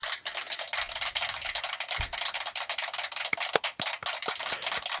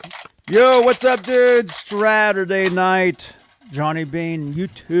Yo, what's up, dudes? Straturday night. Johnny Bean,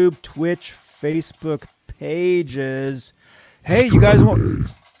 YouTube, Twitch, Facebook pages. Hey, you guys want...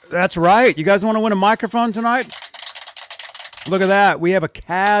 That's right. You guys want to win a microphone tonight? Look at that. We have a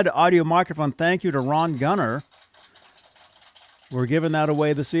CAD audio microphone. Thank you to Ron Gunner. We're giving that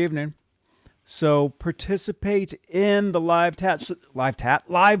away this evening. So participate in the live chat.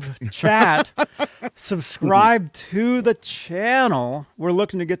 Subscribe to the channel. We're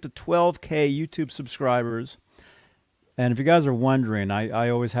looking to get to 12K YouTube subscribers. And if you guys are wondering, I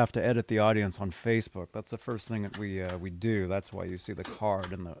always have to edit the audience on Facebook. That's the first thing that we do. That's why you see the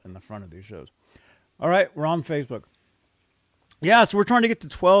card in the front of these shows. All right, we're on Facebook. Yeah, so we're trying to get to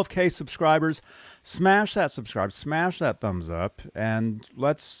 12K subscribers. Smash that subscribe, smash that thumbs up, and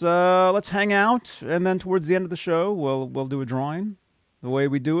let's hang out. And then towards the end of the show, we'll do a drawing, the way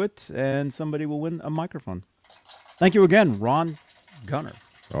we do it, and somebody will win a microphone. Thank you again, Ron Gunner.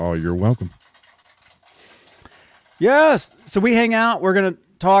 Oh, you're welcome. Yes, so we hang out. We're gonna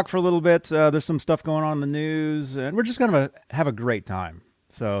talk for a little bit. There's some stuff going on in the news, and we're just gonna have a great time.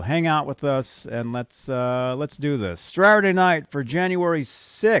 So hang out with us, and let's do this. Straturday night for January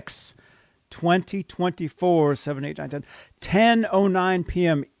 6th, 2024, 7, 8, 9, 10, 10:09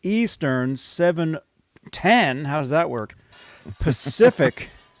 p.m. Eastern, 7:10, how does that work?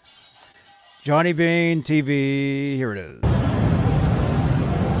 Pacific. Johnny Bean TV, here it is.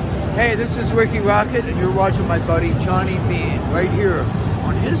 Hey, this is Ricky Rocket, and you're watching my buddy Johnny Bean right here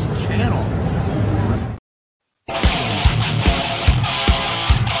on his channel.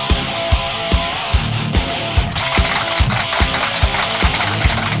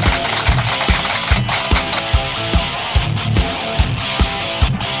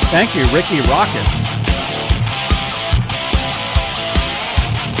 Thank you, Ricky Rocket.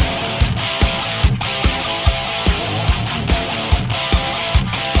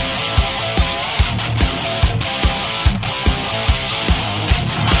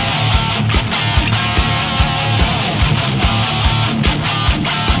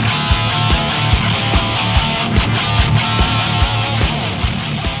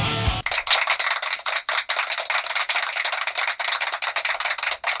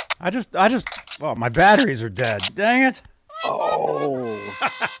 Well, my batteries are dead. Dang it. Oh.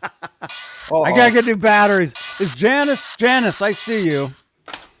 I gotta get new batteries. Is Janice, I see you.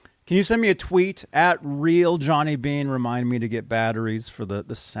 Can you send me a tweet at Real Johnny Bean? Remind me to get batteries for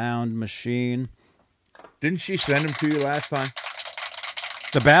the sound machine. Didn't she send them to you last time?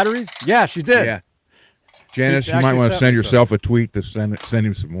 The batteries? Yeah, she did. Yeah. Janice, you might want to send yourself a tweet to send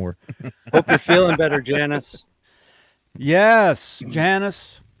him some more. Hope you're feeling better, Janice. Yes,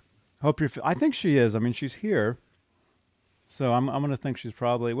 Janice. Hope you're. I think she is. I mean, she's here, so I'm gonna think she's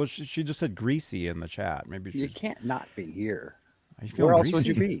probably. Well, she just said greasy in the chat. Maybe you can't not be here. Are you feeling Where else greasy? would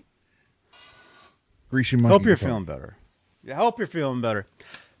you be? Greasy monkey. Hope you're feeling better. Yeah, hope you're feeling better.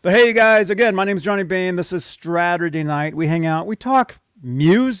 But hey, you guys, again, my name's Johnny Bean. This is Straturday night. We hang out. We talk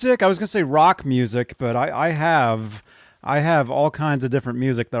music. I was gonna say rock music, but I have all kinds of different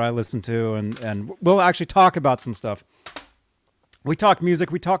music that I listen to, and we'll actually talk about some stuff. We talk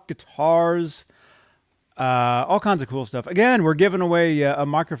music, we talk guitars, all kinds of cool stuff. Again, we're giving away a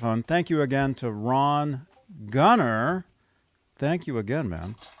microphone. Thank you again to Ron Gunner. Thank you again,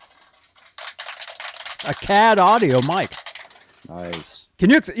 man. A CAD audio mic. Nice. Can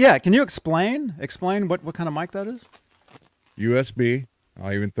you explain what kind of mic that is? USB.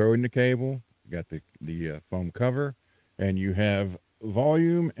 I'll even throw in the cable. You got the foam cover, and you have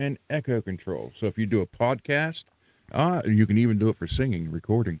volume and echo control. So if you do a podcast, you can even do it for singing,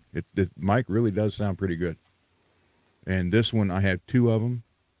 recording. The mic really does sound pretty good. And this one, I have two of them.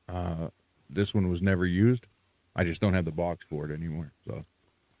 This one was never used. I just don't have the box for it anymore. So,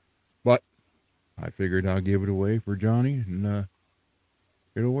 but I figured I'll give it away for Johnny, and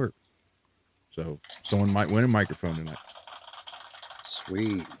it'll work. So someone might win a microphone tonight.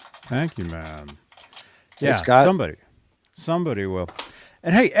 Sweet. Thank you, man. Hey, Yeah, Scott. somebody will.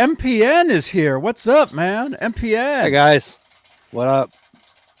 And hey, MPN is here. What's up, man? MPN. Hey, guys. What up?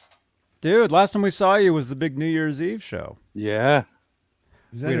 Dude, last time we saw you was the big New Year's Eve show. Yeah.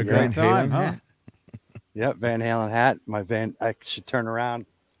 Is We had a a great Van time, Halen huh? hat? Yep, Van Halen hat. I should turn around.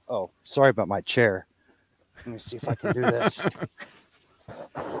 Oh, sorry about my chair. Let me see if I can do this. I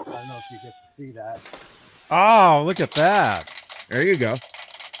don't know if you get to see that. Oh, look at that. There you go.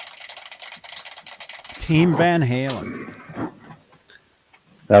 Team Van Halen.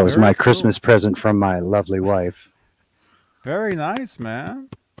 That was Very my cool. Christmas present from my lovely wife. Very nice, man.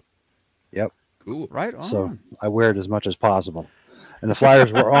 Yep. Cool. Right on. So I wear it as much as possible. And the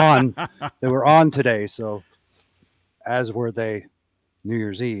flyers were on. They were on today. So as were they New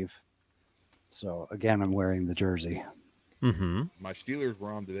Year's Eve. So again, I'm wearing the jersey. Mm-hmm. My Steelers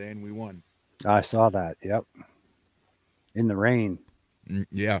were on today, and we won. I saw that. Yep. In the rain.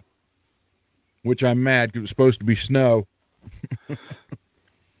 Yeah. Which I'm mad because it was supposed to be snow.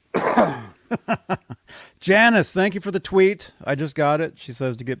 Janice, thank you for the tweet. I just got it. She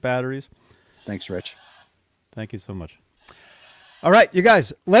says to get batteries. Thanks, Rich. Thank you so much. All right, you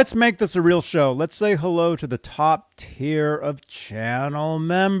guys, let's make this a real show. Let's say hello to the top tier of channel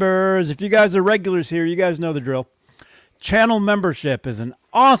members. If you guys are regulars here, you guys know the drill. Channel membership is an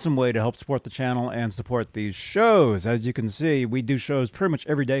awesome way to help support the channel and support these shows. As you can see, we do shows pretty much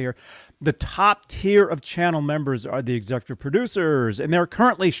every day here. The top tier of channel members are the executive producers, and they're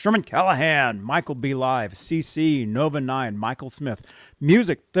currently Sherman Callahan, Michael B. Live, CC, Nova 9, Michael Smith,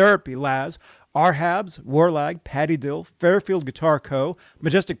 Music Therapy Laz, Arhabs, Warlag, Patty Dill, Fairfield Guitar Co.,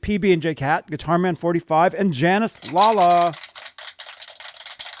 Majestic PB&J Cat, Guitar Man 45, and Janice Lala.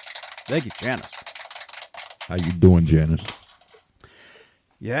 Thank you, Janice. How you doing, Janice?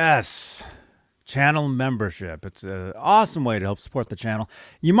 Yes, channel membership. It's an awesome way to help support the channel.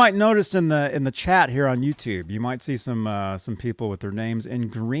 You might notice in the chat here on YouTube, you might see some people with their names in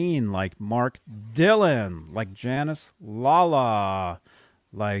green, like Mark Dillon, like Janice Lala,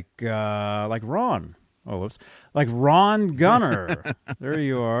 like Ron. Oh, whoops. Like Ron Gunner. There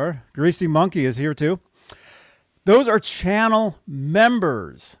you are. Greasy Monkey is here too. Those are channel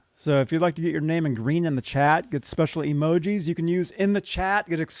members. So if you'd like to get your name in green in the chat, get special emojis you can use in the chat,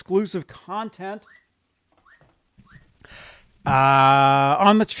 get exclusive content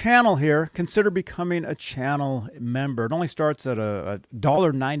on the channel here, consider becoming a channel member. It only starts at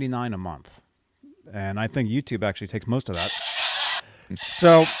 $1.99 a month. And I think YouTube actually takes most of that.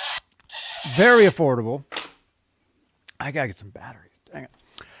 So very affordable. I got to get some batteries. Dang it.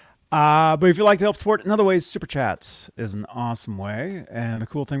 But if you'd like to help support in other ways, Super Chats is an awesome way. And the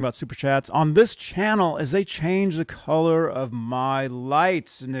cool thing about Super Chats on this channel is they change the color of my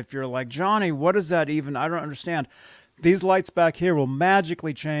lights. And if you're like, Johnny, what is that even? I don't understand. These lights back here will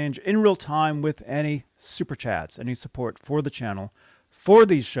magically change in real time with any Super Chats, any support for the channel, for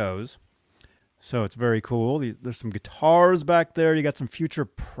these shows. So it's very cool. There's some guitars back there. You got some future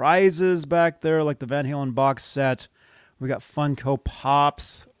prizes back there, like the Van Halen box set. We got Funko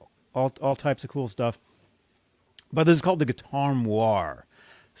Pops. All types of cool stuff. But this is called the Guitar Noir.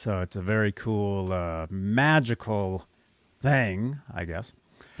 So it's a very cool, magical thing, I guess.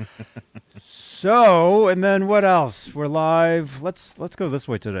 So, and then what else? We're live. Let's go this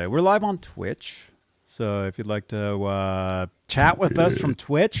way today. We're live on Twitch. So if you'd like to chat with us from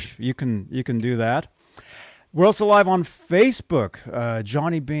Twitch, you can do that. We're also live on Facebook,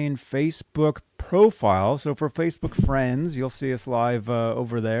 Johnny Bean Facebook profile. So for Facebook friends, you'll see us live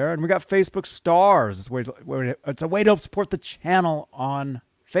over there. And we got Facebook stars. It's a way to help support the channel on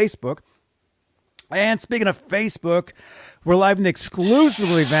Facebook. And speaking of Facebook, we're live in the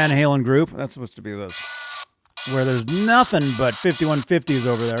exclusively Van Halen group. That's supposed to be this, where there's nothing but 5150s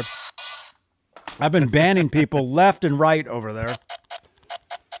over there. I've been banning people left and right over there.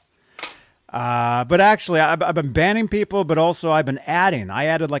 But actually, I've been banning people, but also I've been adding. I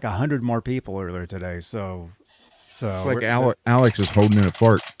added like 100 more people earlier today. So It's like Alex is holding in a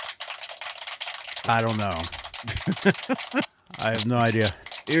fart. I don't know. I have no idea.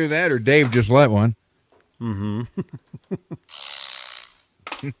 Either that or Dave just let one. Mm-hmm.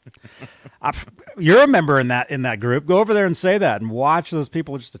 You're a member in that group. Go over there and say that, and watch those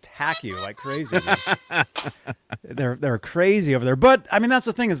people just attack you like crazy. They're crazy over there. But I mean, that's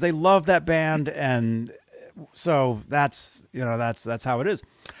the thing, is they love that band, and so that's how it is.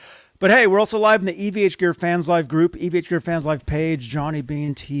 But hey, we're also live in the EVH Gear Fans Live group, EVH Gear Fans Live page, Johnny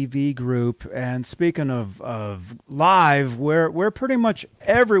Bean TV group. And speaking of live, we're pretty much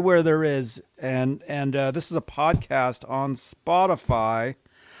everywhere there is. And this is a podcast on Spotify,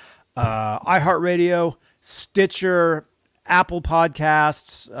 iHeartRadio, Stitcher, Apple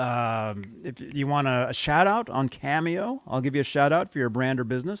Podcasts. If you want a shout out on Cameo, I'll give you a shout out for your brand or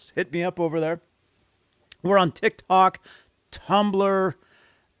business. Hit me up over there. We're on TikTok, Tumblr.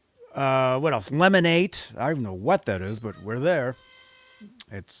 What else? Lemonade. I don't even know what that is, but we're there.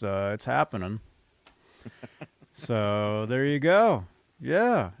 It's happening. So there you go.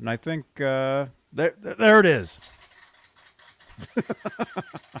 Yeah, and I think there it is.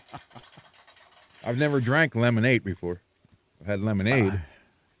 I've never drank lemonade before. I've had lemonade.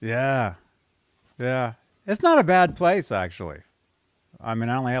 Yeah. It's not a bad place, actually. I mean,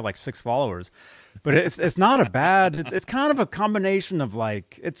 I only have like 6 followers, but it's not a bad. It's kind of a combination of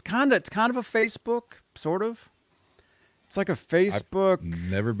like it's kind of a Facebook sort of. It's like a Facebook.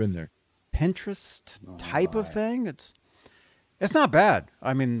 I've never been there. Pinterest type of thing. It's not bad.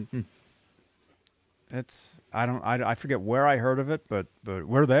 I mean, I forget where I heard of it, but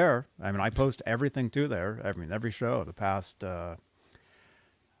we're there. I mean, I post everything to there. I mean, every show the past I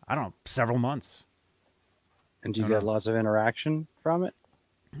don't know, several months. And do you get lots of interaction from it?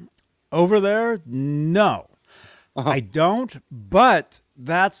 Over there, no. I don't, but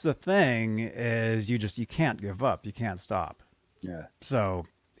that's the thing is you can't give up. You can't stop. Yeah. So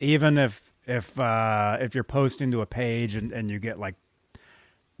even if you're posting to a page and you get like,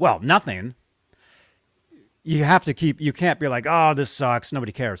 well, nothing, you have to keep, you can't be like, oh, this sucks,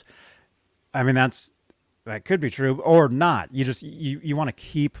 nobody cares. I mean, that could be true or not. You just, you want to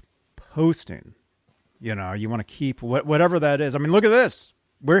keep posting, you know, you want to keep whatever that is. I mean, look at this.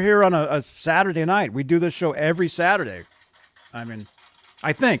 We're here on a Saturday night. We do this show every Saturday. I mean,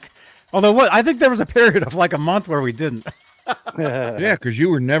 I think, although I think there was a period of like a month where we didn't. Yeah, because you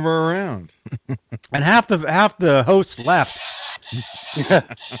were never around. And half the hosts left.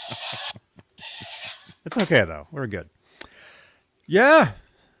 It's okay though. We're good. Yeah.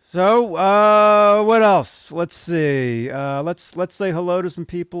 So what else? Let's see. Let's say hello to some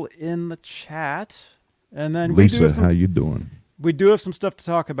people in the chat, and then Lisa, how you doing? We do have some stuff to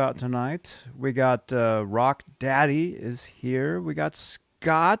talk about tonight. We got Rock Daddy is here. We got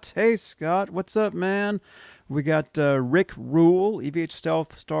Scott. Hey Scott, what's up, man? We got Rick Rule, EVH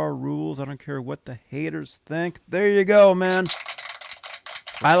Stealth Star Rules. I don't care what the haters think. There you go, man.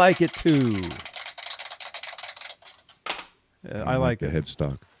 I like it too. I like the it.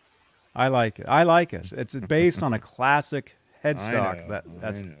 headstock. I like it. I like it. It's based on a classic headstock.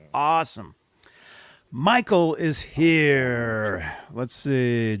 That's awesome. Michael is here. Let's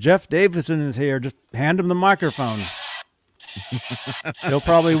see. Jeff Davidson is here. Just hand him the microphone. He'll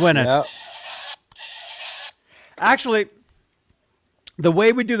probably win it. Yep. Actually, the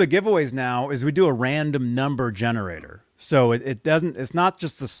way we do the giveaways now is we do a random number generator. So it's not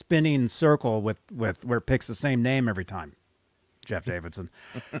just the spinning circle with where it picks the same name every time. Jeff Davidson.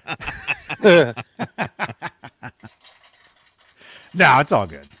 No, it's all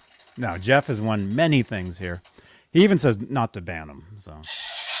good. No, Jeff has won many things here. He even says not to ban him. So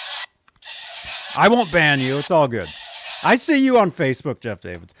I won't ban you. It's all good. I see you on Facebook, Jeff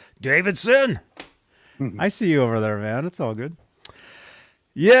Davidson. I see you over there, man. It's all good.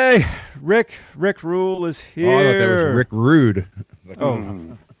 Yay. Rick Rule is here. Oh, I thought that was Rick Rude.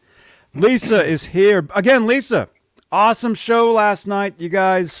 Oh. Lisa is here. Again, Lisa. Awesome show last night, you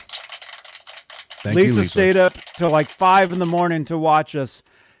guys. Thank you, Lisa stayed up till like 5 a.m. to watch us.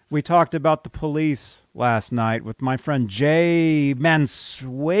 We talked about the police last night with my friend Jay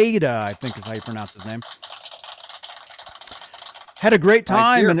Mansueda, I think is how you pronounce his name. Had a great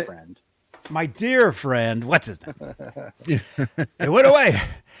time. My dear friend, what's his name? It went away.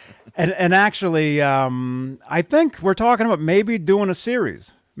 And actually, I think we're talking about maybe doing a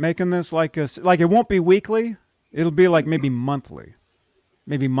series, making this like it won't be weekly. It'll be like maybe monthly.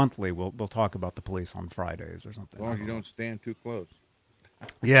 Maybe monthly we'll talk about the police on Fridays or something. As long as you don't stand too close.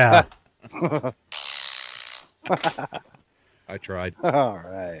 Yeah. I tried. All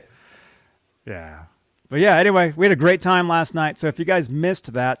right. Yeah. But yeah, anyway, we had a great time last night. So if you guys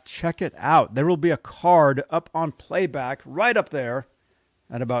missed that, check it out. There will be a card up on playback right up there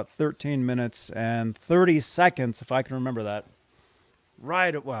at about 13 minutes and 30 seconds, if I can remember that.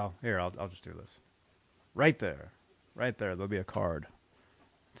 Well, here, I'll just do this. Right there. Right there. There'll be a card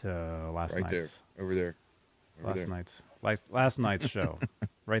to last night's. Right there. Over there. Last night's show.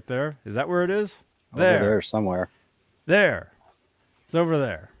 Right there. Is that where it is? Over there somewhere. There. It's over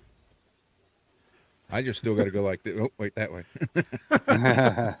there. I just still got to go like this. Oh, wait, that way.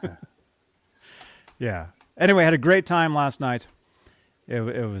 Yeah. Anyway, had a great time last night. It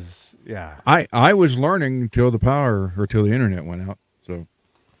was, yeah. I was learning till the internet went out. So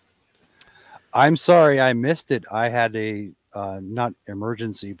I'm sorry I missed it. I had a not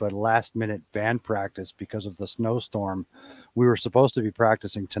emergency, but last minute band practice because of the snowstorm. We were supposed to be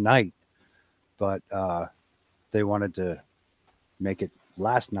practicing tonight, but they wanted to make it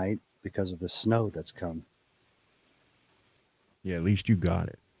last night because of the snow that's come. Yeah, at least you got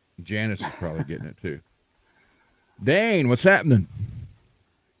it. Janice is probably getting it too. Dane, what's happening?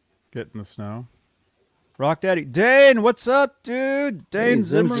 Getting the snow. Rock Daddy. Dane, what's up, dude? Dane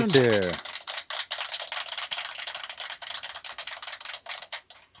Zimmerman is here.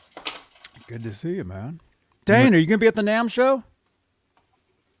 Good to see you, man. Dane, are you going to be at the NAMM show?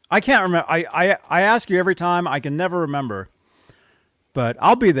 I can't remember. I ask you every time. I can never remember. But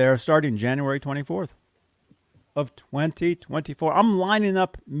I'll be there starting January 24th of 2024. I'm lining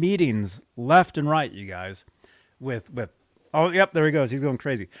up meetings left and right, you guys, with oh, yep, there he goes. He's going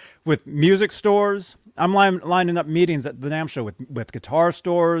crazy. With music stores. I'm lining up meetings at the NAMM show with guitar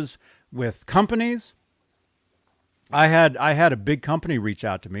stores, with companies. I had a big company reach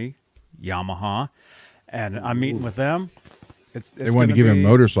out to me, Yamaha, and I'm meeting with them. It's They wanted to gonna give him a be-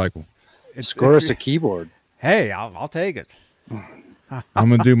 motorcycle. Score us a keyboard. Hey, I'll take it. I'm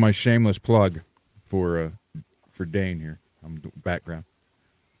gonna do my shameless plug for Dane here. I'm doing background.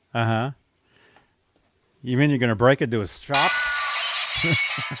 Uh-huh. You mean you're gonna break into his shop?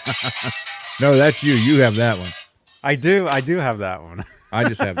 No, that's you. You have that one. I do have that one. I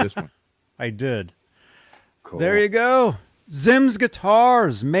just have this one. I did. Cool. There you go. Zim's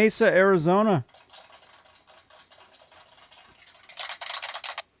Guitars, Mesa, Arizona.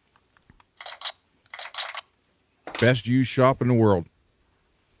 Best used shop in the world.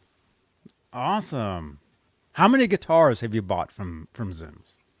 Awesome. How many guitars have you bought from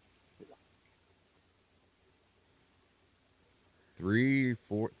Zim's? 3,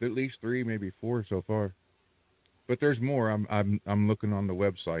 4, at least 3, maybe 4 so far. But there's more. I'm looking on the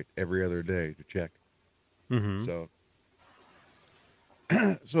website every other day to check. Mm-hmm. So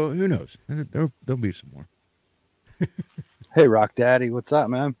so who knows? There'll be some more. Hey, Rock Daddy, what's up,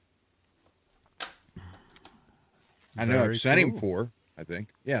 man? I know Very I've sent him cool. 4. I think.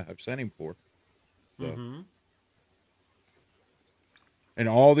 Yeah, I've sent him 4. So. Mm-hmm. And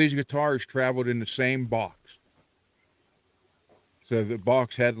all these guitars traveled in the same box. So the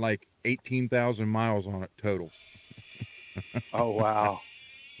box had like 18,000 miles on it total. Oh, wow.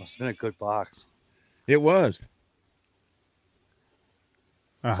 Must have been a good box. It was.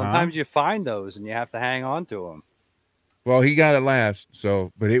 Uh-huh. Sometimes you find those and you have to hang on to them. Well, he got it last,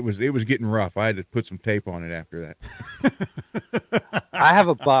 so but it was getting rough. I had to put some tape on it after that. I have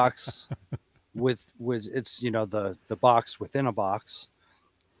a box with it's the box within a box,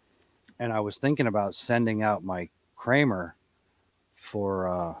 and I was thinking about sending out my Kramer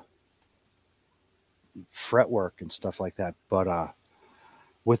for fretwork and stuff like that, but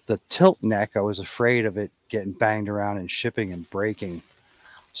with the tilt neck, I was afraid of it getting banged around and shipping and breaking.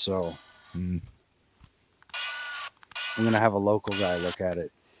 So I'm gonna have a local guy look at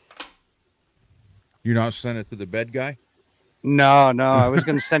it. You not send it to the bed guy? No, I was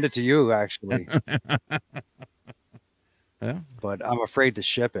gonna send it to you actually, Yeah. but I'm afraid to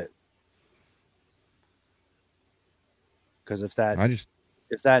ship it because if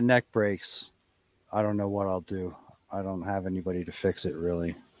that neck breaks, I don't know what I'll do. I don't have anybody to fix it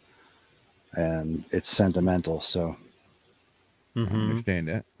really, and it's sentimental. So I understand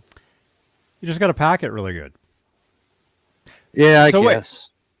that. You just got to pack it really good. yeah, I So wait. guess.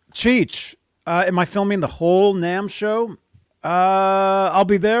 Cheech, am I filming the whole NAMM show? I'll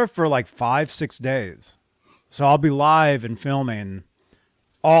be there for like 5-6 days. So I'll be live and filming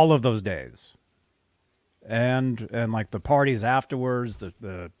all of those days. And like the parties afterwards, the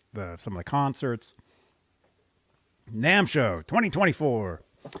some of the concerts. NAMM show 2024.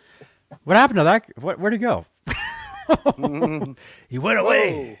 What happened to that? Where'd he go? He went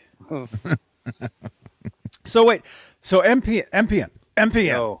away. So wait, so MPN.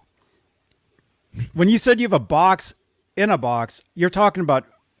 No. When you said you have a box in a box, you're talking about,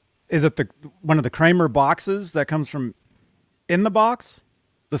 is it one of the Kramer boxes that comes from in the box?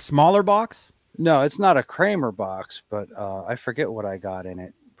 The smaller box? No, it's not a Kramer box, but I forget what I got in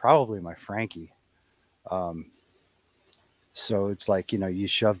it. Probably my Frankie. So it's like, you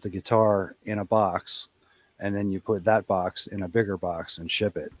shove the guitar in a box and then you put that box in a bigger box and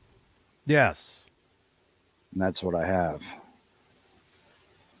ship it. Yes. And that's what I have.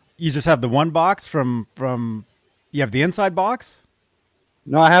 You just have the one box from you have the inside box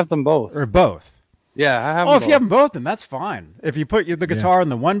No, I have them both. or both? Yeah, I have Oh, them if both. you have them both, then that's fine. If you put the guitar in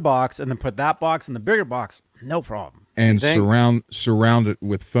the one box and then put that box in the bigger box, no problem. And You think? surround it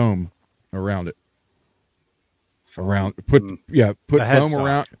with foam around it. Put The foam headstock.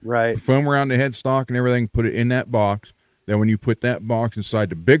 around Right. foam around the headstock and everything, put it in that box. Then when you put that box inside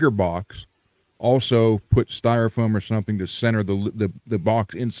the bigger box, also put styrofoam or something to center the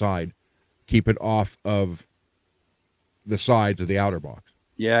box inside. Keep it off of the sides of the outer box.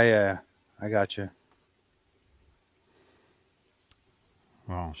 Yeah. I got you.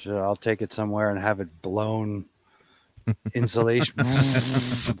 Wow. Sure, I'll take it somewhere and have it blown insulation.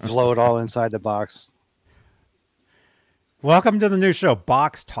 Blow it all inside the box. Welcome to the new show,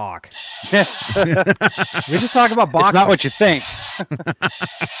 Box Talk. We just talk about boxes. It's not what you think.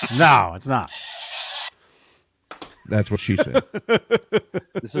 No, it's not. That's what she said.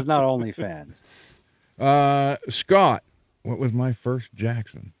 This is not OnlyFans. Scott, what was my first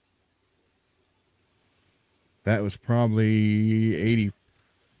Jackson? That was probably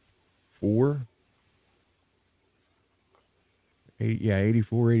 84.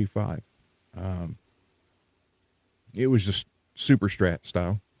 84, 85. It was just super Strat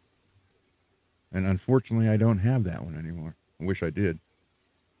style. And unfortunately, I don't have that one anymore. I wish I did.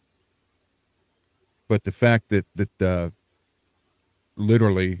 But the fact that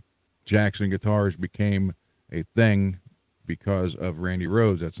literally Jackson guitars became a thing because of Randy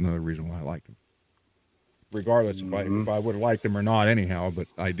Rhoads, that's another reason why I liked him. Regardless if I would have liked him or not, anyhow, but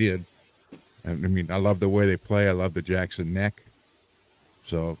I did. And I mean, I love the way they play. I love the Jackson neck.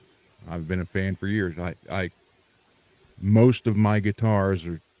 So I've been a fan for years. I most of my guitars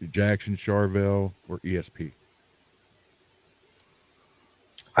are Jackson, Charvel, or ESP.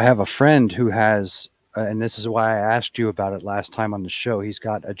 I have a friend who has, and this is why I asked you about it last time on the show. He's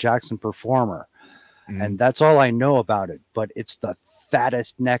got a Jackson Performer, and that's all I know about it. But it's the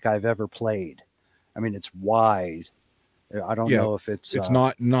fattest neck I've ever played. I mean, it's wide. I don't know if it's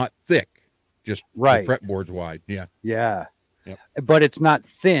not thick, just right. The fretboard's wide. Yeah. Yep. But it's not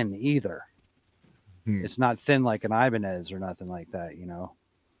thin either. It's not thin like an Ibanez or nothing like that, you know.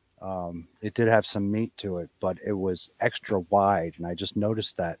 It did have some meat to it, but it was extra wide, and I just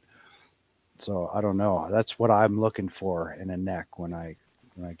noticed that. So I don't know. That's what I'm looking for in a neck when I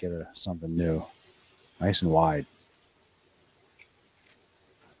get something new, nice and wide.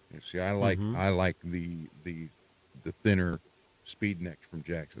 See, I like the thinner speed necks from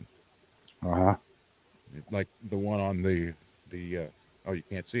Jackson. Like the one on the oh, you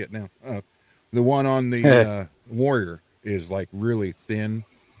can't see it now. The one on the Warrior is like really thin.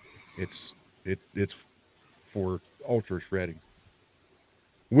 It's for ultra shredding.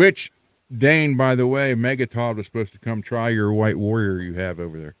 Which, Dane, by the way, Megatod was supposed to come try your white Warrior you have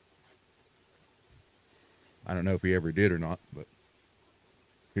over there. I don't know if he ever did or not, but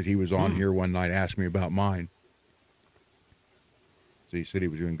because he was on here one night, asked me about mine. So he said he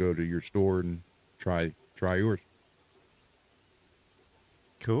was going to go to your store and try yours.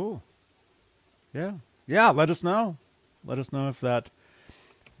 Cool. Yeah. Let us know. Let us know if that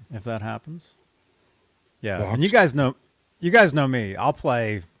happens. Yeah. Box. And you guys know me. I'll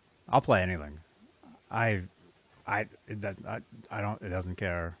play anything. I don't. It doesn't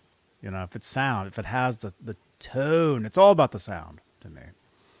care. You know, if it's sound, if it has the tone, it's all about the sound to me.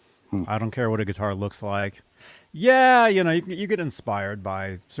 I don't care what a guitar looks like. Yeah, you know, you get inspired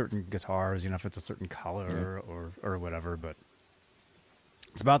by certain guitars, you know, if it's a certain color or whatever, but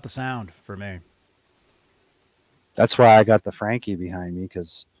it's about the sound for me. That's why I got the Frankie behind me,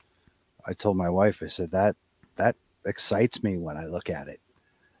 because I told my wife, I said, that excites me when I look at it.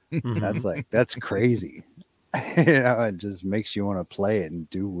 That's crazy. You know, it just makes you want to play it and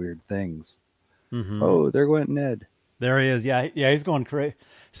do weird things. Oh, there went Ned. There he is. Yeah, he's going crazy.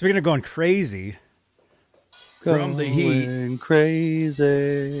 Speaking of going crazy, from the heat,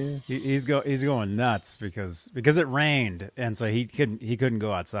 crazy. He's going nuts because it rained, and so he couldn't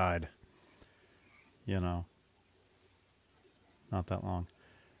go outside. You know, not that long.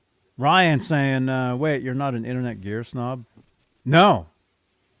 Ryan saying, "Wait, you're not an internet gear snob?" No,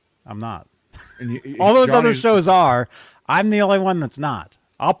 I'm not. And all those other shows are. I'm the only one that's not.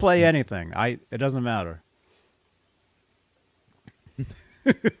 I'll play anything. It doesn't matter.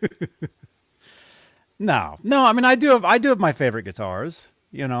 No. I mean, I do have my favorite guitars,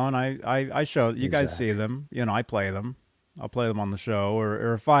 you know, and I show you guys see them. You know, I play them. I'll play them on the show,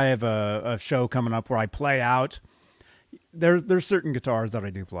 or if I have a show coming up where I play out. There's certain guitars that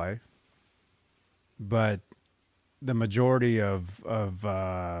I do play, but the majority of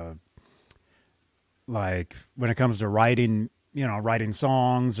like when it comes to writing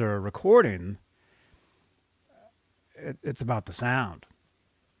songs or recording, it's about the sound.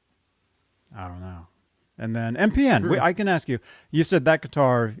 I don't know. And then MPN, Sure. I can ask you. You said that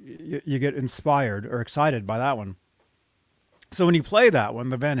guitar, you get inspired or excited by that one. So when you play that one,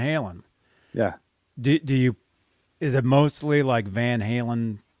 the Van Halen, yeah, do you? Is it mostly like Van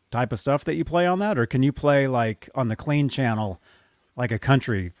Halen type of stuff that you play on that, or can you play like on the clean channel, like a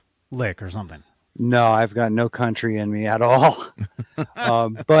country lick or something? No, I've got no country in me at all.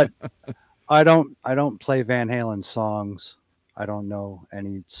 But I don't play Van Halen songs. I don't know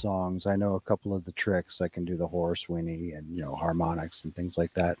any songs. I know a couple of the tricks. I can do the horse whinny and, you know, harmonics and things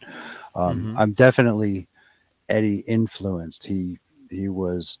like that. I'm definitely Eddie influenced. He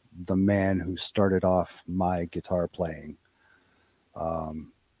was the man who started off my guitar playing. I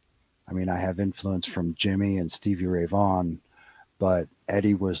mean, I have influence from Jimmy and Stevie Ray Vaughan, but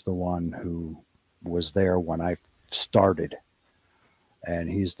Eddie was the one who was there when I started. And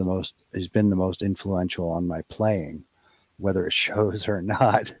he's been the most influential on my playing, whether it shows or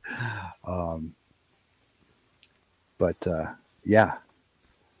not. Yeah.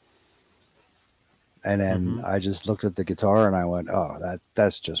 And then I just looked at the guitar and I went, "Oh,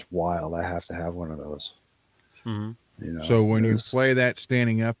 that's just wild. I have to have one of those." You know. So when you play that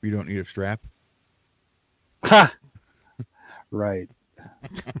standing up, you don't need a strap? Ha! Right.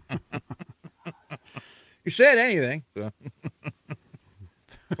 You said anything. So.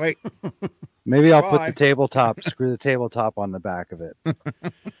 Wait. Maybe I'll put the Bye. tabletop, screw the tabletop on the back of it.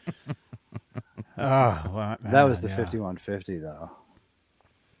 Oh, well, That was the yeah. 5150 though.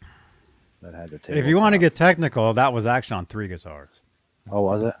 That had the tabletop. If you want to get technical, that was actually on 3 guitars. Oh,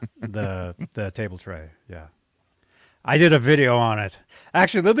 was it? The table tray, yeah. I did a video on it.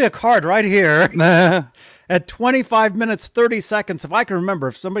 Actually, there'll be a card right here at 25 minutes 30 seconds. If I can remember,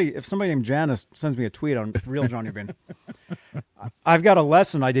 if somebody named Janice sends me a tweet on Real Johnny Bean, I've got a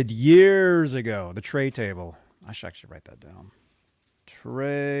lesson I did years ago. The tray table. I should actually write that down.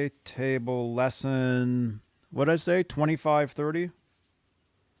 Tray table lesson. What did I say? 25, 30?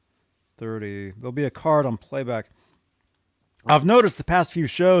 30. There'll be a card on playback. I've noticed the past few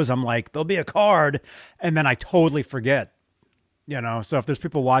shows, I'm like, there'll be a card, and then I totally forget. So if there's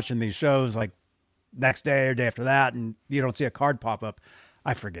people watching these shows like next day or day after that, and you don't see a card pop up,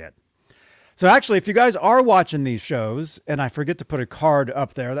 I forget. So actually, if you guys are watching these shows and I forget to put a card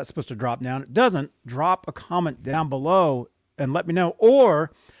up there, that's supposed to drop down. It doesn't. Drop a comment down below and let me know.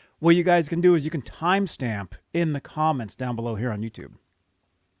 Or what you guys can do is you can timestamp in the comments down below here on YouTube.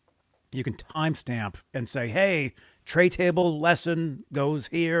 You can timestamp and say, hey, tray table lesson goes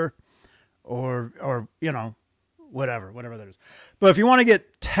here, or whatever that is. But if you want to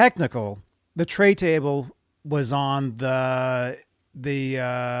get technical, the tray table was on the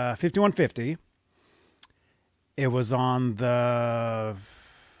 5150. It was on the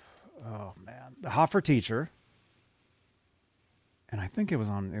Hoffer Teacher, and I think it was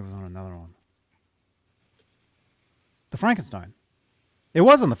on another one. The Frankenstein. It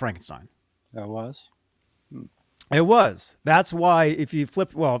was on the Frankenstein. That was. It was. That's why if you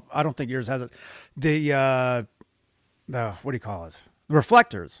flip, well, I don't think yours has it. The what do you call it? The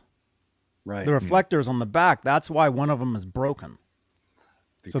reflectors. Right. The reflectors on the back. That's why one of them is broken.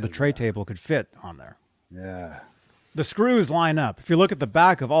 So the Because tray of that. table could fit on there. Yeah. The screws line up. If you look at the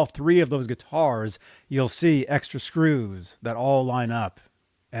back of all 3 of those guitars, you'll see extra screws that all line up,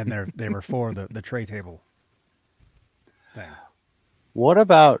 and they were for the tray table thing. What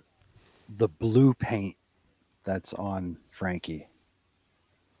about the blue paint that's on Frankie?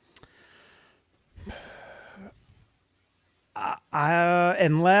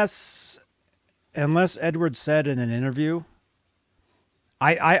 Unless Edward said in an interview,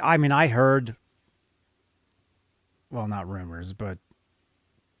 I mean, I heard, well, not rumors, but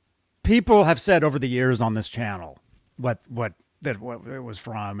people have said over the years on this channel what it was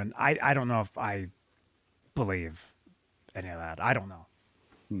from, and I don't know if I believe any of that. I don't know.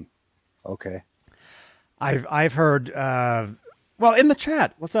 Okay. I've heard. Well, in the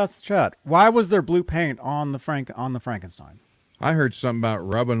chat, let's ask the chat. Why was there blue paint on the Frankenstein? I heard something about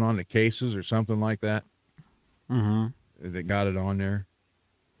rubbing on the cases or something like that. Mm-hmm. That got it on there.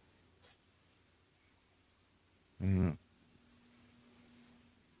 I don't know.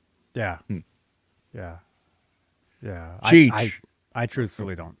 Yeah. Hmm. Yeah. Yeah. Cheech. I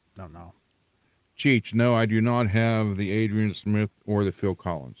truthfully don't know. Cheech, no, I do not have the Adrian Smith or the Phil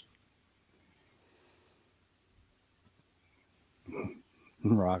Collins.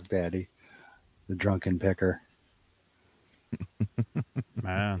 Rock Daddy, the drunken picker.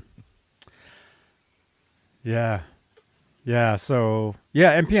 Man. Yeah. Yeah. So,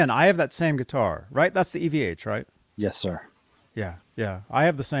 yeah, MPN, I have that same guitar, right? That's the EVH, right? Yes, sir. Yeah. Yeah. I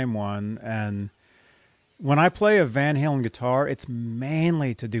have the same one. And when I play a Van Halen guitar, it's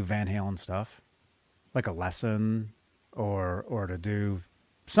mainly to do Van Halen stuff, like a lesson or to do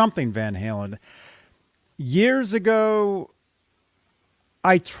something Van Halen. Years ago,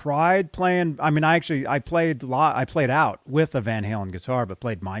 I tried playing. I mean, I played out with a Van Halen guitar, but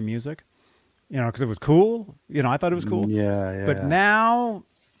played my music, because it was cool. I thought it was cool. Yeah. But now,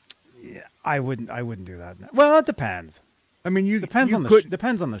 I wouldn't do that. Well, it depends. I mean, Depends you on could,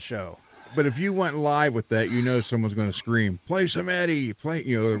 depends on the show. but if you went live with that, someone's going to scream, "Play some Eddie!"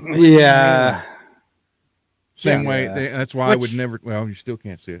 Yeah. Same Yeah. way. Yeah. That's why I would never. Well, you still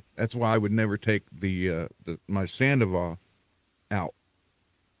can't see it. That's why I would never take my Sandoval out.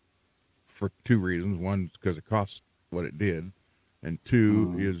 For 2 reasons. One, because it costs what it did, and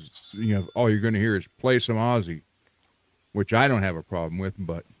 2 is all you're going to hear is play some Ozzy, which I don't have a problem with,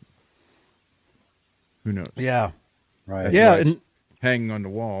 but who knows? Yeah. Right. That's Yeah, why it's and- hanging on the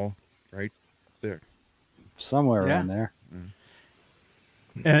wall right there. Somewhere Yeah. around there.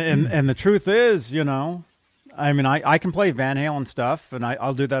 And the truth is, I mean, I can play Van Halen stuff, and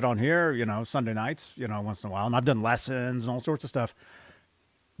I'll do that on here, Sunday nights, once in a while, and I've done lessons and all sorts of stuff.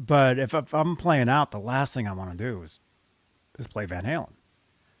 But if I'm playing out, the last thing I want to do is play Van Halen.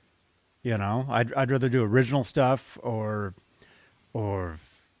 You know, I'd rather do original stuff or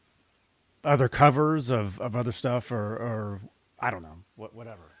other covers of other stuff or I don't know,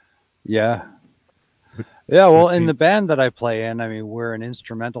 whatever. Yeah. But Yeah, well, but in see, the band that I play in, I mean, we're an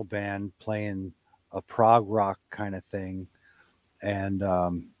instrumental band playing a prog rock kind of thing, and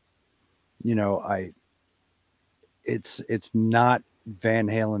you know, I it's not Van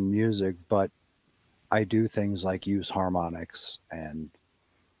Halen music, but I do things like use harmonics and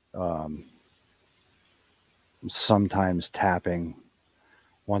um, sometimes tapping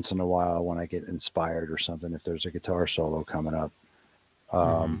once in a while when I get inspired or something. If there's a guitar solo coming up,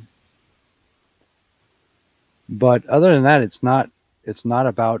 Mm-hmm. um, but other than that, it's not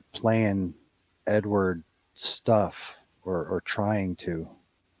about playing Edward stuff or trying to.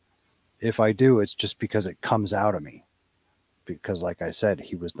 If I do, it's just because it comes out of me. Because, like I said,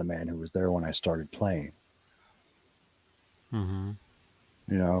 he was the man who was there when I started playing. Mm-hmm.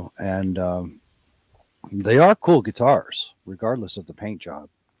 You know, and they are cool guitars, regardless of the paint job.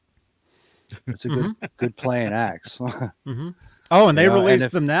 It's a Mm-hmm. good playing axe. Mm-hmm. Oh, and You they know, and release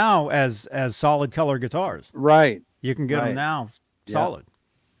if them now as solid color guitars. right, You can get them right, now yeah, solid.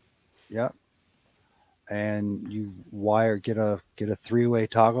 yeah, and you wire get a 3-way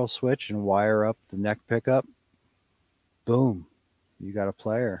toggle switch and wire up the neck pickup. Boom, you got a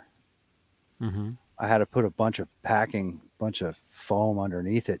player. Mm-hmm. I had to put a bunch of foam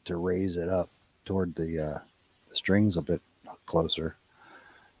underneath it to raise it up toward the strings a bit closer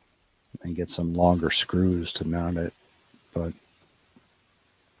and get some longer screws to mount it. But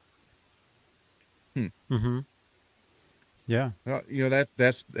hmm, Mm-hmm. Yeah.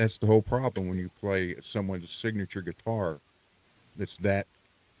 that's the whole problem when you play someone's signature guitar. That's that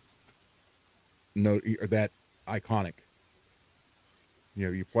note or that iconic.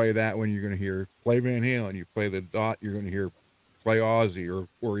 You play that one, you're going to hear play Van Halen. You play the Dot, you're going to hear play Ozzy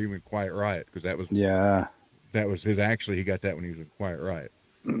or even Quiet Riot because yeah, that was his. Actually, he got that when he was in Quiet Riot.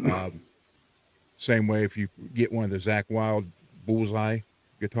 Um, Same way if you get one of the Zach Wild Bullseye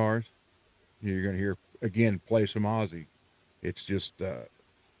guitars, you're going to hear again play some Ozzy. It's just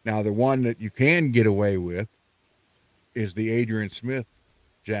now the one that you can get away with is the Adrian Smith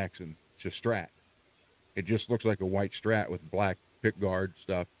Jackson. It's a Strat. It just looks like a white Strat with black pickguard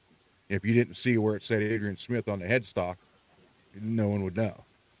stuff. If you didn't see where it said Adrian Smith on the headstock, no one would know.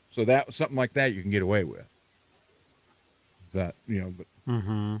 So that something like that you can get away with. That but Mm-hmm.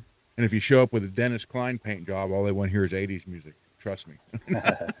 and if you show up with a Dennis Klein paint job, all they want to hear is '80s music. Trust me.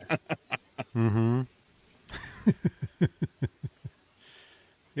 Mm-hmm.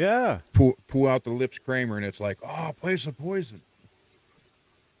 Yeah. Pull out the Lips Kramer, and it's like, oh, play some Poison.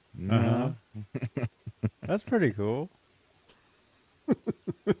 Uh-huh. No, That's pretty cool.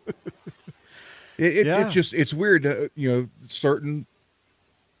 it's Yeah. just it's weird. Certain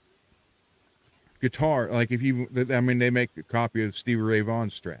guitar, like if you, I mean, they make a copy of Stevie Ray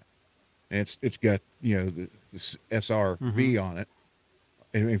Vaughan's Strat, and it's got the Mm-hmm. SRV on it.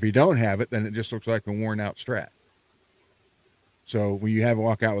 And if you don't have it, then it just looks like a worn out Strat. So when you have a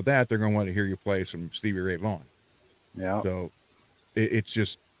walk out with that, they're going to want to hear you play some Stevie Ray Vaughan. yeah, So it's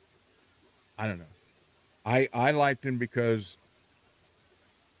just, I don't know. I liked him because,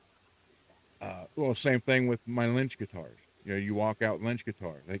 well, same thing with my Lynch guitars. You walk out Lynch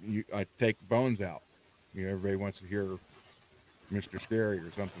guitars. I take Bones out. Everybody wants to hear Mr. Scary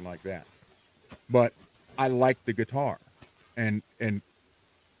or something like that. But I like the guitar, and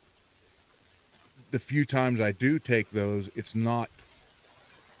the few times I do take those, it's not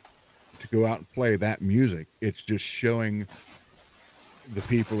to go out and play that music. It's just showing the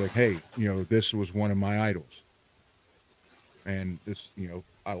people like, hey, this was one of my idols, and this,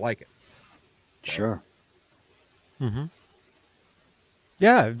 I like it. So, sure. Mm-hmm.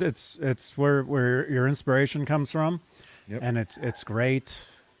 Yeah, it's where your inspiration comes from, yep. and it's great.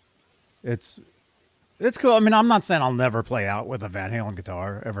 It's it's cool. I mean, I'm not saying I'll never play out with a Van Halen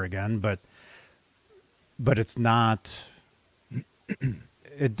guitar ever again, but it's not.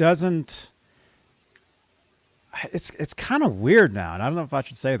 It doesn't. It's kind of weird now, and I don't know if I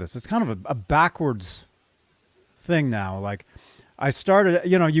should say this. It's kind of a backwards thing now. Like I started,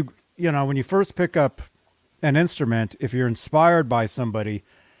 when you first pick up an instrument, if you're inspired by somebody,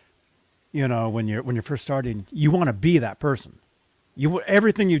 when you're first starting, you want to be that person.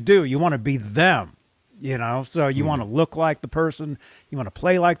 Everything you do, you want to be them. So you want to look like the person, you want to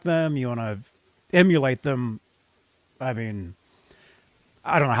play like them, you want to emulate them. I mean,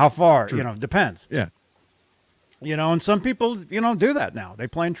 I don't know how far. True. Depends. Yeah. And some people, do that now. They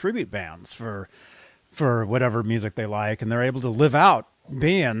play in tribute bands for whatever music they like, and they're able to live out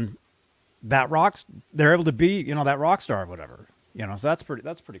being that rock. They're able to be, that rock star or whatever. So that's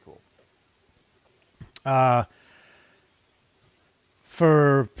pretty cool.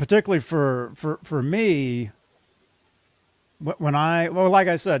 Particularly for me, when like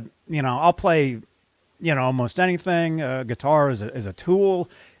I said, I'll play, almost anything. Guitar is a tool.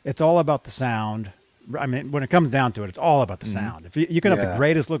 It's all about the sound. I mean, when it comes down to it, it's all about the sound. If you can have the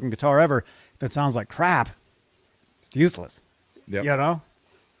greatest looking guitar ever, if it sounds like crap, it's useless. Yep.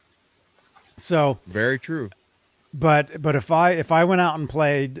 So Very true. But if I went out and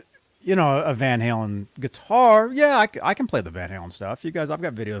played, a Van Halen guitar, yeah, I can play the Van Halen stuff. You guys, I've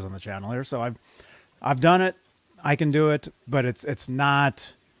got videos on the channel here, so I've done it. I can do it, but it's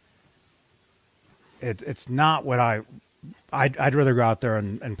not what I'd rather go out there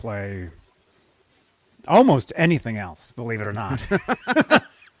and play almost anything else, believe it or not.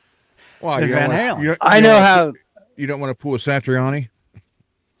 Well, than you Van don't Halen. want- you- I you know don't- how. You don't want to pull a Satriani,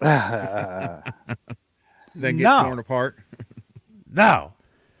 then get No. torn apart. No.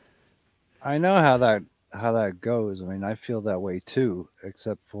 I know how that goes. I mean, I feel that way too,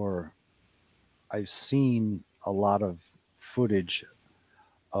 except for I've seen a lot of footage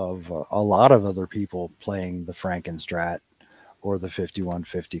of a lot of other people playing the Frankenstrat or the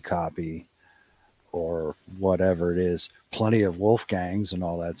 5150 copy or whatever it is. Plenty of Wolfgangs and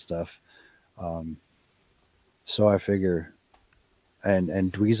all that stuff. So I figure, and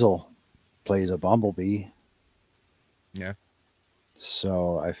Dweezil plays a Bumblebee. Yeah.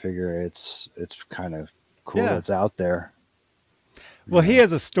 So I figure it's kind of cool Yeah. that's out there. Well, he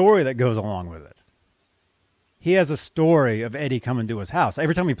has a story that goes along with it. He has a story of Eddie coming to his house.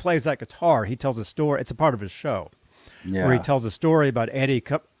 Every time he plays that guitar, he tells a story. It's a part of his show Yeah. where he tells a story about Eddie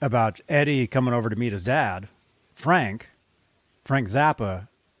coming over to meet his dad, Frank Zappa,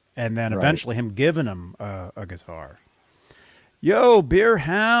 and then Right. eventually him giving him a guitar. Yo, Beer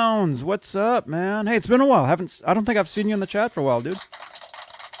Hounds, what's up, man? Hey, it's been a while. I don't think I've seen you in the chat for a while, dude.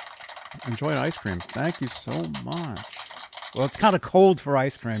 Enjoying ice cream. Thank you so much. Well, it's kind of cold for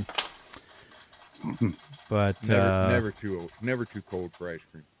ice cream, but Never too cold for ice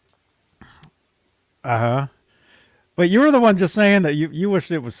cream. But you were the one just saying that you wished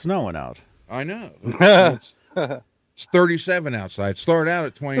it was snowing out. I know. It's 37 outside. Started out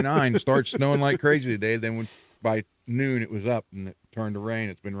at 29. Started snowing like crazy today. Then by noon it was up and it turned to rain.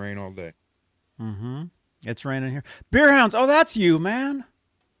 It's been rain all day. Mm-hmm. It's raining here. Beer Hounds. Oh, that's you, man.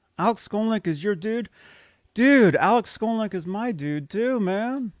 Alex Skolnick is your dude. Dude, Alex Skolnick is my dude too,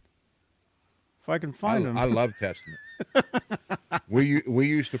 man. If I can find him. I love Testament. we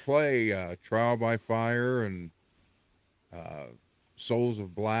used to play Trial by Fire and Souls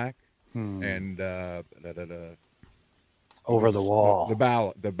of Black and Over the Wall. the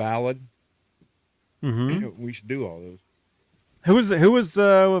ballad. Mm-hmm. We should do all those. Who was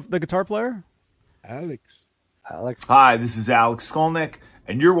the guitar player? Alex. Hi, this is Alex Skolnick,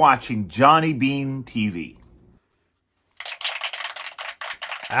 and you're watching Johnny Bean TV.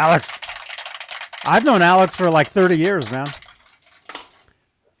 Alex. I've known Alex for like 30 years, man.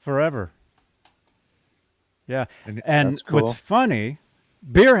 Forever. Yeah. And That's cool. what's funny,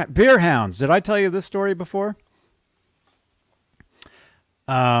 Beer Hounds. Did I tell you this story before?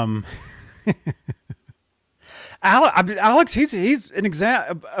 Alex, he's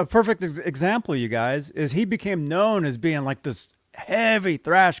a perfect example. You guys, is he became known as being like this heavy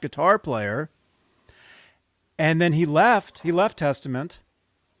thrash guitar player, and then he left Testament.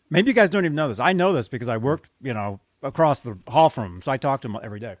 Maybe you guys don't even know this. I know this because I worked, across the hall from him, so I talked to him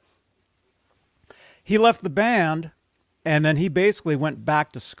every day. He left the band, and then he basically went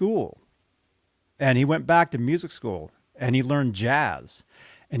back to school, and he went back to music school, and he learned jazz.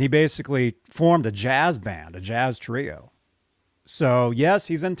 And he basically formed a jazz band, a jazz trio. So, yes,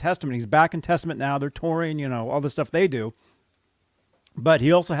 he's in Testament. He's back in Testament now. They're touring, all the stuff they do. But he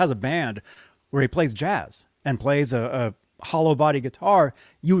also has a band where he plays jazz and plays a hollow body guitar.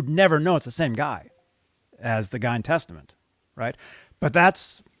 You would never know it's the same guy as the guy in Testament, right? But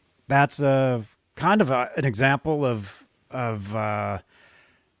that's a kind of an example of I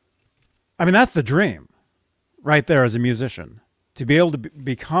mean, that's the dream right there as a musician. To be able to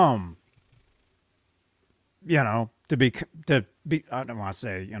become, to be, I don't want to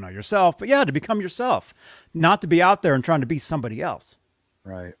say, yourself, but yeah, to become yourself, not to be out there and trying to be somebody else.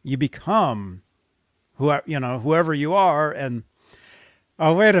 Right. You become whoever you are. And,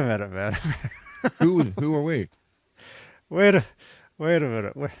 oh, wait a minute, man. Who are we? Wait a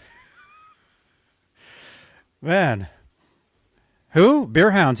minute. Man. Who?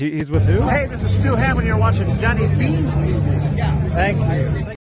 Beer Hounds. He's with who? Hey, this is Stu Hammond. You're watching Johnny Bean TV. Thank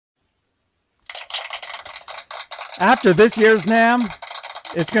you. After this year's NAMM,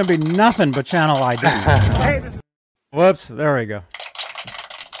 it's going to be nothing but channel ID. Hey, this is Whoops. There we go.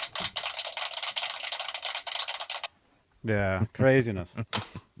 Yeah, craziness.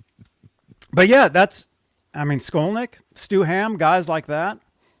 But yeah, Skolnick, Stu Ham, guys like that.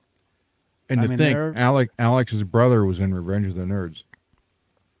 And I to mean, think, they're- Alex's brother was in Revenge of the Nerds.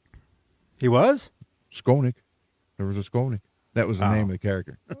 He was? Skolnick. There was a Skolnick. That was the Oh. name of the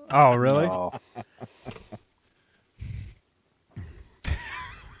character. Oh, really? Oh,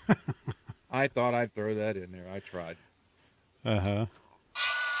 I thought I'd throw that in there. I tried. Uh-huh.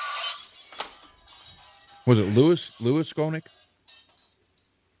 Was it Louis Skolnick? Is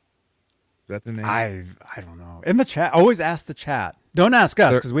that the name? I don't know. In the chat, always ask the chat. Don't ask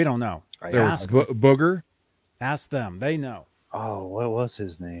us because we don't know. There was Ask, Booger. ask them. They know. oh, what was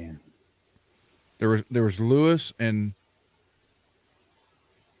his name? There was Lewis and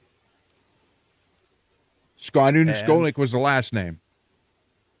I knew And? Skolnick was the last name.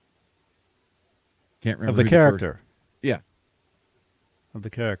 Can't remember Of the who character. first- Yeah, Of the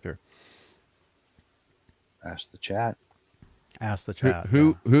character. Ask the chat. Ask the chat.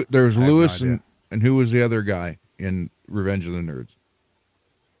 who there was I have no Lewis idea. and who was the other guy in Revenge of the Nerds?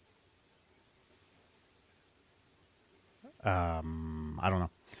 I don't know.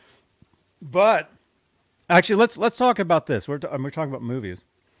 But actually, let's talk about this. We're talking about movies.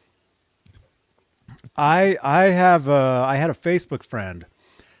 I had a Facebook friend.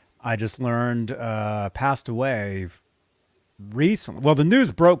 I just learned passed away recently. Well, the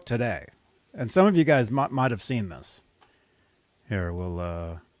news broke today, and some of you guys might have seen this. Here,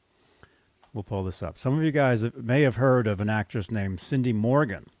 we'll pull this up. Some of you guys may have heard of an actress named Cindy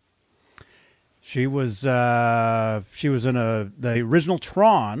Morgan. She was in the original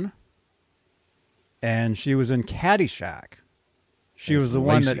Tron, and she was in Caddyshack. She was the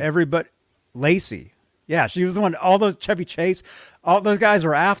one that Lacey. everybody Lacey. Yeah, she was the one. All those Chevy Chase, all those guys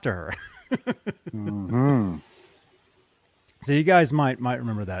were after her. So you guys might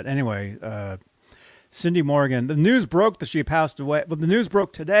remember that. Anyway, Cindy Morgan. The news broke that she passed away. Well, the news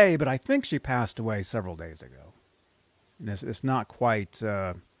broke today, but I think she passed away several days ago. And it's not quite.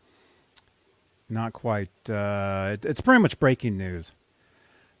 It's pretty much breaking news.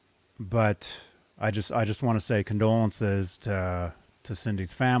 But I just want to say condolences to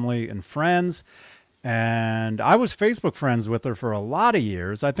Cindy's family and friends. And I was Facebook friends with her for a lot of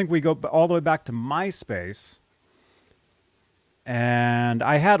years. I think we go all the way back to MySpace. And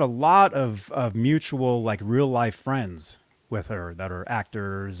I had a lot of mutual, like, real life friends with her that are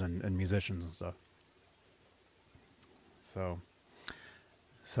actors and musicians and stuff. So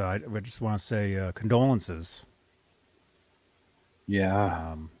I would just want to say condolences.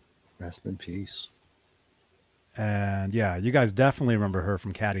 Yeah. Rest in peace. And yeah, you guys definitely remember her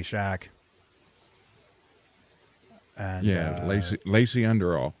from Caddyshack. And Yeah, Lacey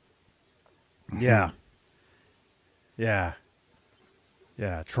Underall. Yeah. Yeah.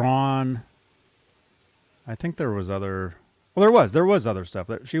 Yeah. Tron. I think there was other. Well, there was other stuff.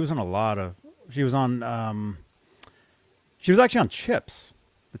 She was in a lot of. She was on. She was actually on Chips,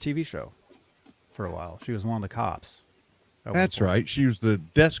 the TV show, for a while. She was one of the cops. at one That's point. right. She was the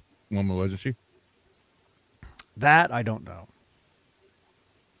desk woman, wasn't she? That I don't know.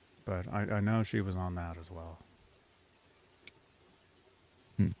 But I know she was on that as well.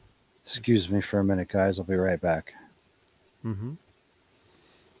 Excuse me for a minute, guys. I'll be right back. Mm-hmm.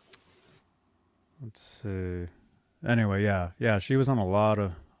 Let's see. Anyway, yeah, she was on a lot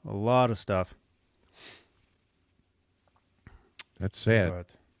of stuff. That's sad. But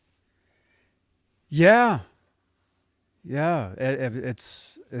yeah,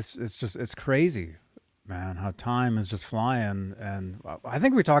 it's just crazy, man. How time is just flying, and I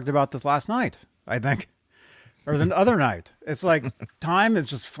think we talked about this last night. I think, or the other night. It's like time is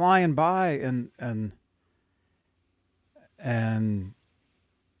just flying by, and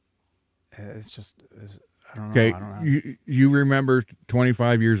it's just I don't know. Okay, I don't know. you remember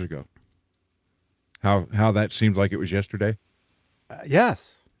 25 years ago? How that seems like it was yesterday?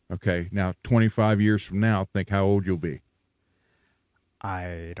 Yes. Okay, now 25 years from now, think how old you'll be.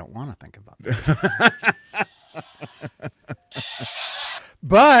 I don't want to think about that.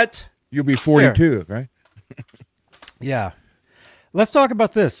 But You'll be 42, right? yeah, let's talk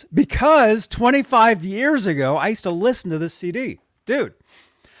about this because 25 years ago, I used to listen to this CD, dude.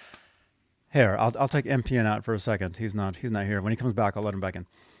 Here, I'll take MPN out for a second. He's not here. When he comes back, I'll let him back in.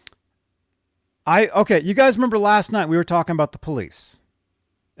 Okay, you guys remember last night we were talking about the police,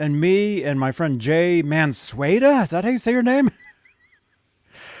 and me and my friend Jay Mansueda. Is that how you say your name?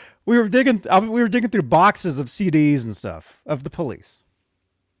 We were digging through boxes of CDs and stuff of the police.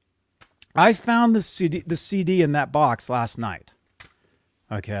 I found the CD in that box last night.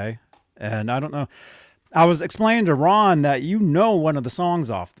 Okay, and I don't know. I was explaining to Ron that you know one of the songs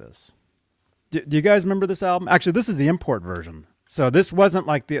off this. Do you guys remember this album? Actually, this is the import version. So this wasn't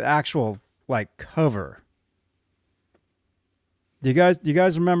like the actual like cover. Do you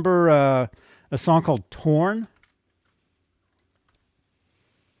guys remember a song called "Torn"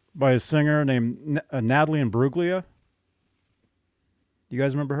 by a singer named Natalie Imbruglia? You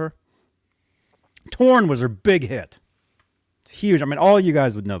guys remember her? "Torn" was her big hit. It's huge. I mean, all you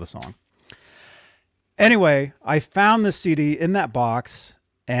guys would know the song. Anyway, I found this CD in that box,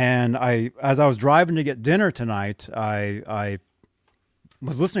 and as I was driving to get dinner tonight, I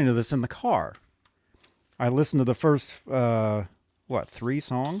was listening to this in the car. I listened to the first 3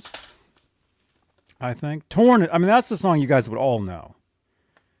 songs, I think. "Torn," I mean, that's the song you guys would all know.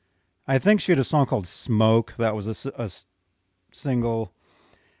 I think she had a song called "Smoke." That was a single.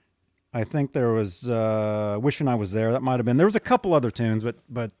 I think there was "Wishing I Was There." That might have been. There was a couple other tunes,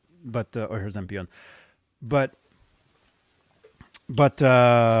 but here's MPN. But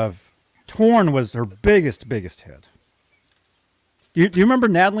 "Torn" was her biggest hit. Do you remember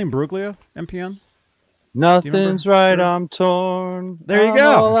Natalie Imbruglia, MPN? Nothing's right, I'm torn. There you I'm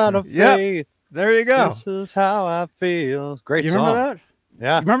go. all out of faith. There you go. This is how I feel. Great You song. remember that?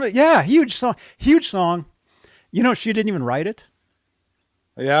 Yeah. Remember? Yeah, huge song. Huge song. You know, she didn't even write it.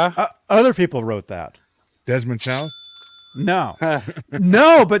 Yeah. Other people wrote that. Desmond Child. No,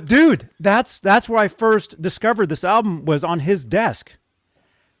 no, but dude, that's where I first discovered this album was on his desk.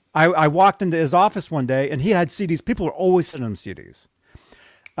 I walked into his office one day and he had CDs. People were always sending him CDs.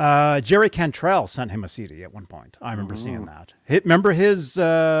 Jerry Cantrell sent him a CD at one point. I remember seeing that. Remember his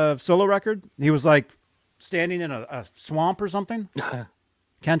solo record? He was like standing in a swamp or something.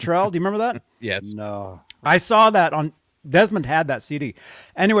 Cantrell, do you remember that? Yes. No. I saw that on Desmond had that CD.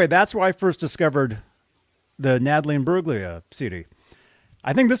 Anyway, that's where I first discovered the Natalie Imbruglia CD.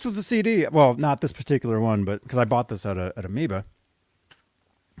 I think this was a CD. Well, not this particular one, but because I bought this at Amoeba,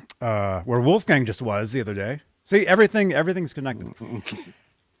 where Wolfgang just was the other day. See, everything's connected.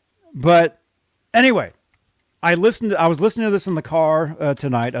 But anyway, I was listening to this in the car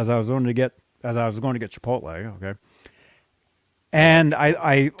tonight as I was going to get Chipotle. Okay. And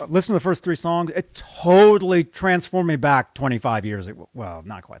I listened to the first 3 songs. It totally transformed me back 25 years ago. Well,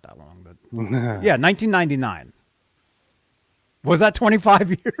 not quite that long, but yeah, 1999. Was that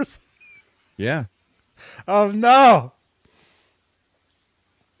 25 years? Yeah. Oh, no.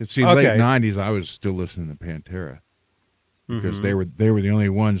 It's the late 90s. I was still listening to Pantera because they were the only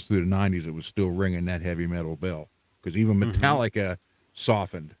ones through the 90s that was still ringing that heavy metal bell. Because even Metallica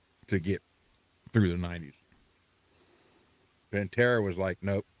softened to get through the 90s. Pantera was like,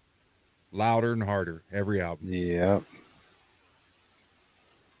 nope, louder and harder every album. Yeah.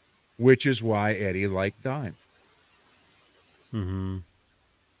 Which is why Eddie liked Dime. Mm-hmm.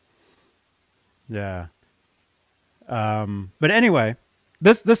 Yeah. But anyway,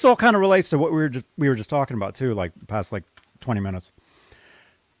 this all kind of relates to what we were just talking about too, like the past 20 minutes.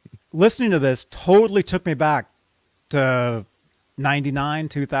 Listening to this totally took me back to 99,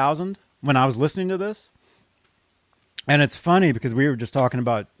 2000 when I was listening to this. And it's funny because we were just talking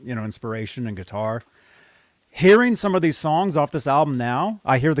about, inspiration and guitar. Hearing some of these songs off this album now,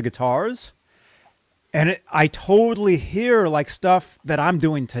 I hear the guitars, and I totally hear like stuff that I'm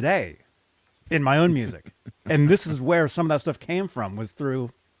doing today in my own music. And this is where some of that stuff came from, was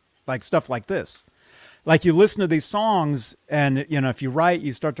through like stuff like this. Like you listen to these songs and, if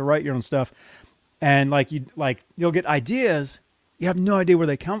you start to write your own stuff, and you'll get ideas. You have no idea where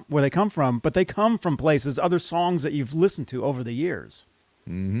they come from, but they come from places, other songs that you've listened to over the years.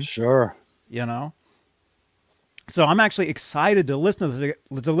 Mm-hmm. Sure. So I'm actually excited to listen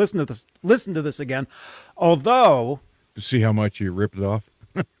to this again. Although To see how much you ripped it off.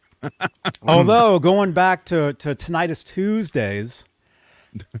 although going back to Tinnitus Tuesdays,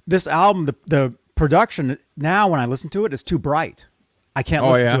 this album, the production now when I listen to it is too bright. I can't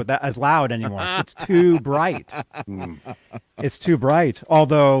listen to it as loud anymore. It's too bright. It's too bright.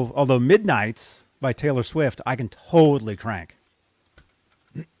 Although Midnights by Taylor Swift, I can totally crank.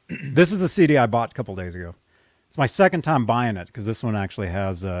 This is the CD I bought a couple days ago. It's my second time buying it because this one actually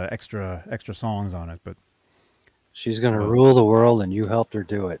has extra songs on it. But she's going to rule the world, and you helped her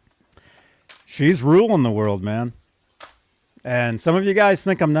do it. She's ruling the world, man. And some of you guys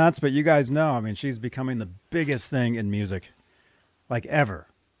think I'm nuts, but you guys know. I mean, she's becoming the biggest thing in music. Like ever.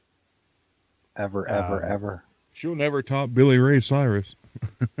 Ever. She'll never top Billy Ray Cyrus.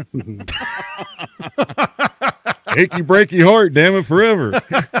 Achy breaky heart, damn it, forever.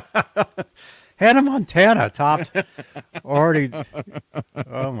 Hannah Montana topped already.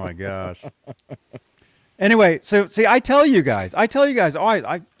 Oh my gosh. Anyway, so see, I tell you guys,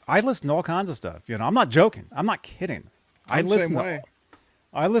 I listen to all kinds of stuff. I'm not joking. I'm not kidding. I I'm the listen same to way.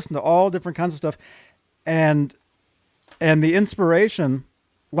 I listen to all different kinds of stuff, and the inspiration,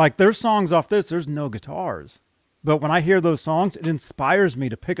 like there's songs off this. There's no guitars, but when I hear those songs, it inspires me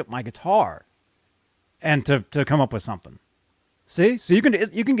to pick up my guitar, and to come up with something. See, so you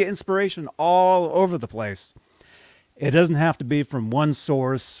can get inspiration all over the place. It doesn't have to be from one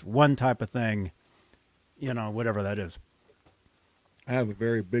source, one type of thing, whatever that is. I have a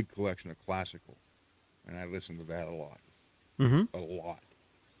very big collection of classical, and I listen to that a lot. Mm-hmm. A lot.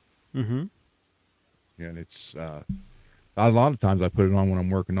 Mm-hmm. And it's a lot of times I put it on when I'm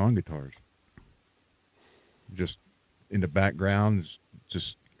working on guitars. Just in the background, it's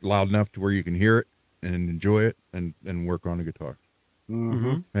just loud enough to where you can hear it and enjoy it, and work on the guitar.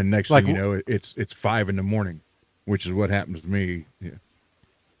 Mm-hmm. And next Like thing you know, it's 5 a.m, which is what happens to me. Yeah.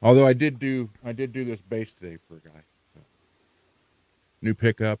 Although I did do this bass today for a guy. So. New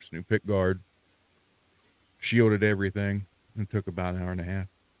pickups, new pick guard, shielded everything. It took about an hour and a half.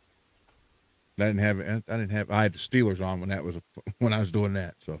 I had the Steelers on when I was doing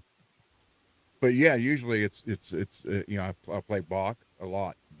that. So, but yeah, usually it's I play Bach a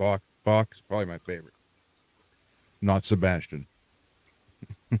lot. Bach is probably my favorite. Not Sebastian.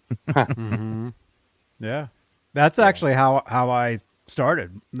 Mm-hmm. Yeah, that's actually how I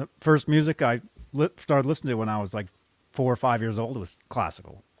started. The first music I started listening to when I was like 4 or 5 years old was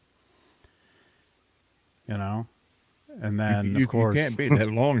classical. And then you of course you can't beat that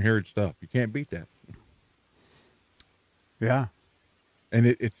long-haired stuff. You can't beat that. Yeah.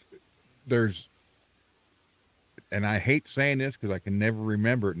 And there's, and I hate saying this because I can never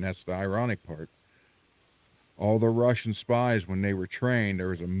remember it, and that's the ironic part. All the Russian spies, when they were trained, there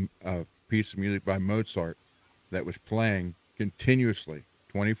was a piece of music by Mozart that was playing continuously,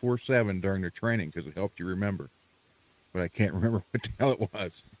 24/7 during their training, because it helped you remember. But I can't remember what the hell it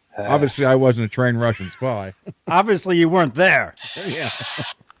was. Obviously, I wasn't a trained Russian spy. Obviously, you weren't there. Yeah.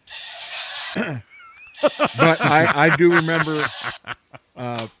 But I do remember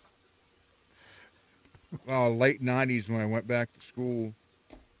late 90s when I went back to school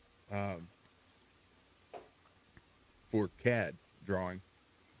for CAD drawing.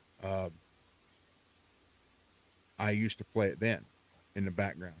 I used to play it then in the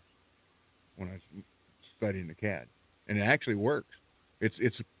background when I was studying the CAD. And it actually works.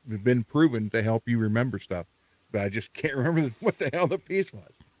 It's been proven to help you remember stuff, but I just can't remember what the hell the piece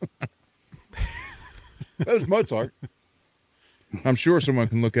was. That was Mozart. I'm sure someone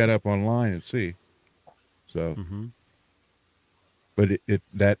can look that up online and see. So, but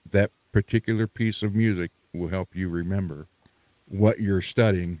that particular piece of music will help you remember what you're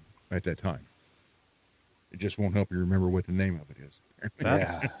studying at that time. It just won't help you remember what the name of it is.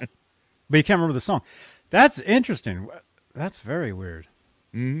 But you can't remember the song. That's interesting. That's very weird.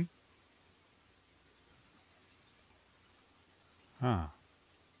 Mm-hmm. Huh.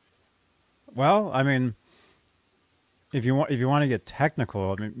 Well, I mean, if you want to get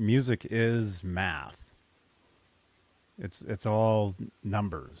technical, I mean, music is math. It's all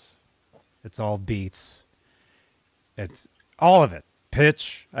numbers. It's all beats. It's all of it.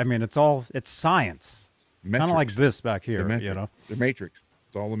 Pitch. I mean, it's science. Kind of like this back here, The matrix.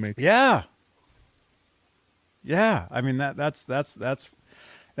 It's all the matrix. Yeah. Yeah. I mean, that's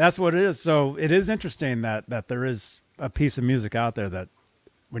what it is. So it is interesting that there is a piece of music out there that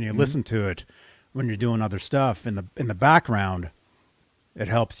when you listen to it, when you're doing other stuff in the background, it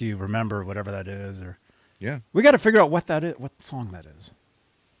helps you remember whatever that is. Or we got to figure out what that is, what song that is.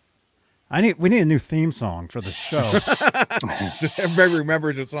 We need a new theme song for the show. So everybody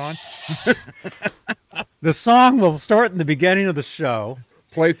remembers it's on. The song will start in the beginning of the show,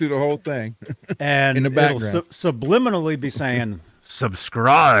 play through the whole thing, and in the background, it'll subliminally be saying,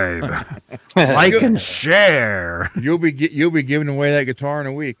 "Subscribe, like, and share." You'll be giving away that guitar in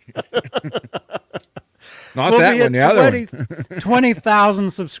a week. Not we'll that be one, the at other one.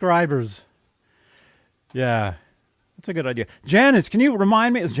 20,000 subscribers. Yeah, that's a good idea. Janice, can you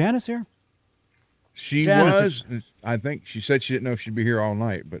remind me? Is Janice here? She Janice, was. I think she said she didn't know if she'd be here all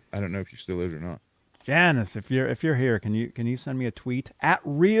night, but I don't know if she still is or not. Janice, if you're here, can you send me a tweet at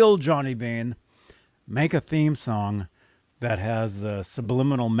Real Johnny Bean? Make a theme song that has the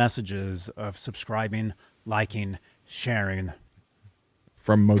subliminal messages of subscribing, liking, sharing,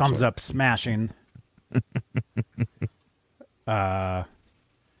 From Mozart. thumbs up, smashing,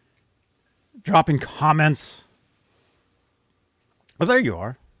 dropping comments. Oh, there you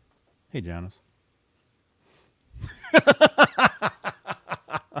are. Hey, Janice.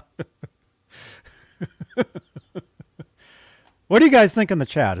 What do you guys think in the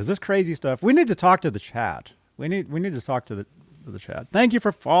chat? Is this crazy stuff? We need to talk to the chat. We need to talk to the chat. Thank you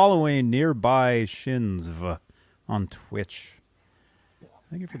for following Nearby Shins on Twitch.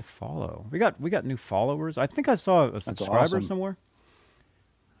 Thank you for the follow. We got new followers. I think I saw a subscriber awesome. somewhere.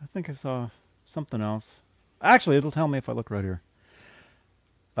 I think I saw something else. Actually, it'll tell me if I look right here.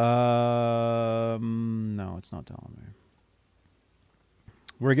 No, it's not telling me.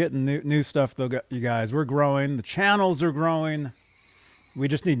 We're getting new stuff though, you guys. We're growing. The channels are growing. We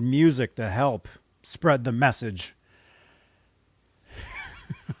just need music to help spread the message.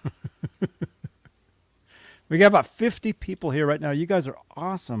 We got about 50 people here right now. You guys are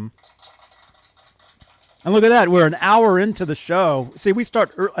awesome. And look at that. We're an hour into the show. See, we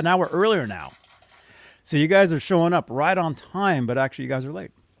start an hour earlier now. So you guys are showing up right on time, but actually you guys are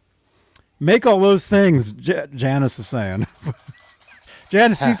late. Make all those things, Janice is saying.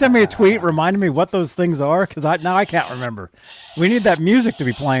 Janice, can you send me a tweet reminding me what those things are? Because now I can't remember. We need that music to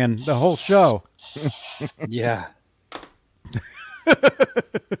be playing the whole show. Yeah.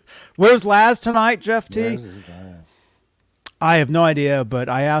 Where's Laz tonight, Jeff T? I have no idea, but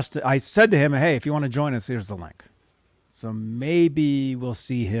I said to him, hey, if you want to join us, here's the link. So maybe we'll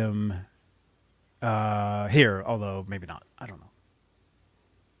see him here, although maybe not. I don't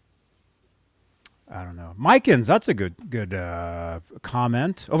know. Mikins, that's a good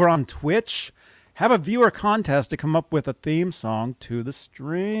comment. Over on Twitch, have a viewer contest to come up with a theme song to the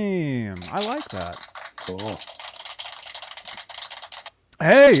stream. I like that. Cool.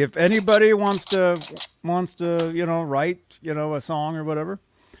 Hey, if anybody wants to, write, a song or whatever,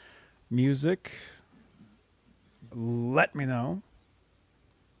 music, let me know.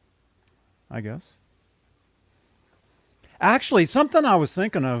 I guess. Actually, something I was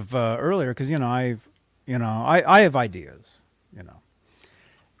thinking of earlier, because I have ideas,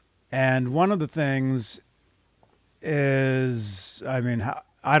 and one of the things is, I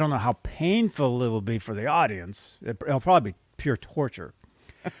don't know how painful it will be for the audience. It'll probably be pure torture.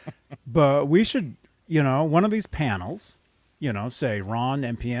 But we should, one of these panels, say Ron,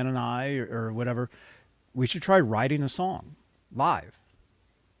 MPN, and I, or whatever, we should try writing a song live,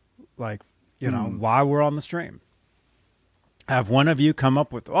 like, while we're on the stream. Have one of you come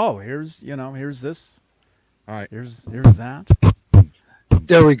up with, here's this. All right. Here's that.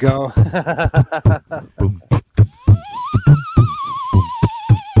 There we go.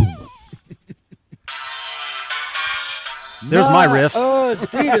 There's my riff. Oh,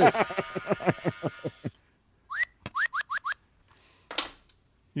 Jesus.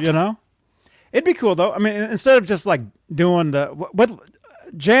 It'd be cool though. I mean, instead of just like doing what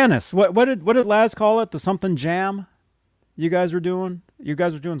Janice, what did Laz call it? The something jam you guys were doing? You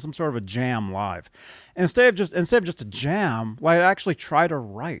guys were doing some sort of a jam live. Instead of just a jam, like actually try to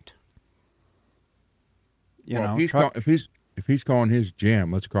write. If he's calling his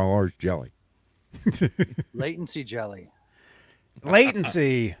jam, let's call ours jelly. Latency jelly.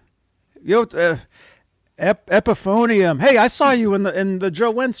 Latency. Epiphonium. Hey, I saw you in the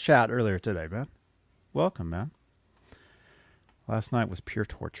Joe Wentz chat earlier today, man. Welcome, man. Last night was pure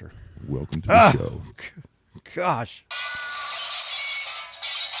torture. Welcome to the show. Gosh.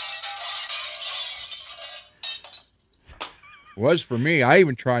 Was for me. I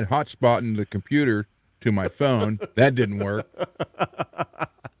even tried hotspotting the computer to my phone. That didn't work.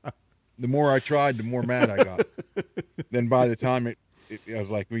 The more I tried, the more mad I got. Then by the time I was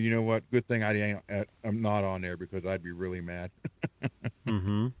like, well, you know what? Good thing I'm not on there because I'd be really mad.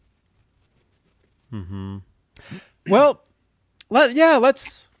 Well,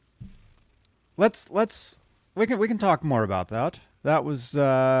 let's we can talk more about that. That was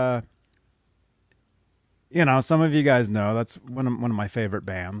some of you guys know that's one of my favorite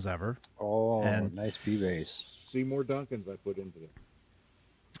bands ever. Oh, and nice B-bass. Seymour Duncan's I put into there.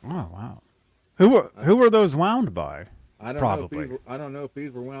 Oh wow. Who were those wound by? I don't know if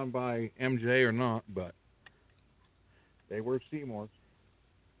these were wound by MJ or not, but they were Seymour's.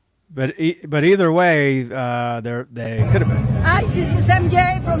 But either way, they could have been. Hi, this is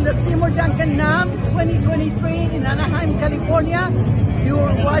MJ from the Seymour Duncan NAM 2023 in Anaheim, California.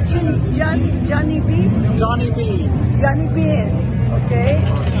 You're watching Johnny B. Johnny B. Johnny B. Okay?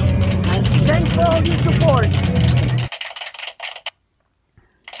 And thanks for all your support.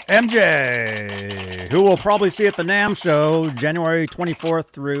 MJ, who we'll probably see at the NAMM show January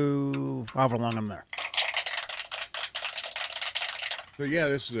 24th through however long I'm there. So yeah,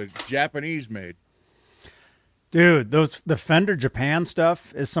 this is a Japanese made. Dude, the Fender Japan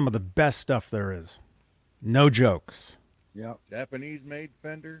stuff is some of the best stuff there is. No jokes. Yep. Japanese made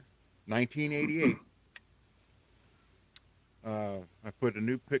Fender, 1988. I put a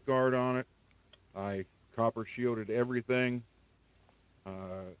new pick guard on it. I copper shielded everything.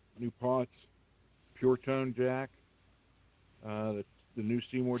 New pots, pure tone jack, the new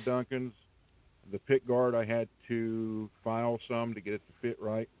Seymour Duncans, The pick guard, I had to file some to get it to fit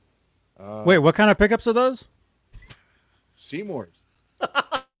right. Wait, what kind of pickups are those? Seymour's.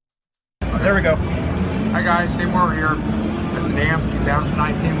 There we go. Hi guys, Seymour here at the Dam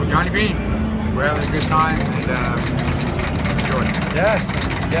 2019 with Johnny Bean. We're having a good time and enjoy it.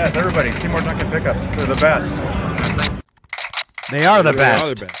 Yes, everybody. Seymour Duncan pickups. They're the best. They are the They best. are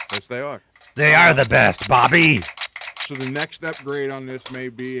the best. Yes, they are. They are the best, Bobby. So the next upgrade on this may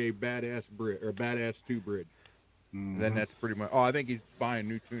be a badass bridge or badass 2 bridge. Then that's pretty much. Oh, I think he's buying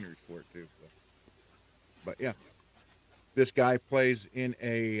new tuners for it too. So. But yeah, this guy plays in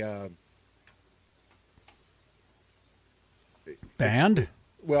a Band?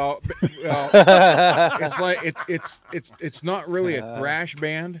 It's like it's not really a thrash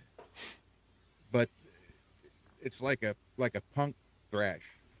band, but it's like a punk thrash.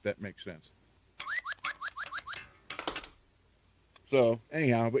 If that makes sense. So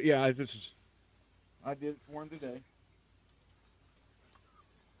anyhow, but yeah, I did it for him today.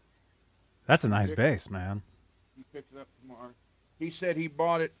 That's a nice bass, man. He picks it up tomorrow. He said he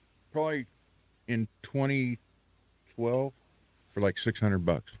bought it probably in 2012 for like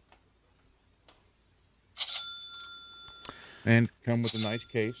 $600, and come with a nice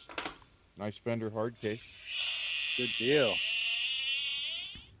case, nice Fender hard case. Good deal.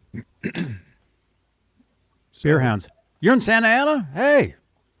 Beer Hounds. You're in Santa Ana? Hey,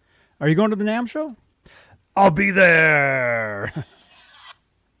 are you going to the NAMM show? I'll be there.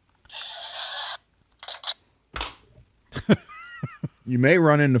 You may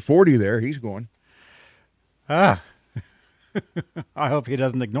run into 40 there. He's going. Ah. I hope he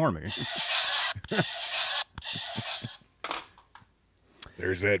doesn't ignore me.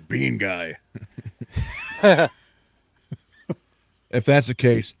 There's that bean guy. If that's the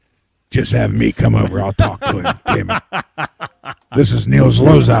case, just have me come over. I'll talk to him. Damn it. This is Neil's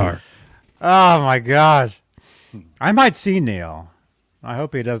Lozauer. Oh, my gosh. I might see Neil. I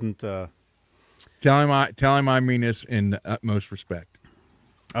hope he doesn't. Tell him I mean this in the utmost respect.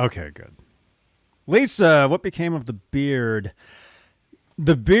 Okay, good. Lisa, what became of the beard?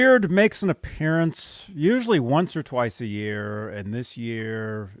 The beard makes an appearance usually once or twice a year, and this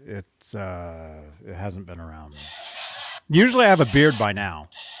year it hasn't been around. Usually I have a beard by now.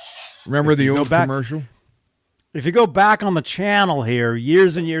 Remember the old commercial? If you go back on the channel here,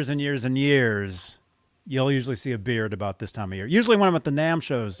 years and years and years and years, you'll usually see a beard about this time of year. Usually when I'm at the NAMM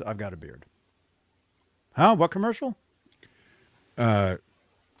shows, I've got a beard. Huh? What commercial?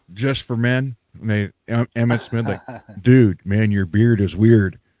 Just for Men. And Emmett Smith, like, dude, man, your beard is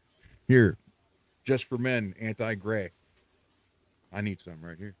weird. Here, Just for Men, anti-gray. I need some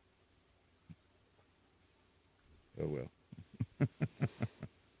right here. Oh, well.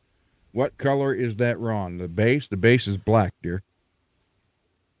 What color is that, Ron? The base? The base is black, dear.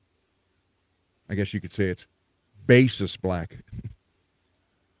 I guess you could say it's basis black.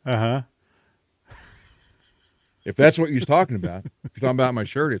 Uh-huh. If that's what you're talking about. If you're talking about my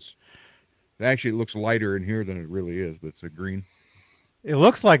shirt, it actually looks lighter in here than it really is, but it's a green. It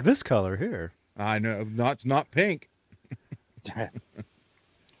looks like this color here. I know. It's not pink. I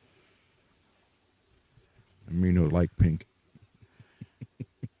mean, no, like pink.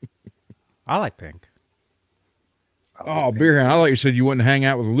 I like pink. Oh, Beer Hound, I thought you said you wouldn't hang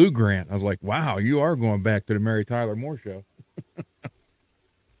out with Lou Grant. I was like, wow, you are going back to the Mary Tyler Moore show.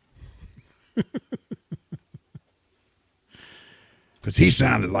 Because he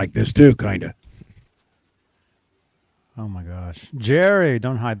sounded like this too, kind of. Oh, my gosh. Jerry,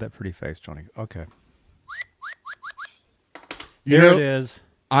 don't hide that pretty face, Johnny. Okay. Here it is.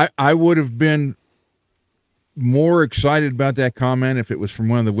 I would have been more excited about that comment if it was from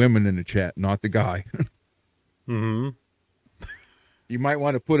one of the women in the chat, not the guy. Mm-hmm. You might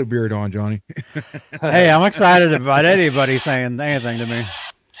want to put a beard on, Johnny. Hey, I'm excited about anybody saying anything to me.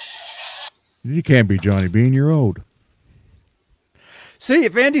 You can't be Johnny Bean. You're old. See,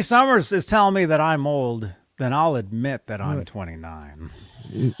 if Andy Summers is telling me that I'm old, then I'll admit that I'm 29.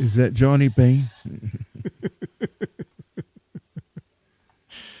 Is that Johnny Bean?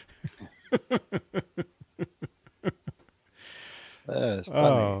 That's funny.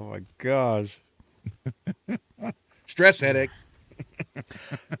 Oh, my gosh. Stress headache.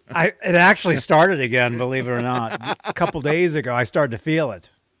 It actually started again, believe it or not. A couple days ago, I started to feel it.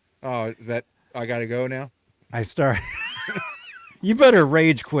 Oh, I got to go now? You better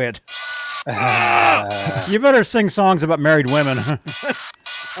rage quit. You better sing songs about married women.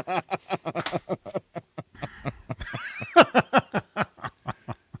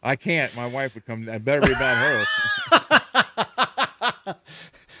 I can't. My wife would come. It better be about her.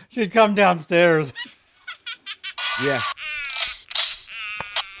 She'd come downstairs. Yeah.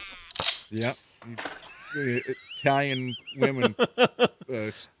 Yep. Italian women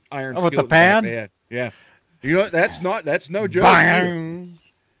iron Oh, with the skillet pan? back. Yeah. You know that's no joke. Bang!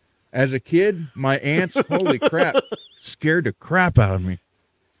 As a kid, my aunts, holy crap, scared the crap out of me.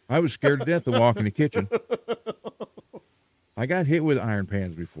 I was scared to death to walk in the kitchen. I got hit with iron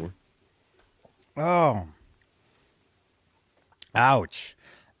pans before. Oh. Ouch.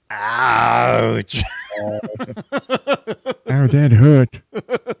 Ouch. Oh, that hurt.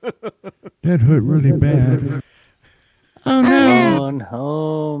 That hurt really bad. Oh no. Phone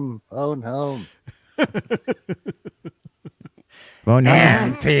home. Phone home. Oh no.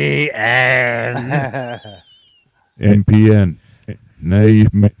 NPN. NPN.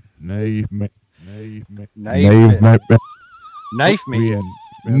 Naive me. Naive me. Naive me. Naive me. Knife me.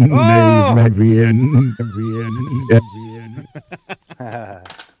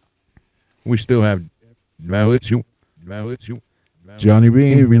 We still have Johnny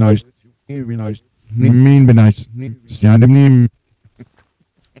Bean, be nice. Mean, be nice. Johnny Bean.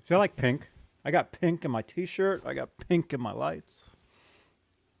 See, I like pink. I got pink in my t-shirt. I got pink in my lights.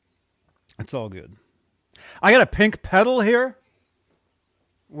 It's all good. I got a pink pedal here,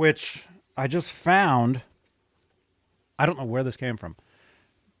 which I just found. I don't know where this came from,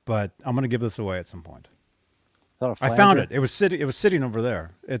 but I'm going to give this away at some point. I found it. It was sitting over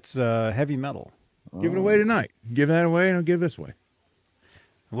there. It's heavy metal. Give it away tonight. Give that away and I'll give this away.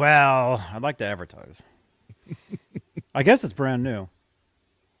 Well, I'd like to advertise. I guess it's brand new.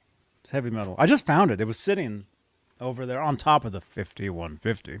 It's heavy metal. I just found it. It was sitting over there on top of the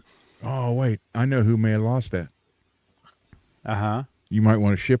 5150. Oh, wait. I know who may have lost that. Uh-huh. You might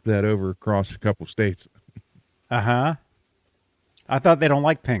want to ship that over across a couple states. Uh-huh. I thought they don't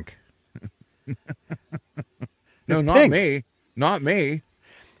like pink. No, It's not pink. me. Not me.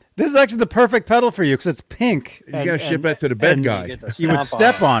 This is actually the perfect pedal for you because it's pink. You got to ship that to the bed and guy. You would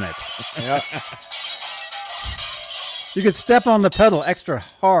step on it. Yeah. You could step on the pedal extra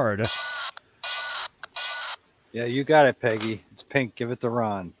hard. Yeah, you got it, Peggy. It's pink. Give it to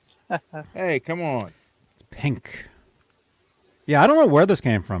Ron. Hey, come on. It's pink. Yeah, I don't know where this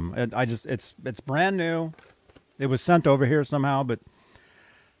came from. It's brand new. It was sent over here somehow, but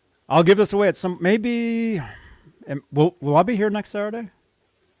I'll give this away at some maybe. Will I be here next Saturday?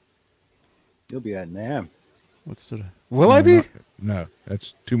 You'll be at NAM. What's today? Will I be? No,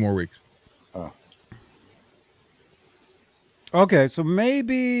 that's 2 more weeks. Oh. Okay, so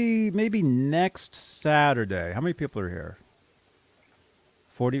maybe next Saturday. How many people are here?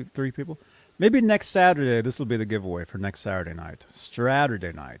 43 people? Maybe next Saturday, this will be the giveaway for next Saturday night.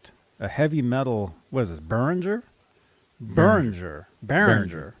 Straturday night. A heavy metal, what is this, Behringer? Behringer.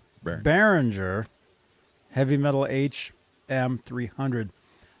 Heavy metal HM300.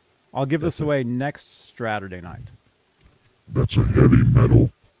 I'll give this away next Straturday night. That's a heavy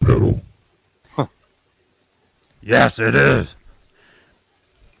metal pedal. Huh. Yes, it is.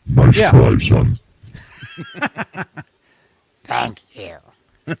 Nice try, son. Thank you.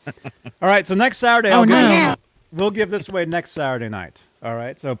 All right, so next Saturday, we'll give this away next Saturday night. All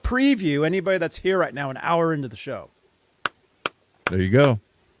right, so preview, anybody that's here right now, an hour into the show. There you go.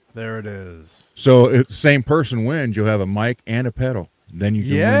 There it is. So if the same person wins, you'll have a mic and a pedal. Then you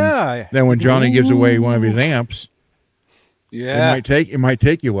can win. Then when Johnny gives away one of his amps, it might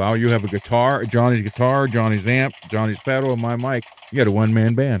take you a while. You have a guitar, Johnny's amp, Johnny's pedal, and my mic. You got a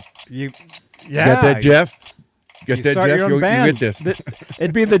one-man band. You got that, Jeff? You start Jeff? Your own band. You get this.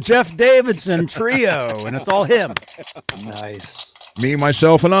 It'd be the Jeff Davidson trio, and it's all him. Nice. Me,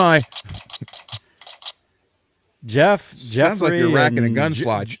 myself, and I. Sounds like you're racking a gun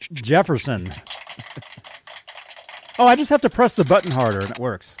slot. Jefferson. Oh, I just have to press the button harder, and it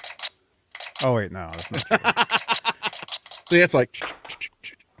works. Oh, wait, no. That's not true. See, it's like...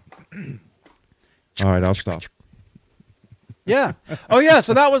 All right, I'll stop. Yeah. Oh, yeah.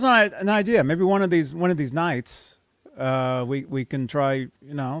 So that was an idea. Maybe one of these nights, we can try,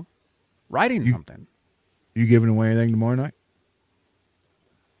 writing something. You giving away anything tomorrow night?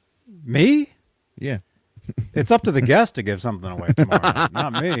 Me? Yeah. It's up to the guest to give something away tomorrow night,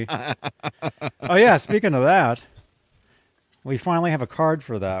 not me. Oh yeah. Speaking of that, we finally have a card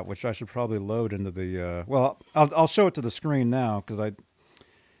for that, which I should probably load into the. Well, I'll show it to the screen now because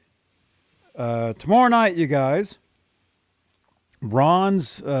tomorrow night, you guys.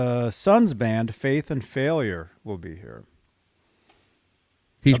 Ron's son's band, Faith and Failure, will be here.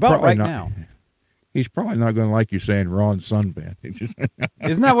 He's about right not, now. He's probably not going to like you saying Ron's son band.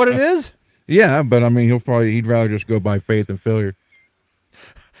 Isn't that what it is? Yeah, but I mean, he'd rather just go by Faith and Failure.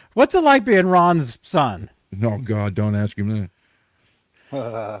 What's it like being Ron's son? Oh God, don't ask him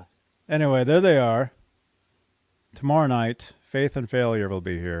that. Anyway, there they are. Tomorrow night, Faith and Failure will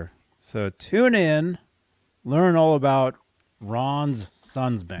be here. So tune in, learn all about Ron's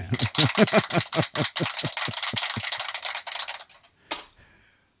son's band.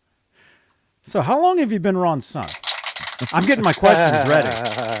 So how long have you been Ron's son? I'm getting my questions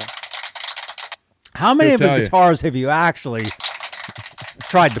ready. How many He'll of his tell you. guitars have you actually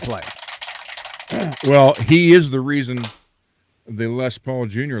tried to play? Well, he is the reason the Les Paul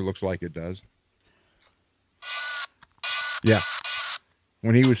Jr. looks like it does. Yeah.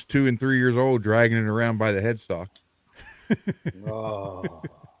 When he was 2 and 3 years old, dragging it around by the headstock. Oh.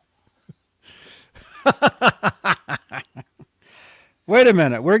 Wait a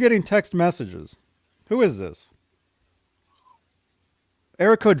minute. We're getting text messages. Who is this?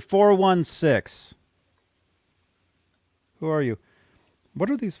 Area code 416. Who are you? What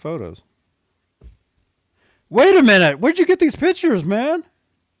are these photos? Wait a minute. Where'd you get these pictures, man?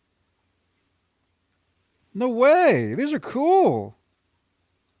 No way. These are cool.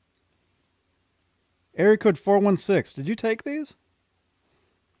 Area code 416. Did you take these?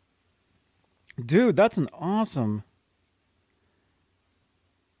 Dude, that's an awesome.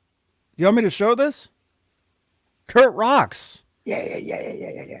 You want me to show this? Kurt rocks.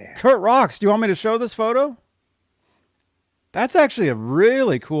 Yeah. Kurt rocks. Do you want me to show this photo? That's actually a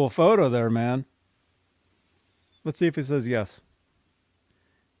really cool photo there, man. Let's see if he says yes.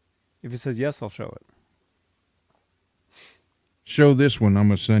 If he says yes, I'll show it. Show this one. I'm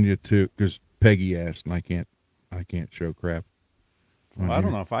gonna send you to because Peggy asked, and I can't show crap. Well, I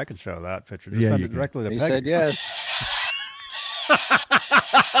don't know if I can show that picture. Just Yeah, send you it can. directly to He Peggy. said yes.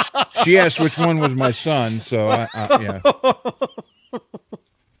 She asked which one was my son, so yeah.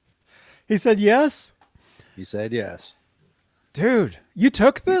 He said yes? He said yes. Dude, you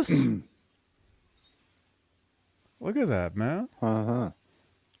took this? Look at that, man. Uh-huh.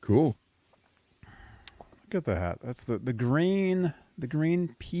 Cool. Look at that. That's the green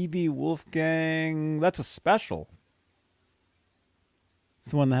PV Wolfgang. That's a special.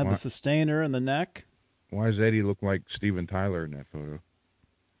 It's the one that had the What? sustainer in the neck. Why does Eddie look like Steven Tyler in that photo?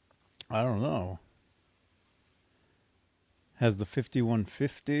 I don't know. Has the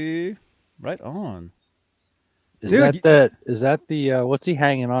 5150. Right on. Is Dude, that the what's he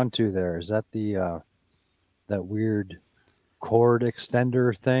hanging on to there? Is that the that weird cord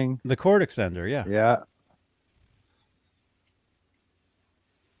extender thing? The cord extender, yeah. Yeah.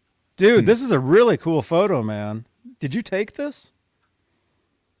 Dude, this is a really cool photo, man. Did you take this?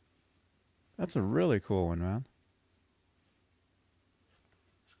 That's a really cool one, man.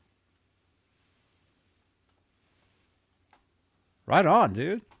 Right on,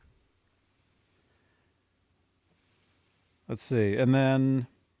 dude. Let's see. And then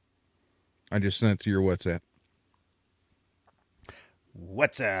I just sent it to your WhatsApp.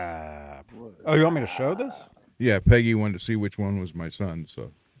 what's up? Oh, you want me to show this? Yeah, Peggy wanted to see which one was my son,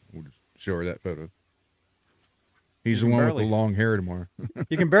 so we'll just show her that photo. He's the can one barely- with the long hair tomorrow.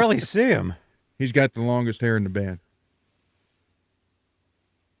 You can barely see him. He's got the longest hair in the band.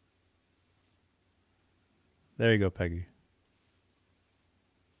 There you go, Peggy.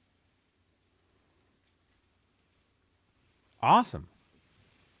 Awesome.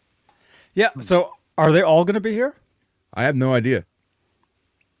 Yeah, so are they all going to be here? I have no idea.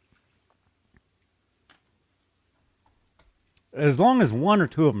 As long as one or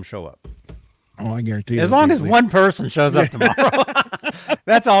two of them show up. Oh, I guarantee. As it'll long be as at least- one person shows up tomorrow.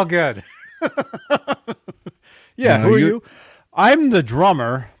 That's all good. Yeah, No, who are you- you? I'm the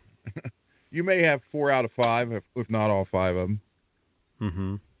drummer. You may have 4 out of 5, if not all 5 of them.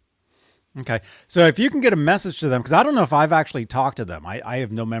 Mm-hmm. Okay. So if you can get a message to them, because I don't know if I've actually talked to them. I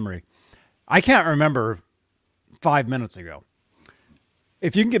have no memory. I can't remember 5 minutes ago.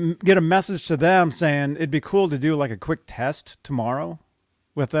 If you can get a message to them saying it'd be cool to do like a quick test tomorrow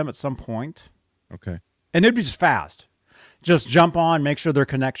with them at some point. Okay. And it'd be just fast. Just jump on, make sure their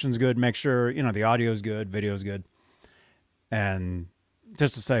connection's good, make sure, the audio's good, video's good. And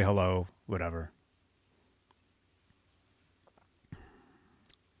just to say hello, whatever.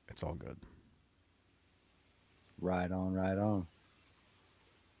 It's all good. Right on, right on.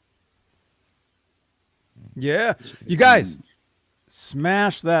 Yeah. You guys,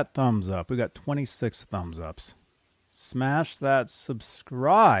 smash that thumbs up. We got 26 thumbs ups. Smash that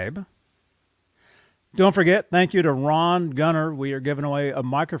subscribe. Don't forget, thank you to Ron Gunner. We are giving away a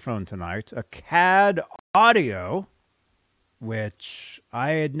microphone tonight, a CAD audio, which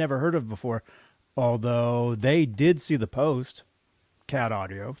I had never heard of before, although they did see the post, CAD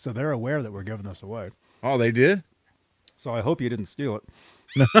audio, so they're aware that we're giving this away. Oh, they did? So I hope you didn't steal it.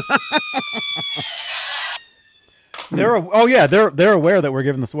 They're aware that we're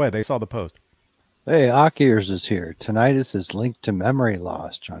giving this away. They saw the post. Hey, Akiers is here. Tinnitus is linked to memory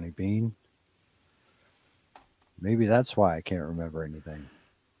loss, Johnny Bean. Maybe that's why I can't remember anything.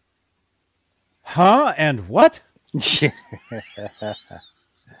 Huh? And what?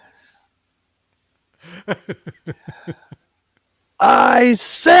 I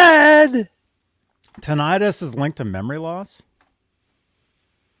said Tinnitus is linked to memory loss?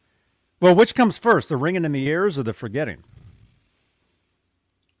 Well, which comes first, the ringing in the ears or the forgetting?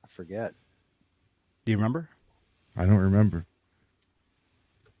 I forget. Do you remember? I don't remember.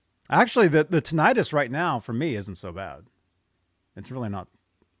 Actually, the tinnitus right now for me isn't so bad. It's really not.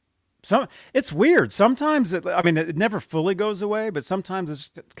 It's weird. Sometimes, it never fully goes away, but sometimes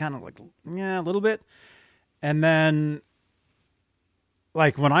it's kind of like, yeah, a little bit. And then,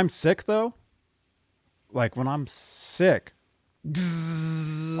 like when I'm sick, though,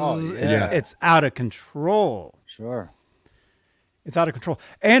 Oh, yeah. it's out of control. Sure. It's out of control.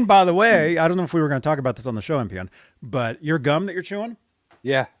 And by the way, I don't know if we were going to talk about this on the show, MPN, but your gum that you're chewing,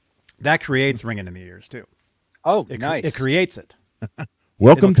 Yeah. that creates ringing in the ears too. Oh, It, nice. it creates it.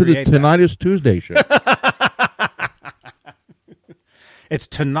 Welcome to the create that. Tinnitus Tuesday show. It's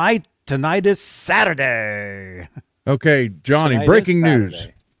tinnitus Saturday. Okay, Johnny, Tinnitus breaking news.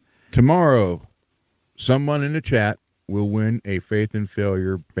 Saturday. Tomorrow, someone in the chat will win a Faith and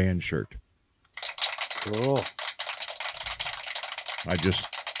Failure band shirt. Cool. I just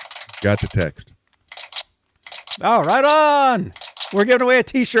got the text. Oh, right on. We're giving away a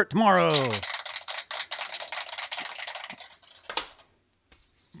T-shirt tomorrow.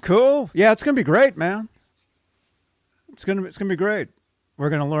 Cool. Yeah, it's gonna be great, man. It's gonna be great. We're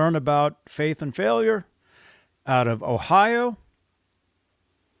gonna learn about faith and failure out of Ohio.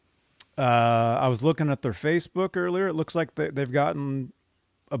 I was looking at their Facebook earlier. It looks like they've gotten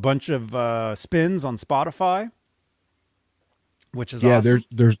a bunch of spins on Spotify, which is awesome.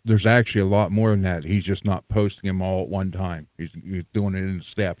 There's actually a lot more than that. He's just not posting them all at one time. He's doing it in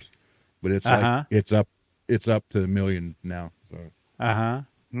steps, but it's like it's up to 1 million now. So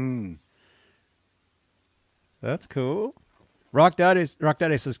That's cool. Rock Daddy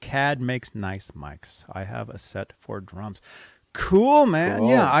says CAD makes nice mics. I have a set for drums. Cool, man. Cool.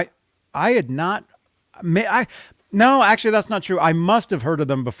 Yeah, I had not. No, actually, that's not true. I must have heard of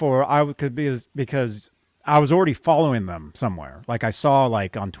them before. Because I was already following them somewhere. Like I saw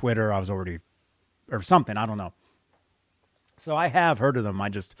like on Twitter, I was already or something. I don't know. So I have heard of them.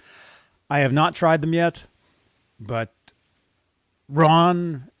 I have not tried them yet, but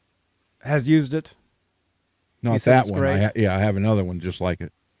Ron has used it. not says that it's one. great. I have another one just like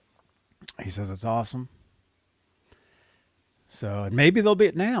it. He says it's awesome. So maybe they'll be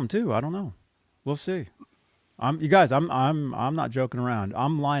at NAMM too. I don't know. We'll see. You guys, I'm not joking around.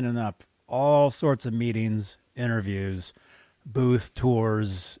 I'm lining up all sorts of meetings, interviews, booth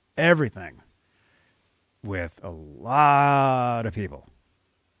tours, everything with a lot of people.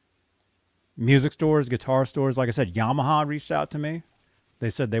 Music stores, guitar stores. Like I said, Yamaha reached out to me. They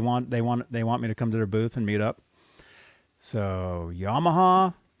said they want me to come to their booth and meet up. So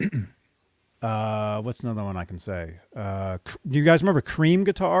Yamaha. What's another one I can say? Do you guys remember Cream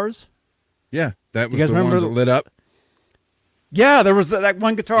guitars? Yeah, that was guys the remember ones that lit up. Yeah, there was that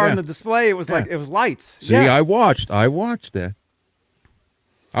one guitar Yeah. in the display. It was like it was lights. See, yeah. I watched that. I watched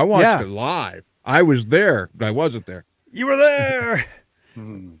Yeah. it live. I was there, but I wasn't there. You were there.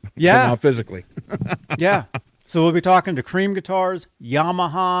 But Yeah, not physically. yeah. So we'll be talking to Cream guitars,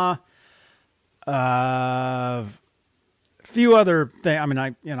 Yamaha, a few other things. I mean,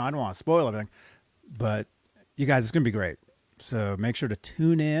 I don't want to spoil everything, but you guys, it's gonna be great. So make sure to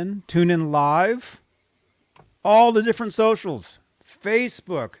tune in live. All the different socials: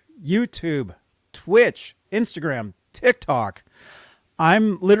 Facebook, YouTube, Twitch, Instagram, TikTok.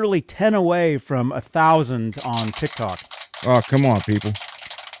 I'm literally 10 away from 1,000 on TikTok. Oh, come on, people.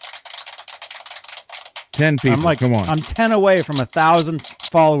 10 people. Come on. I'm 10 away from 1,000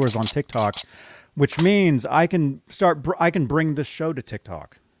 followers on TikTok, which means I can bring this show to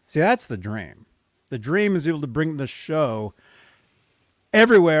TikTok. See, that's the dream. The dream is able to bring this show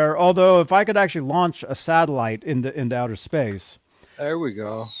everywhere. Although if I could actually launch a satellite into outer space, There we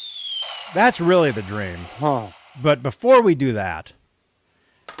go. that's really the dream. Huh. But before we do that,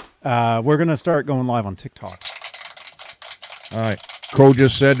 we're going to start going live on TikTok. All right. Cole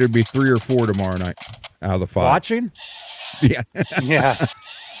just said there'd be 3 or 4 tomorrow night out of the 5. Watching? Yeah. Yeah.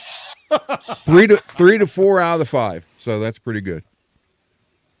 3 to 4 out of the 5. So that's pretty good.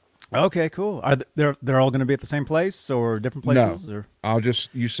 Okay, cool. Are they're all going to be at the same place or different places? No. Or?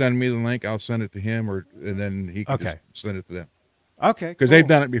 You send me the link, I'll send it to him, and then he can Okay. just send it to them. Okay, Because cool. they've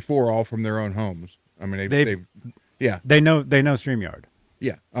done it before, all from their own homes. I mean, they've yeah. They know StreamYard.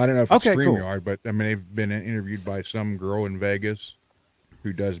 Yeah, I don't know if it's Okay, cool. StreamYard, but I mean they've been interviewed by some girl in Vegas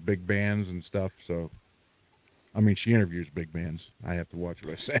who does big bands and stuff. So, I mean, she interviews big bands. I have to watch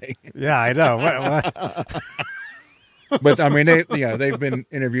what I say. Yeah, I know. What? But I mean, they've been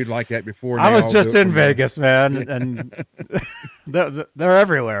interviewed like that before. And I they was all just do it in from Vegas, man, and they're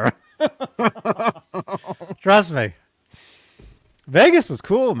everywhere. Trust me. Vegas was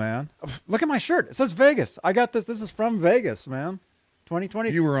cool, man. Look at my shirt. It says Vegas. I got this. This is from Vegas, man. 2020.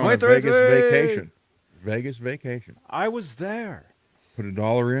 You were on a Vegas vacation. Vegas vacation. I was there. Put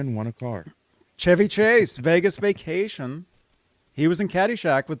 $1 in, won a car. Chevy Chase, Vegas vacation. He was in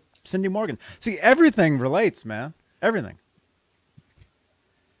Caddyshack with Cindy Morgan. See, everything relates, man. Everything.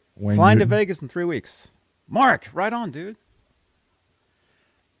 Wayne Flying Newton. to Vegas in 3 weeks. Mark, right on, dude.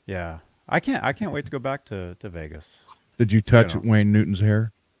 Yeah. I can't wait to go back to Vegas. Did you touch You know. Wayne Newton's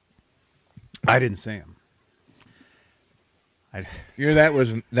hair? I didn't see him. That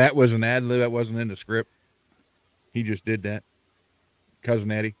was an ad lib. That wasn't in the script. He just did that.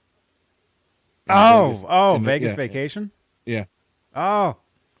 Cousin Eddie. Vegas yeah. vacation? Yeah. Oh.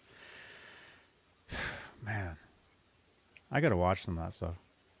 Man. I got to watch some of that stuff.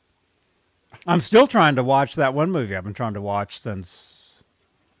 I'm still trying to watch that one movie I've been trying to watch since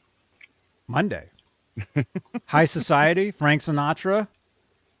Monday. High Society, Frank Sinatra,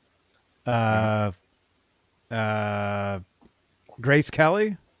 Grace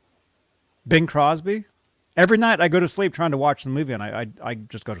Kelly, Bing Crosby. Every night I go to sleep trying to watch the movie, and I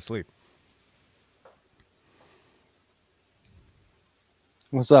just go to sleep.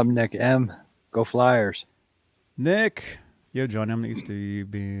 What's up, Nick M? Go Flyers. Nick, yo, Johnny, I'm used to you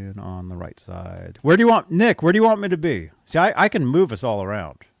being on the right side. Where do you want me to be? See, I can move us all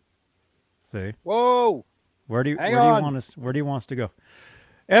around. See? Whoa! Where do you Hang on. want us to go?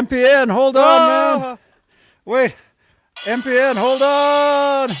 MPN, hold on, man. Wait. MPN, hold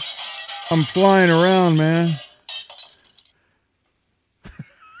on. I'm flying around, man.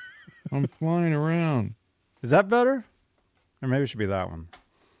 I'm flying around. Is that better? Or maybe it should be that one.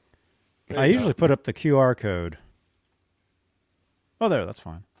 I usually put up the QR code. Oh, there, that's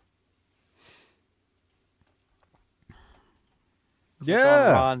fine. Click on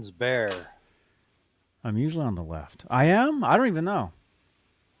Yeah. Ron's bear. I'm usually on the left. I am? I don't even know.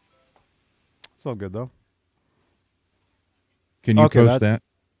 It's all good, though. Can you Okay, post that?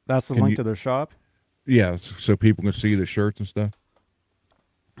 That's the Can link you- to their shop? Yeah, so people can see the shirts and stuff.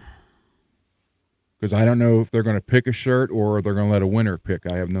 Because I don't know if they're going to pick a shirt or they're going to let a winner pick.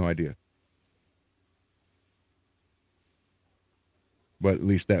 I have no idea. But at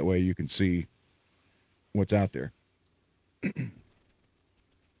least that way you can see what's out there.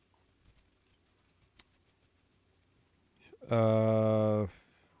 Let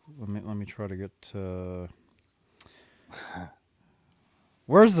me try to get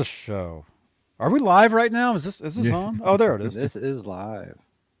where's the show? Are we live right now? Is this Yeah. on? Oh, there it is. This is live,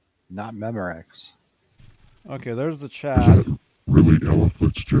 not Memorex. Okay, there's the chat. Really, Ella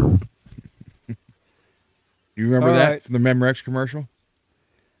Fitzgerald? You remember All that right. from the Memorex commercial?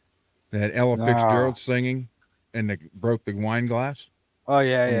 That Ella Nah. Fitzgerald singing and broke the wine glass Oh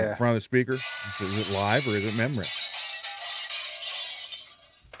yeah, in yeah. front of the speaker. I said, is it live or is it Memorex?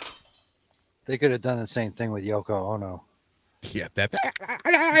 They could have done the same thing with Yoko Ono. Yeah, that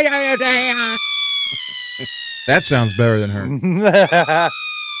that sounds better than her.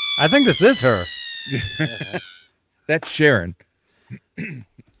 I think this is her. That's Sharon.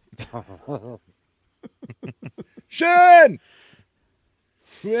 Sharon!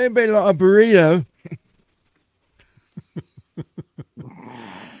 Anybody like a burrito?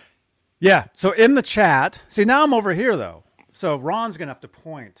 Yeah. So in the chat, see now I'm over here though. So Ron's gonna have to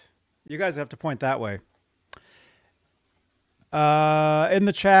point. You guys have to point that way. In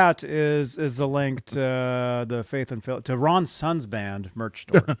the chat is the link to the Faith and Phil to Ron's son's band merch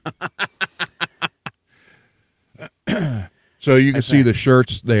store. So you can I see think. the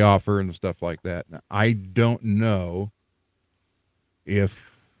shirts they offer and stuff like that. Now, I don't know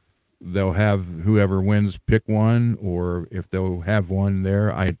if they'll have whoever wins pick one or if they'll have one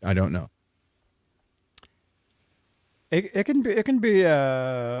there. I don't know. It can be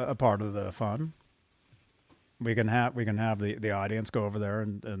a part of the fun. We can have the audience go over there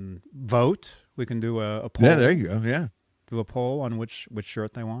and vote. We can do a poll. Yeah, there you go. Yeah. Do a poll on which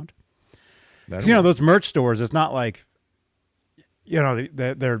shirt they want. That'll 'Cause, you know, work. those merch stores, it's not like, you know,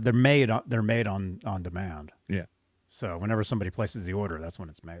 they're made on demand. Yeah. So whenever somebody places the order, that's when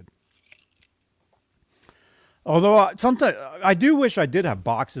it's made. Although sometimes I do wish I did have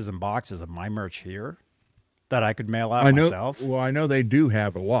boxes and boxes of my merch here that I could mail out I know. myself. Well, I know they do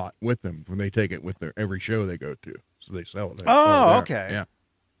have a lot with them when they take it with their every show they go to. they sell it. Oh, there. okay. Yeah.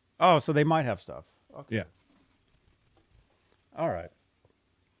 Oh, so they might have stuff. Okay. Yeah. All right.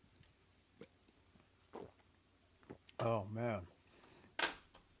 Oh man.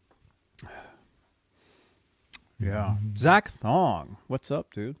 Yeah. Zach Thong, what's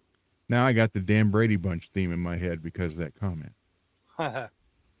up, dude? Now I got the Dan Brady Bunch theme in my head because of that comment. Huh?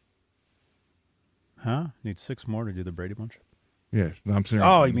 Need 6 more to do the Brady Bunch? Yes, I'm serious.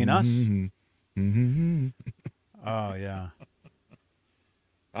 Oh, you mean us? Mm-hmm. Oh, yeah.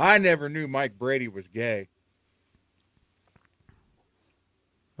 I never knew Mike Brady was gay.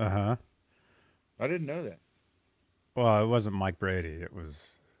 Uh-huh. I didn't know that. Well, it wasn't Mike Brady. It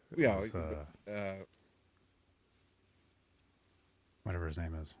was, Yeah. whatever his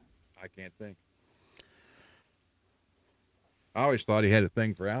name is. I can't think. I always thought he had a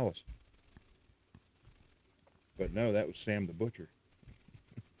thing for Alice. But no, that was Sam the Butcher.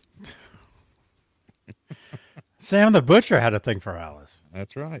 Sam the Butcher had a thing for Alice.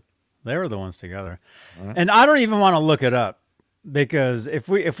 That's right. They were the ones together. Uh-huh. And I don't even want to look it up because if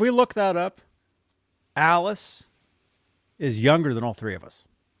we look that up, Alice is younger than all 3 of us.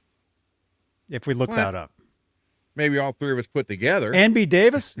 If we look What? that up. Maybe all 3 of us put together. Ann B.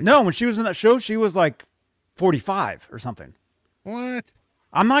 Davis? No, when she was in that show, she was like 45 or something. What?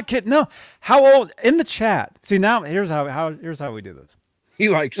 I'm not kidding. No. How old? In the chat. See, now here's how we do this. He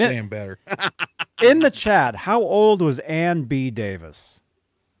likes Sam better. In the chat, how old was Ann B. Davis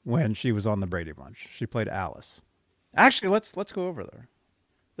when she was on the Brady Bunch? She played Alice. Actually, let's go over there.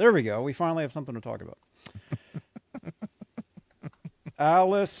 There we go. We finally have something to talk about.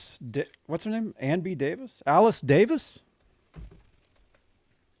 What's her name? Ann B. Davis? Alice Davis?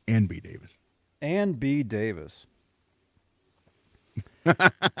 Ann B. Davis. Ann B. Davis. Look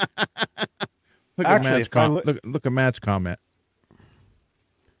Actually, look at Matt's comment.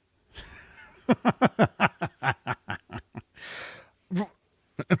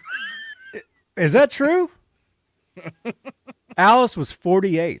 Is that true? Alice was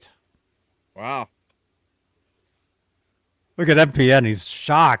 48. Wow. Look at MPN. He's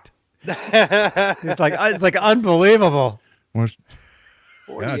shocked. It's like unbelievable.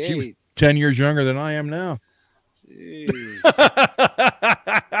 God, she was 10 years younger than I am now.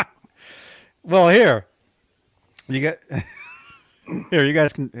 Well, here you get here. You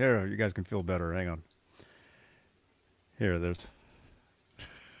guys can feel better. Hang on. Here, there's.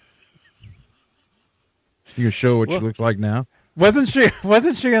 You can show what she looks like now. Wasn't she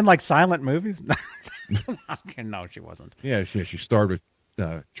in like silent movies? No, she wasn't. Yeah, she starred with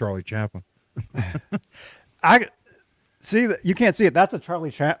Charlie Chaplin. I see that you can't see it. That's a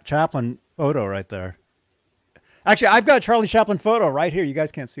Charlie Chaplin photo right there. Actually, I've got a Charlie Chaplin photo right here. You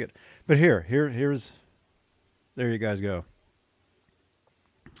guys can't see it, but here's. There you guys go.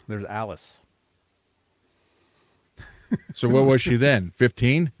 There's Alice. So what was she then?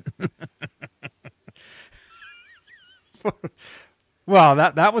 15? Well,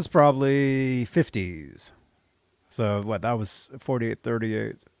 that was probably 50s. So what? That was 48,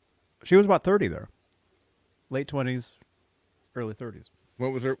 38. She was about 30 there. Late 20s, early 30s.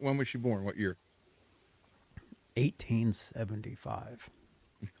 What was her? When was she born? What year? 1875.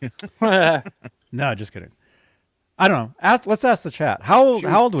 No, just kidding. I don't know. Let's ask the chat. How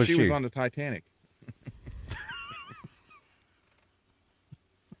old was she? She was on the Titanic.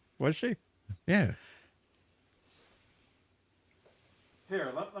 Was she? Yeah.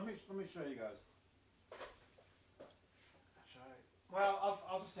 Here, let me show you guys. Well,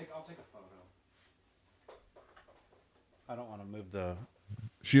 I'll take a photo. I don't want to move the.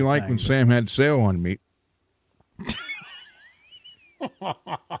 She liked when Sam had sale on meat. Oh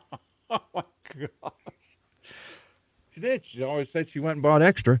my God. She did. She always said she went and bought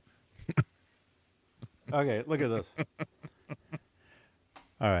extra. Okay, look at this.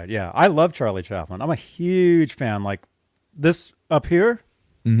 All right, yeah, I love Charlie Chaplin. I'm a huge fan. Like this up here.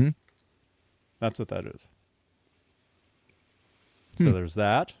 Mm-hmm. That's what that is. So there's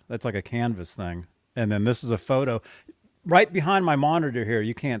that. That's like a canvas thing, and then this is a photo right behind my monitor here.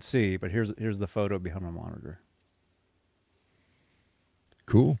 You can't see, but here's the photo behind my monitor.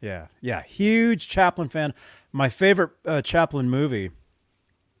 Cool. Yeah, huge Chaplin fan. My favorite Chaplin movie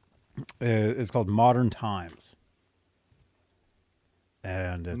is called Modern Times,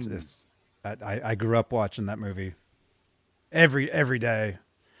 and I grew up watching that movie every day.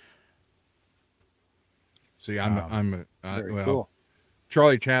 See, Very cool.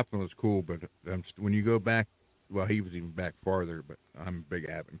 Charlie Chaplin was cool, but when you go back, well, he was even back farther. But I'm a big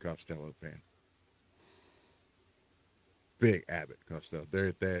Abbott and Costello fan. Big Abbott Costello.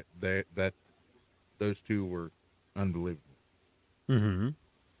 Those two were unbelievable. Mm-hmm.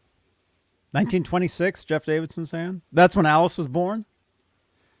 1926, Jeff Davidson saying. That's when Alice was born?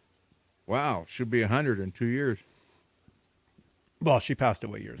 Wow, should be 100 in 2 years. Well, she passed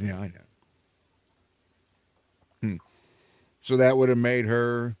away years ago. Yeah, I know. So that would have made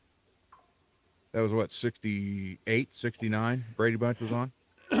her, that was what, 68, 69 Brady Bunch was on?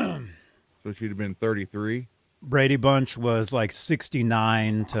 So she'd have been 33. Brady Bunch was like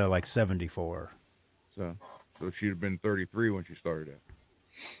 69 to like 74. So she'd have been 33 when she started it.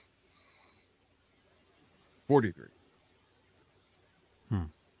 43.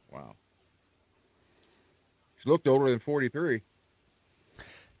 Wow. She looked older than 43.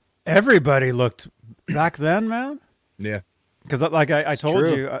 Everybody looked back then, man. Yeah. Because like I told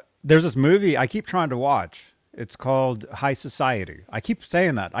true. you, there's this movie I keep trying to watch. It's called High Society. I keep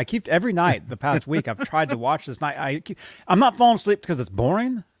saying that. I keep every night the past week I've tried to watch this night. I'm not falling asleep because it's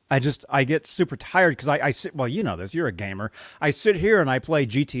boring. I get super tired because I sit, well, you know this, you're a gamer. I sit here and I play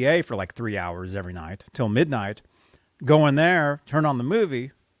GTA for like 3 hours every night till midnight, go in there, turn on the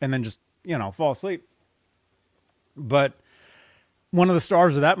movie, and then just, fall asleep. But one of the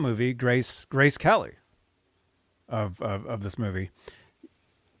stars of that movie, Grace Kelly of this movie,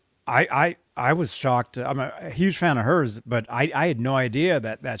 I was shocked. I'm a huge fan of hers, but I had no idea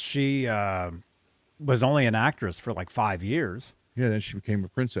that she was only an actress for like 5 years. Yeah, then she became a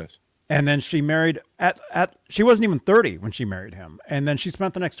princess. And then she married she wasn't even 30 when she married him. And then she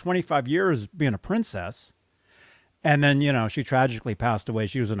spent the next 25 years being a princess. And then, she tragically passed away.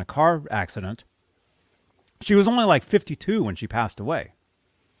 She was in a car accident. She was only like 52 when she passed away.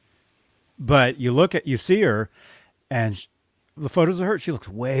 But you see her, and the photos of her, she looks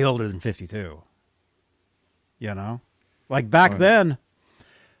way older than 52. Like back then.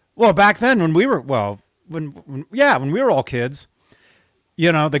 Well, back then when we were, when we were all kids,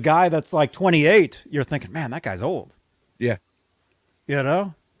 the guy that's like 28, you're thinking, man, that guy's old. Yeah.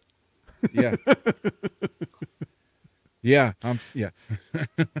 Yeah. Yeah.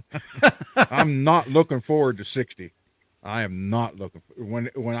 I'm not looking forward to 60. I am not looking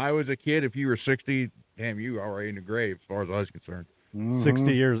when I was a kid, if you were 60, damn, you were already in the grave as far as I was concerned.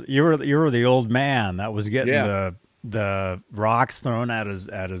 60 years. You were the old man that was getting the rocks thrown at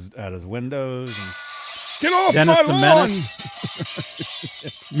his windows and Get off Dennis my the lawn! Menace.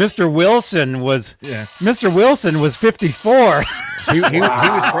 Mr. Wilson was 54. He was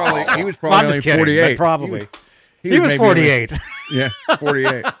probably I'm only just kidding, 48. but probably. He was maybe 48. Yeah,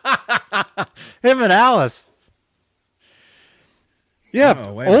 48. Him and Alice. Yeah,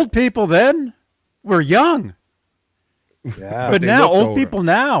 Oh, wait. old people then were young. Yeah. But they now, looked old older. people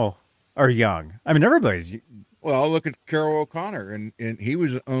now are young. I mean, everybody's. Well, look at Carol O'Connor, and he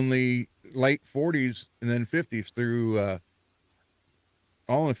was only late 40s and then 50s through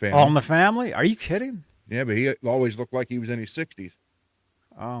All in the Family. All in the Family? Are you kidding? Yeah, but he always looked like he was in his 60s.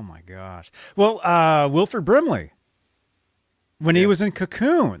 Oh, my gosh. Well, Wilford Brimley, when he was in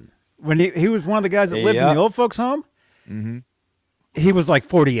Cocoon, when he was one of the guys that lived in the old folks' home, he was like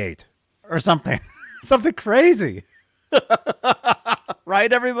 48 or something. Something crazy.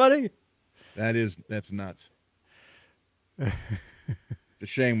 Right, everybody? That's nuts. It's a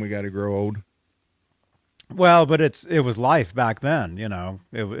shame we got to grow old. Well, but it was life back then,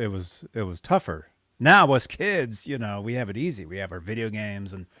 It was tougher. Now, us kids, we have it easy. We have our video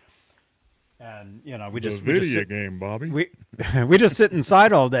games and we just sit, game, Bobby. we just sit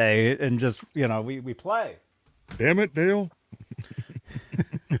inside all day and just we play. Damn it, Dale.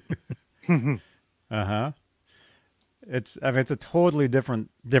 It's a totally different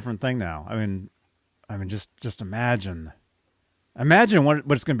thing now. I mean just imagine what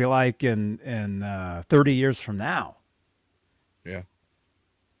it's going to be like in 30 years from now. Yeah.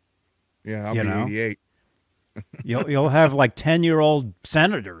 Yeah, I'll be 88. You'll have like 10-year-old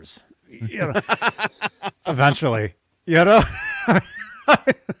senators, eventually,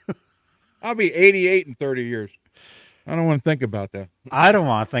 I'll be 88 in 30 years. I don't want to think about that. I don't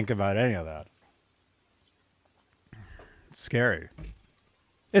want to think about any of that. It's scary.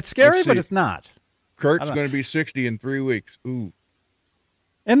 It's scary, Let's but see. it's not. Kurt's going to be 60 in 3 weeks. Ooh.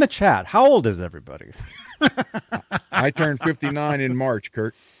 In the chat, how old is everybody? I turned 59 in March,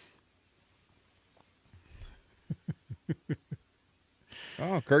 Kurt.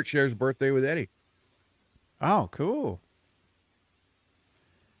 Oh, Kurt shares birthday with Eddie. Oh, cool.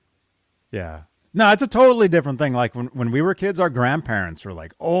 Yeah. No, it's a totally different thing. Like when we were kids, our grandparents were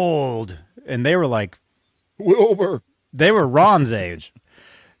like old, and they were like Wilbur. They were Ron's age.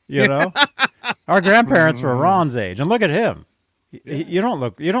 Our grandparents were Ron's age, and look at him. You don't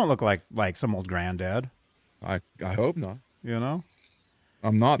look like some old granddad. I hope not.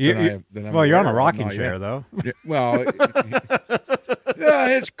 I'm not. Well, you're on a rocking chair, though. Yeah, well,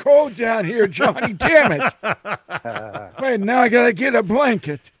 It's cold down here, Johnny. Damn it. Wait, now I got to get a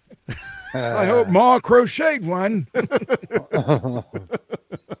blanket. I hope Ma crocheted one.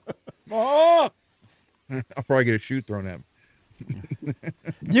 Ma! I'll probably get a shoe thrown at me.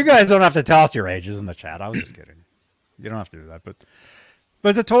 You guys don't have to tell us your ages in the chat. I was just kidding. You don't have to do that, but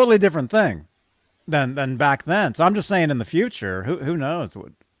it's a totally different thing than back then. So I'm just saying, in the future, who knows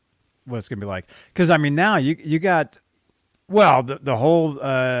what it's gonna be like? Because I mean, now you got the whole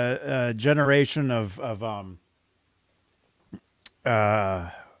generation of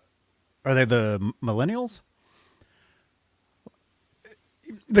are they the millennials?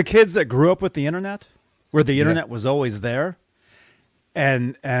 The kids that grew up with the internet, where the internet was always there,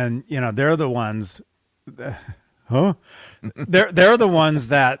 and they're the ones, huh? They're the ones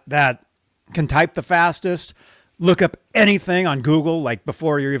that can type the fastest, look up anything on Google like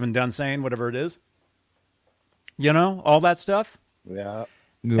before you're even done saying whatever it is. All that stuff. Yeah.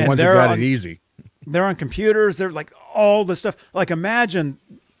 The ones that got it easy. They're on computers. They're like all the stuff. Like, imagine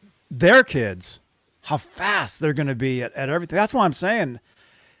their kids, how fast they're going to be at everything. That's why I'm saying,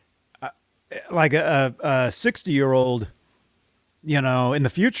 like a 60-year-old, in the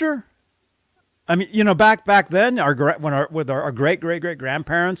future. I mean, back then, our great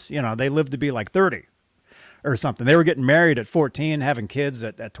grandparents, they lived to be like 30 or something. They were getting married at 14, having kids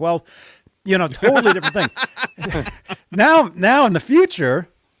at 12. Totally different thing. Now in the future,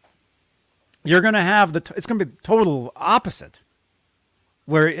 you're going to have it's going to be total opposite,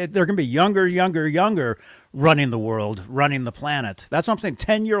 where they're going to be younger running the world, running the planet. That's what I'm saying.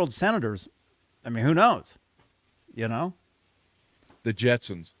 10-year-old senators. I mean, who knows? The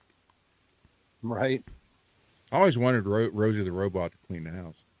Jetsons. Right. I always wanted Rosie the robot to clean the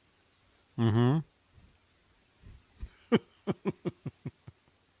house. Mm-hmm.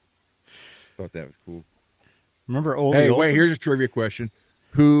 Thought that was cool. Remember old? Hey, wait, here's a trivia question.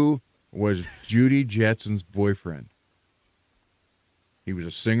 Who was Judy Jetson's boyfriend? He was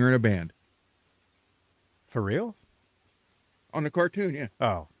a singer in a band. For real? On the cartoon, yeah.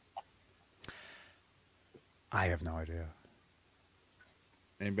 Oh. I have no idea.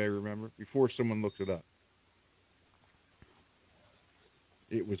 Anybody remember? Before someone looks it up.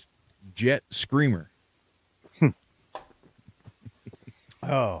 It was Jet Screamer.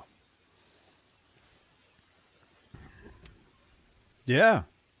 Oh. Yeah.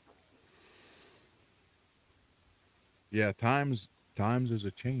 Yeah, times is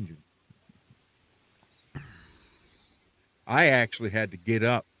a changing. I actually had to get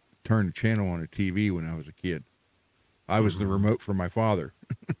up, turn the channel on a TV when I was a kid. I was the remote for my father.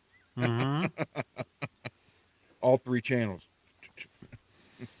 Mm-hmm. All 3 channels.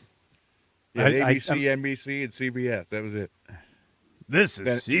 Yeah, ABC, NBC, and CBS. That was it. This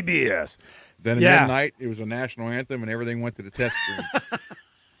is CBS. Then at midnight, it was a national anthem, and everything went to the test screen.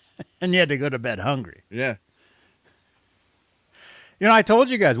 And you had to go to bed hungry. Yeah. I told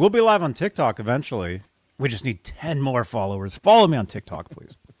you guys, we'll be live on TikTok eventually. We just need 10 more followers. Follow me on TikTok,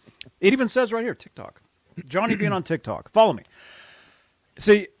 please. It even says right here, TikTok. Johnny Bean on TikTok. Follow me.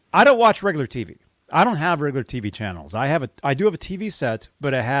 See, I don't watch regular TV. I don't have regular TV channels. I do have a TV set,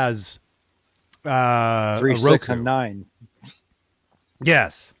 but it has 3, 6, and 9.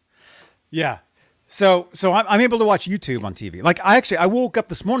 Yes. Yeah. So I'm able to watch YouTube on TV. Like, I woke up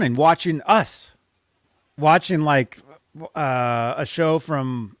this morning watching like a show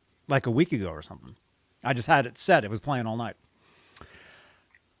from like a week ago or something. I just had it set. It was playing all night.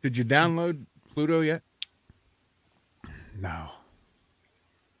 Did you download Pluto yet? No.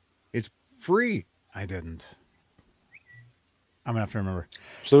 It's free. I didn't. I'm gonna have to remember.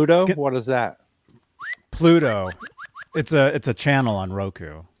 Pluto? What is that? Pluto. It's a channel on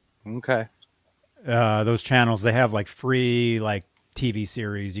Roku. Okay. Those channels, they have like free like TV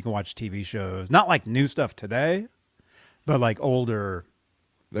series. You can watch TV shows. Not like new stuff today, but like older.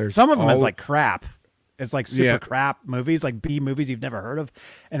 Some of them is like crap. It's like super crap movies, like B movies you've never heard of,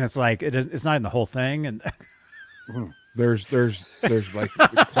 and it's like it's not in the whole thing. And there's like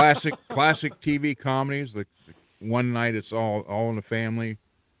classic TV comedies. Like One Night It's All in the Family.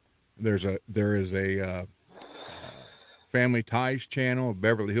 There is a Family Ties channel, a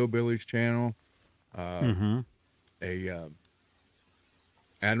Beverly Hillbillies channel, a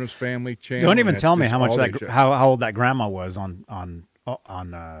Addams Family channel. Don't even tell me how much how old that grandma was on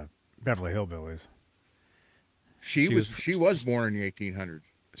Beverly Hillbillies. She was born in the 1800s.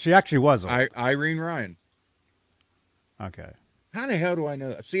 She actually was old. Irene Ryan. Okay. How the hell do I know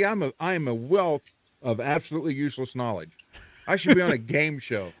that? See, I am a wealth of absolutely useless knowledge. I should be on a game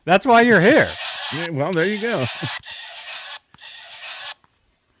show. That's why you're here. Yeah, well, there you go.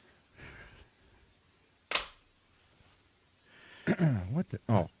 what the?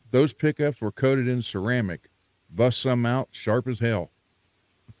 Oh, those pickups were coated in ceramic. Bust some out, sharp as hell.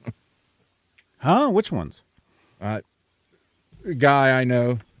 Huh? Which ones? A guy I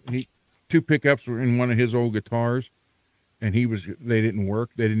know, two pickups were in one of his old guitars, and they didn't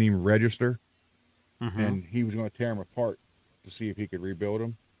work. They didn't even register, and he was going to tear them apart to see if he could rebuild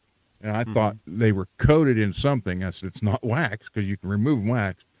them. And I thought they were coated in something. I said, it's not wax because you can remove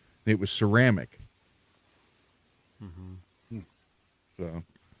wax. It was ceramic. So,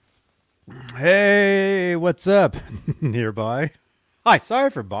 Hey, what's up? Nearby. Hi, sorry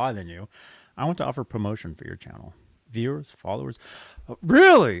for bothering you. I want to offer promotion for your channel. Viewers, followers.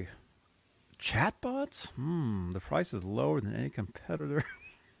 Really? Chatbots? The price is lower than any competitor.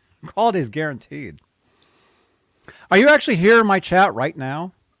 Quality is guaranteed. Are you actually here in my chat right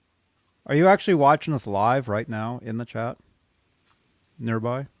now? Are you actually watching us live right now in the chat?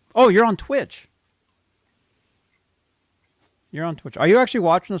 Nearby? Oh, you're on Twitch. You're on Twitch. Are you actually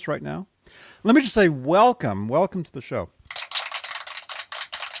watching us right now? Let me just say welcome. Welcome to the show.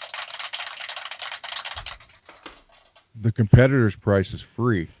 the competitor's price is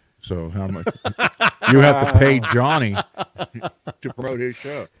free. So how much you have to pay Johnny to promote his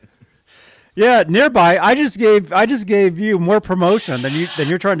show? Yeah, Nearby. I just gave you more promotion than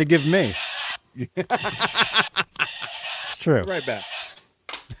you're trying to give me. It's true. Right back.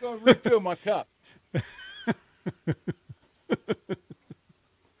 Go refill my cup.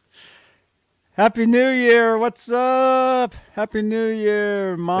 Happy New Year. What's up? Happy New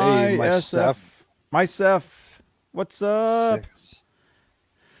Year. Myself. What's up?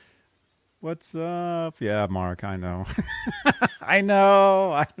 What's up? Yeah, Mark, I know. I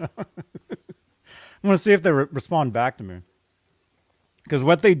know. I'm going to see if they respond back to me. Because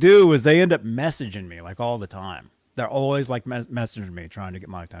what they do is they end up messaging me like all the time. They're always like messaging me, trying to get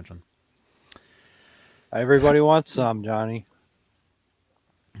my attention. Everybody wants some, Johnny.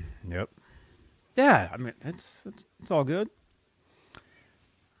 Yep. Yeah, I mean, it's all good.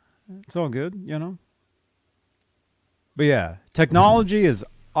 It's all good, you know. But yeah, technology is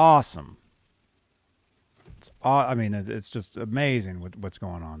awesome. It's just amazing what's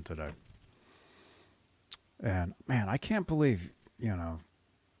going on today. And man, I can't believe, you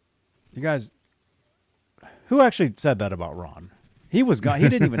guys. Who actually said that about Ron? He was gone. He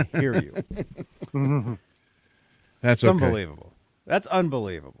didn't even hear you. That's okay. Unbelievable. That's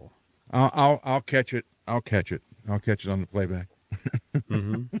unbelievable. I'll catch it. I'll catch it on the playback.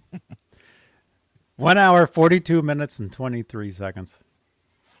 1 hour, 42 minutes, and 23 seconds.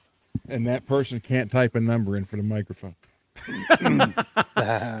 And that person can't type a number in for the microphone.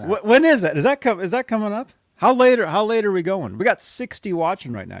 When is that? Is that coming up? How late are we going? We got 60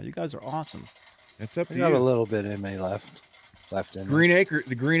 watching right now. You guys are awesome. It's up to you. You Got a little bit in me left in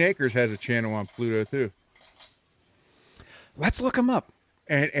the Green Acres has a channel on Pluto too. Let's look them up.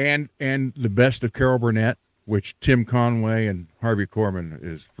 And the best of Carol Burnett, which Tim Conway and Harvey Korman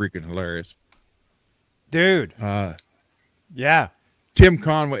is freaking hilarious. Dude. Yeah. Tim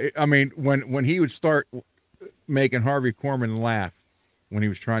Conway, I mean, when he would start making Harvey Korman laugh when he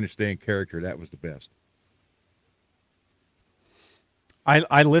was trying to stay in character, that was the best.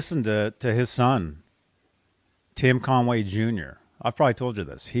 I listened to his son, Tim Conway Jr. I've probably told you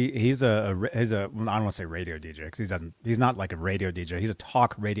this. He's a well, I don't want to say radio DJ because he's not like a radio DJ. He's a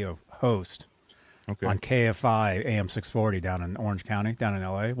talk radio host on KFI AM 640 down in Orange County, down in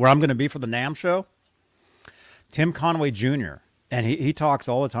LA, where I'm going to be for the NAMM show. Tim Conway Jr. And he talks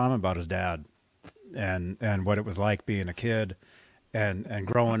all the time about his dad and what it was like being a kid and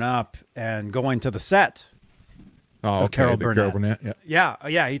growing up and going to the set. Oh, okay. Carol Burnett. Carol Burnett.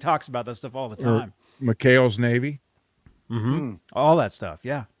 Yeah. He talks about that stuff all the time. Or McHale's Navy. All that stuff.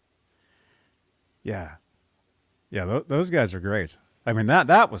 Yeah. Those guys are great. I mean,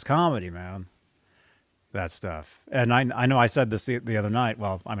 that was comedy, man. That stuff. And I know I said this the other night.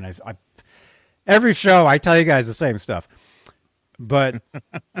 Well, I mean, I every show I tell you guys the same stuff. But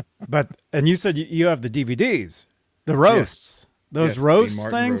and you said you have the DVDs, the roasts, those roast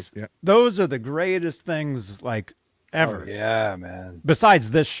things. Roast, those are the greatest things like ever. Oh, yeah, man.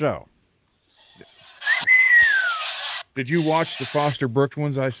 Besides this show. Did you watch the Foster Brooks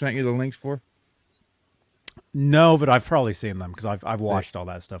ones I sent you the links for? No, but I've probably seen them because I've watched all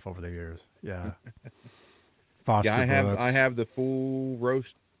that stuff over the years. Yeah. Foster Brooks. I have the full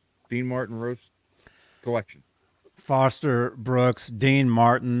roast, Dean Martin roast collection. Foster Brooks, Dean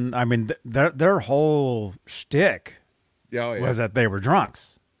Martin. I mean, their whole shtick was that they were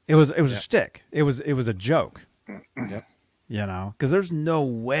drunks. It was a shtick. It was a joke. Yep. Because there's no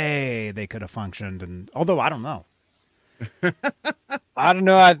way they could have functioned. And although I don't know. I don't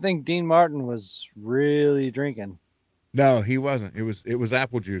know. I think Dean Martin was really drinking. No, he wasn't. It was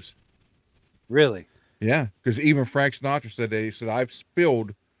apple juice. Really? Yeah, because even Frank Sinatra said that. He said, "I've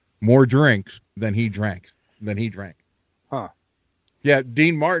spilled more drinks than he drank." Huh. Yeah,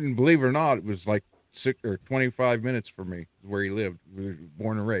 Dean Martin, believe it or not, it was like 25 minutes for me where he lived. He was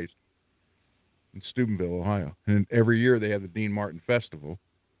born and raised in Steubenville, Ohio. And every year they have the Dean Martin Festival,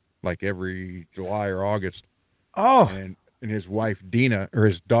 like every July or August. Oh, And his wife Dina, or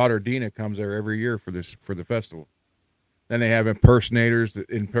his daughter Dina, comes there every year for the festival. Then they have impersonators that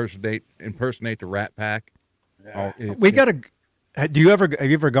impersonate the Rat Pack. Yeah. we got to. Have you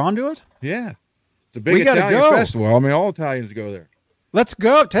ever gone to it? Yeah, it's a big We gotta Italian go. festival. I mean, all Italians go there. Let's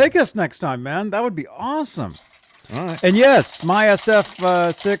go. Take us next time, man. That would be awesome. All right. And yes, my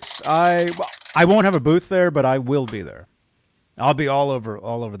SF6. I won't have a booth there, but I will be there. I'll be all over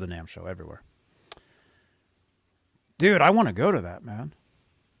the NAMM show everywhere. Dude, I want to go to that, man.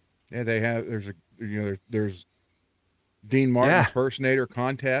 Yeah, they have. There's Dean Martin Yeah. impersonator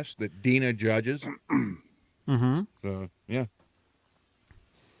contest that Dina judges. Mm-hmm. So yeah,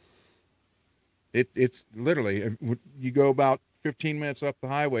 it's literally you go about 15 minutes up the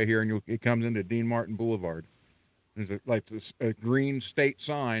highway here, and it comes into Dean Martin Boulevard. There's a green state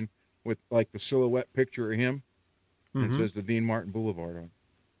sign with like the silhouette picture of him, and it says the Dean Martin Boulevard on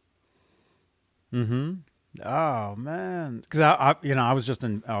it. Mm-hmm. Oh man, because I was just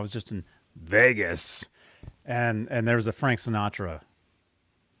in Vegas, and there's a Frank Sinatra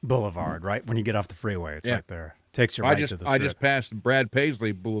Boulevard right when you get off the freeway. It's right there. Takes you right to the strip. I just passed Brad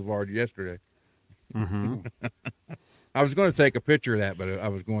Paisley Boulevard yesterday. Mm-hmm. I was going to take a picture of that, but I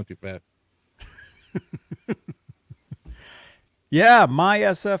was going too fast. Yeah, my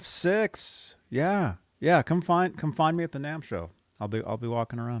SF6. Yeah. Come find me at the NAMM show. I'll be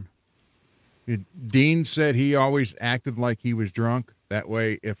walking around. Dean said he always acted like he was drunk. That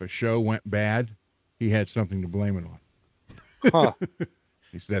way, if a show went bad, he had something to blame it on. Huh.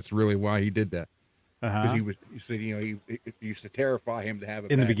 He said that's really why he did that. Uh-huh. Because he said, it used to terrify him to have a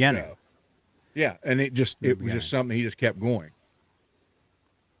In the bad beginning. show. Yeah, and it was just something he just kept going.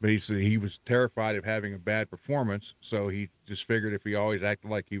 But he said he was terrified of having a bad performance, so he just figured if he always acted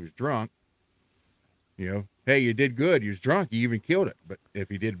like he was drunk, hey, you did good. You was drunk. You even killed it. But if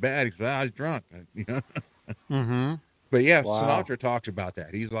he did bad, he said, I was drunk. Mm-hmm. But yeah, Wow. Sinatra talks about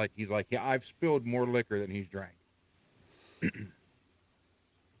that. He's like, yeah, I've spilled more liquor than he's drank. Yeah.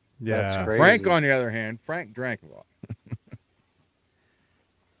 That's crazy. Frank, on the other hand, Frank drank a lot.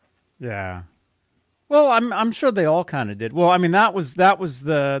 Yeah. Well, I'm sure they all kind of did. Well, I mean that was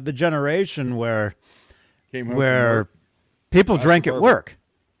the generation where Came home from work. people drank at bourbon. work.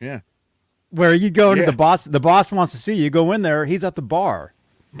 Yeah. Where you go into Yeah. the boss wants to see you. You go in there, he's at the bar.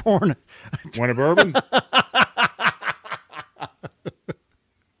 Pouring. Want a bourbon?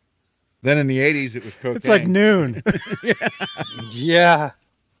 Then in the 80s, it was cocaine. It's like noon. Yeah.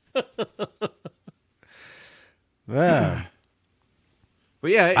 Yeah.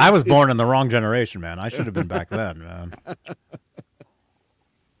 But yeah, I was born in the wrong generation, man. I should have been back then, man.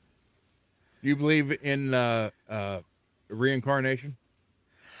 You believe in reincarnation?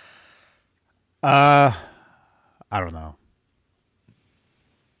 I don't know.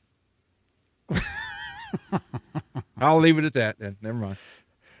 I'll leave it at that then. Never mind.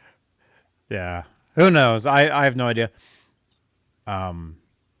 Yeah. Who knows? I have no idea.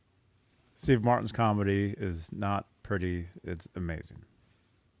 Steve Martin's comedy is not pretty. It's amazing.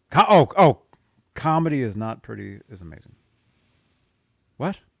 Comedy is not pretty is amazing.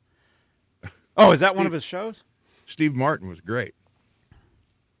 What? Oh, is that one of his shows? Steve Martin was great.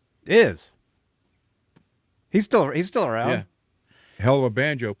 Is. He's still around. Yeah. Hell of a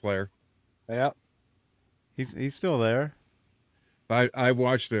banjo player. Yeah. He's still there. I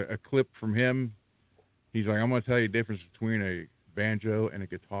watched a clip from him. He's like, I'm going to tell you the difference between a banjo and a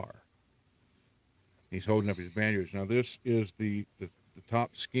guitar. He's holding up his banjos. Now, this is the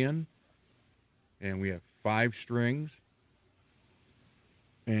top skin, and we have 5 strings.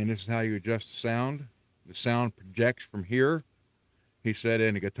 And this is how you adjust the sound. The sound projects from here. He said,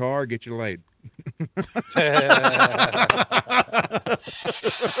 and a guitar, get you laid.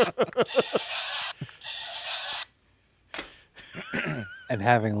 And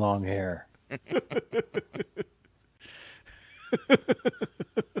having long hair.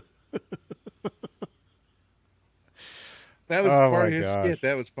 That was Oh, part my of his gosh. skit.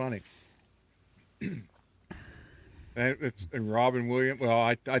 That was funny. And Robin Williams.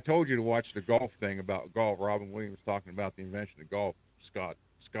 Well, I told you to watch the golf thing about golf. Robin Williams talking about the invention of golf.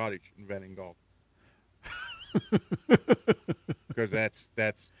 Scottish inventing golf. Because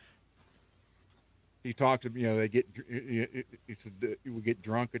that's. He talked to they get. He said we get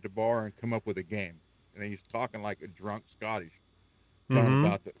drunk at the bar and come up with a game. and he's talking like a drunk Scottish,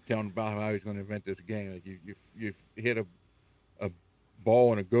 Mhm. telling about how he's going to invent this game. Like you hit a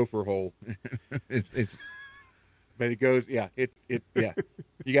ball in a gopher hole. it's but it goes yeah.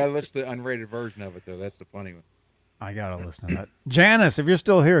 You got to listen to the unrated version of it though. That's the funny one. I gotta listen to that. Janice, if you're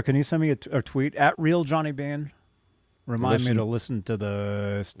still here, can you send me a tweet at Real Johnny Bean? Remind me to listen to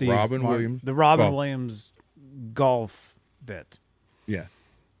the the Robin Williams golf bit. Yeah,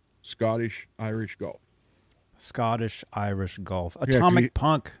 Scottish Irish golf. Scottish Irish golf. Atomic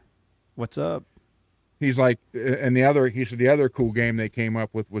Punk. What's up? He's like, and he said the other cool game they came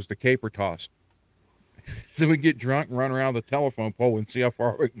up with was the caper toss. So we get drunk and run around the telephone pole and see how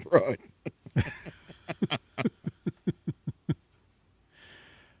far we can throw it.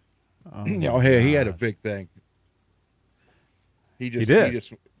 Oh, hey, he had a big thing. He did.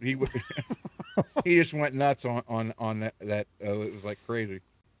 He just went nuts on that. It was like crazy.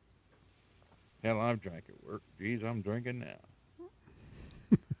 Hell, I'm drinking at work. Geez, I'm drinking now.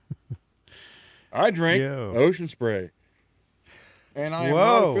 I drink Ocean Spray, and I am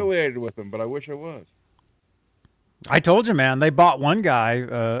not affiliated with them, but I wish I was. I told you, man. They bought one guy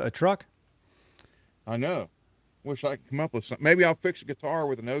a truck. I know. Wish I could come up with something. Maybe I'll fix a guitar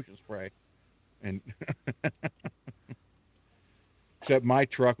with an Ocean Spray, and except my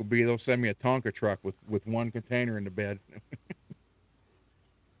truck will be they'll send me a Tonka truck with one container in the bed.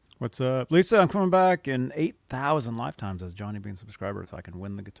 What's up, Lisa? I'm coming back in 8,000 lifetimes as Johnny Bean subscriber, so I can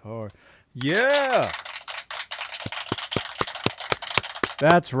win the guitar. Yeah.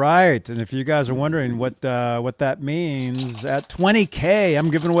 That's right. And if you guys are wondering what that means, at 20K,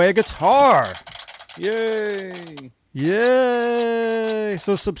 I'm giving away a guitar. Yay! Yay!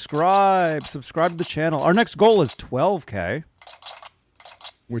 So subscribe to the channel. Our next goal is 12K.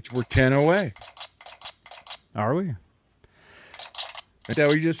 Which we're 10 away. Are we? Is that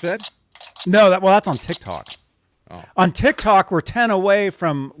what you just said? No, that's on TikTok. Oh. On TikTok, we're 10 away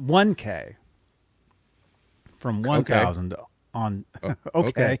from 1K. From 1,000 on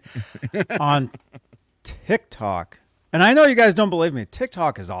okay. On TikTok. And I know you guys don't believe me.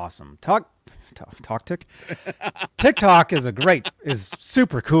 TikTok is awesome. TikTok is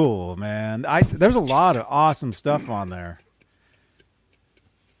super cool, man. There's a lot of awesome stuff on there.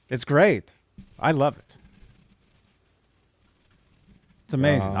 It's great. I love it. It's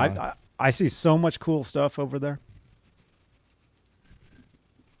amazing. I see so much cool stuff over there.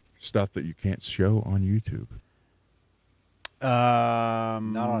 Stuff that you can't show on YouTube.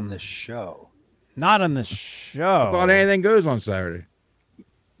 Not on this show. Not on this show. I thought anything goes on Saturday.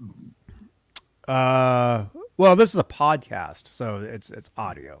 Well, this is a podcast, so it's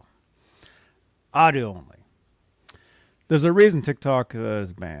audio. Audio only. There's a reason TikTok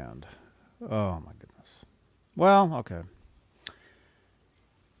is banned. Oh my goodness. Well, okay.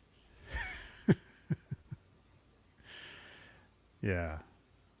 Yeah.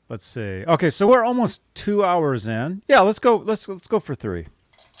 Let's see. Okay, so we're almost 2 hours in. Yeah, let's go. Let's go for 3.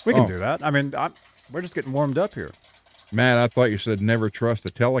 We can do that. I mean, we're just getting warmed up here. Matt, I thought you said never trust a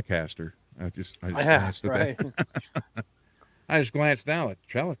Telecaster. I just glanced at that. I just glanced down at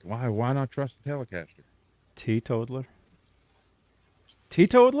Telecaster. Why not trust a Telecaster? Teetotaler.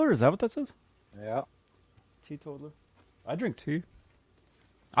 Teetotaler? Is that what that says? Yeah. Teetotaler. I drink tea.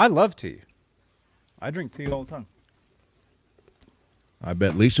 I love tea. I drink tea all the time. I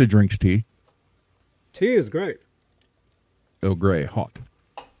bet Lisa drinks tea. Tea is great. Earl Grey, hot.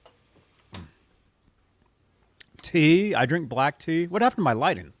 Tea. I drink black tea. What happened to my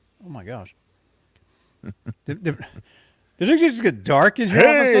lighting? Oh my gosh. Did it just get dark in here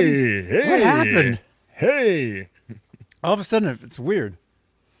all of a sudden? Hey, what happened? Hey. All of a sudden, it's weird.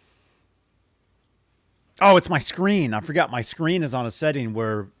 Oh, it's my screen. I forgot my screen is on a setting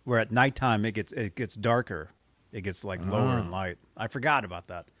where at nighttime it gets darker. It gets like lower in light. I forgot about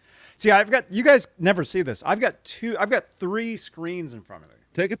that. See, you guys never see this. I've got 3 screens in front of me.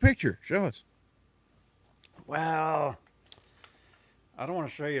 Take a picture. Show us. Well, I don't want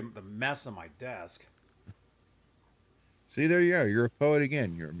to show you the mess on my desk. See, there you are. You're a poet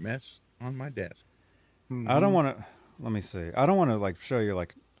again. You're a mess on my desk. Mm-hmm. I don't want to. Let me see. I don't want to like show you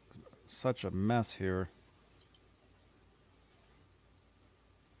like such a mess here.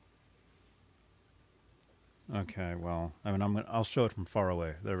 Okay, well, I mean, I'll show it from far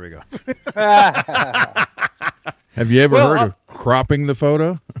away. There we go. Have you ever heard of cropping the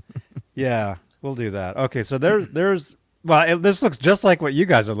photo? Yeah, we'll do that. Okay, so there's this looks just like what you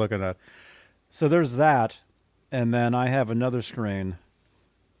guys are looking at. So there's that, and then I have another screen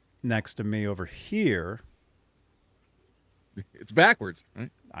next to me over here. It's backwards,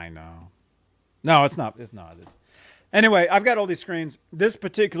 right? I know. No, it's not. It's not. Anyway, I've got all these screens. This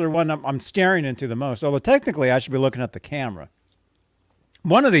particular one I'm staring into the most, although technically I should be looking at the camera.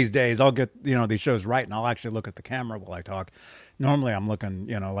 One of these days I'll get, these shows right and I'll actually look at the camera while I talk. Normally I'm looking,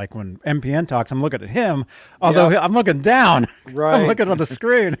 like when MPN talks, I'm looking at him, although I'm looking down. Right. I'm looking on the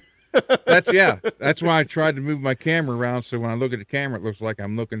screen. That's why I tried to move my camera around, so when I look at the camera it looks like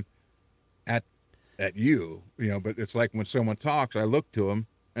I'm looking at you, but it's like when someone talks, I look to them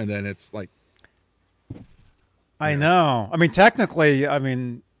and then it's like I know. I mean, technically,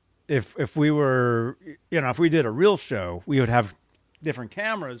 if we were, if we did a real show, we would have different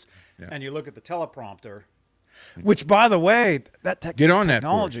cameras, and you look at the teleprompter, which, by the way, that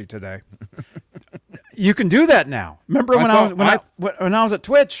technology today, you can do that now. Remember when I was at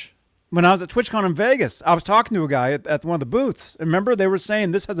Twitch, when I was at TwitchCon in Vegas, I was talking to a guy at one of the booths. And remember, they were saying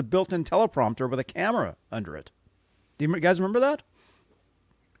this has a built-in teleprompter with a camera under it. Do you guys remember that?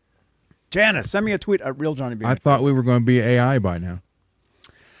 Janice, send me a tweet at Real Johnny B. I thought we were going to be AI by now.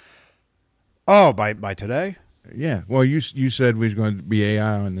 Oh, by today? Yeah. Well, you said we was going to be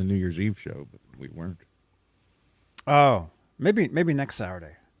AI on the New Year's Eve show, but we weren't. Oh, maybe next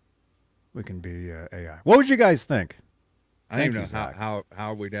Saturday we can be AI. What would you guys think? I don't even know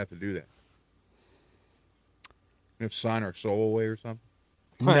how we'd have to do that. We have to sign our soul away or something.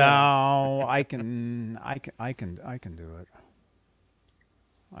 No, I can do it. I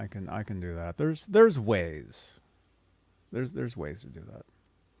can do that. There's ways. There's ways to do that.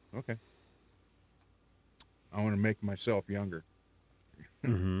 Okay. I want to make myself younger.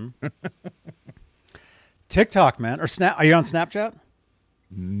 Mm-hmm. TikTok, man, or Snap? Are you on Snapchat?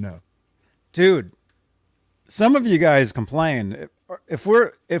 No. Dude, some of you guys complain if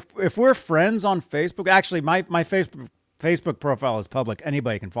we're friends on Facebook. Actually, my Facebook profile is public.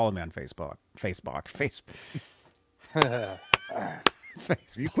 Anybody can follow me on Facebook.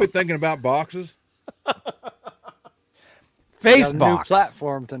 You quit thinking about boxes? Facebox. New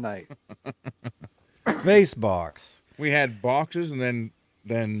platform tonight. Facebox. We had boxes, and then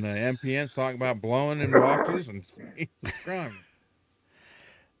MPN's talking about blowing in boxes and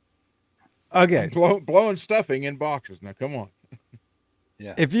okay, blowing stuffing in boxes. Now, come on.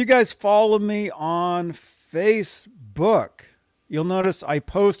 Yeah. If you guys follow me on Facebook, you'll notice I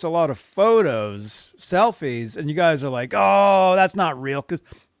post a lot of photos, selfies, and you guys are like, "Oh, that's not real." Because,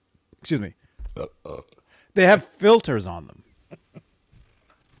 excuse me, they have filters on them.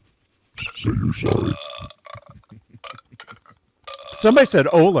 Say you're sorry. Somebody said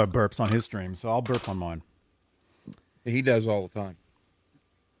Ola burps on his stream, so I'll burp on mine. He does all the time.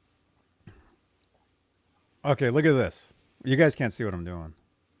 Okay, look at this. You guys can't see what I'm doing.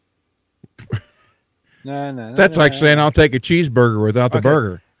 No. That's like saying I'll take a cheeseburger without the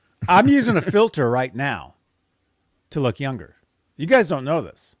burger. I'm using a filter right now to look younger. You guys don't know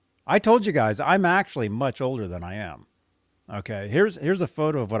this. I told you guys I'm actually much older than I am. Okay, here's a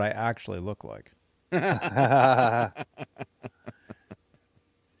photo of what I actually look like.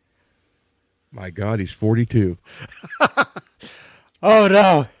 My God, he's 42. Oh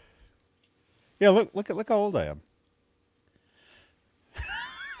no! Yeah, look how old I am.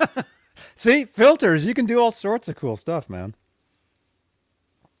 See, filters, you can do all sorts of cool stuff, man.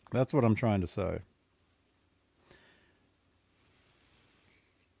 That's what I'm trying to say.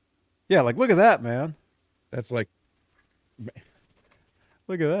 Yeah, like look at that, man. That's like,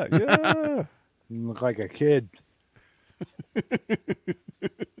 Look at that. Yeah. You look like a kid.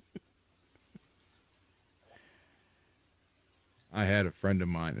 I had a friend of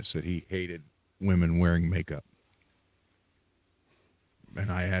mine that said he hated women wearing makeup. And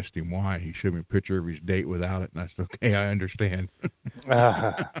I asked him why. He showed me a picture of his date without it, and I said, okay, I understand.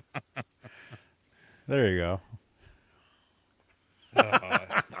 There you go.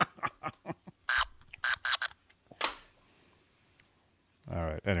 All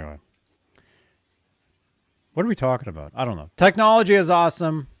right. Anyway, what are we talking about? I don't know. Technology is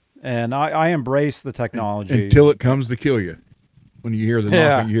awesome, and I embrace the technology Until it comes to kill you. When you hear the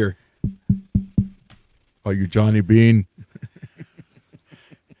knocking, you hear, "Oh, you Johnny Bean."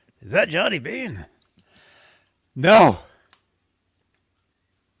 Is that Johnny Bean? No.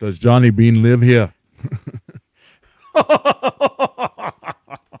 Does Johnny Bean live here?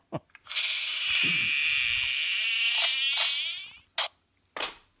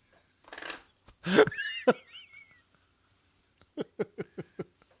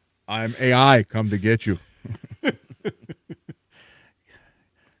 I'm AI, come to get you.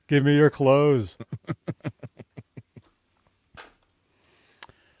 Give me your clothes.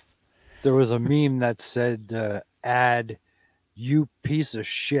 There was a meme that said, add "you piece of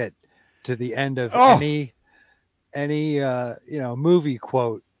shit" to the end of any movie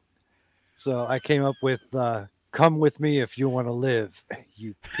quote. So I came up with Come with me if you want to live,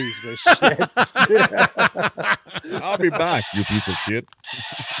 you piece of shit. I'll be back, you piece of shit.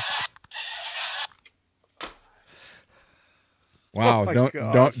 Wow, my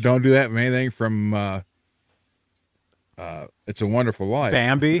don't do that with anything from It's a Wonderful Life.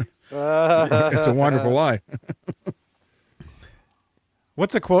 Bambi. It's a Wonderful Life.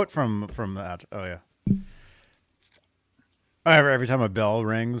 What's a quote from that? Oh yeah. Every time a bell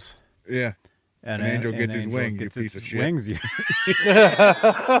rings, Yeah. and An angel gets his wing, you gets piece its of shit. wings.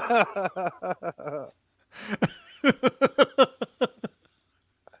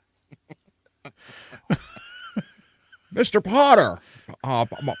 Mr. Potter.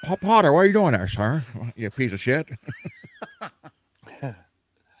 Potter, what are you doing there, sir? You piece of shit.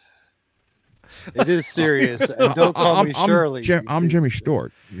 It is serious. And don't call me Shirley. I'm Jimmy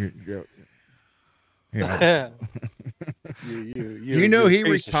Stewart. Yeah. You know he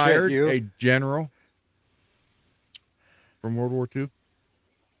retired a general from World War II?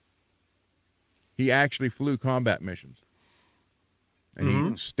 He actually flew combat missions.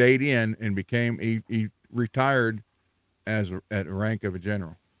 And he stayed in and he retired at the rank of a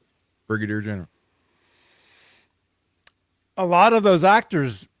general, brigadier general. A lot of those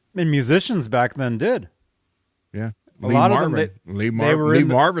actors and musicians back then did. Yeah. Lee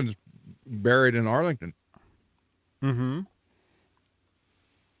Marvin's buried in Arlington. Mm-hmm.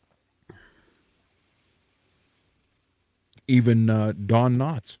 Even Don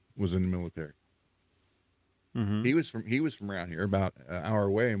Knotts was in the military. Mm-hmm. He was from around here, about an hour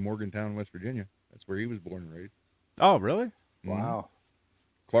away in Morgantown, West Virginia. That's where he was born and raised. Oh, really? Wow.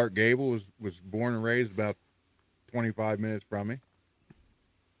 Clark Gable was born and raised about 25 minutes from me.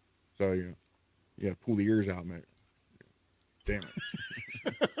 So you got to pull the ears out, mate. Damn it.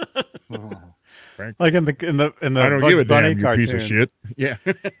 Like in the I don't Bugs give a Bunny damn, you cartoons. piece of shit. Yeah.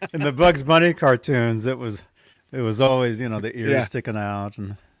 In the Bugs Bunny cartoons, it was always, the ears sticking out,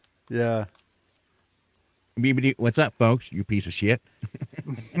 and yeah. What's up, folks? You piece of shit.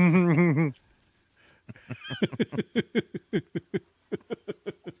 And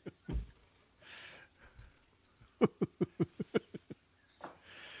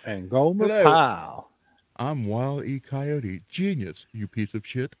Gomer Hello. Pyle. I'm Wild E. Coyote. Genius, you piece of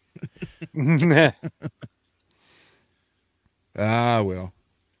shit. Well.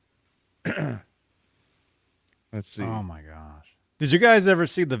 Let's see. Oh my gosh! Did you guys ever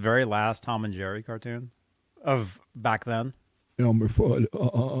see the very last Tom and Jerry cartoon of back then? Elmer Fudd.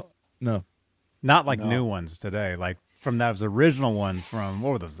 No. Not like new ones today, like from those original ones from,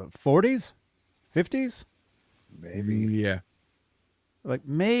 what were those, the 40s? 50s? Maybe. Yeah. Like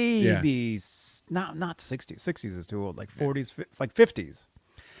maybe not 60s. 60s is too old. Like 40s, like 50s.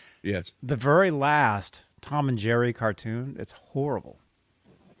 Yes. The very last Tom and Jerry cartoon, it's horrible.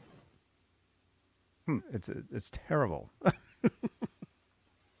 It's terrible.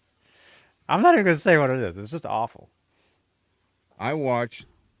 I'm not even going to say what it is. It's just awful. I watched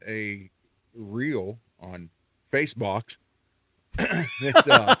a reel on Facebox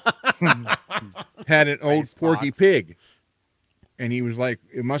that had an old Porky Pig. And he was like,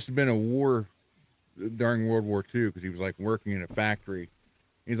 it must have been a war during World War II, because he was like working in a factory.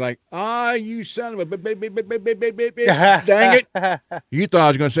 He's like, you son of a bitch. Dang it. You thought I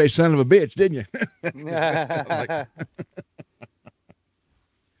was going to say son of a bitch, didn't you? Like,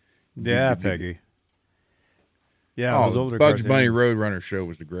 yeah, Peggy. Yeah, those older Bugs Bunny cartoons. Roadrunner show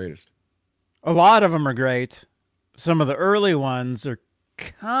was the greatest. A lot of them are great. Some of the early ones are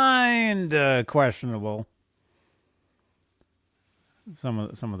kind of questionable. Some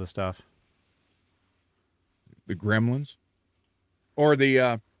of the stuff. The Gremlins. Or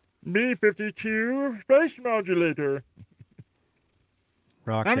the B-52 space modulator.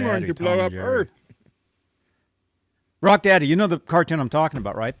 Rock I'm Daddy, going to blow Tom up and Jerry. Earth. Rock Daddy, you know the cartoon I'm talking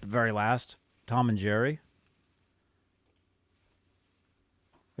about, right? The very last Tom and Jerry.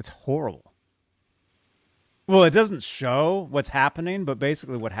 It's horrible. Well, it doesn't show what's happening, but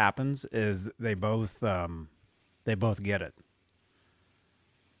basically what happens is they both get it.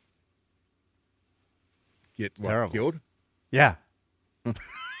 Get terrible. killed? Yeah.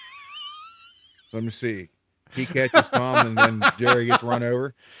 Let me see. He catches Tom and then Jerry gets run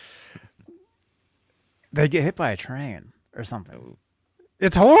over. They get hit by a train or something.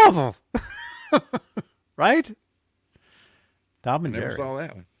 It's horrible. Right? Tom and Never Jerry. saw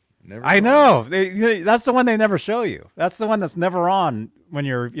that one. Never I saw know. That's the one they never show you. That's the one that's never on when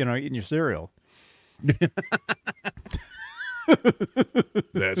you're, eating your cereal.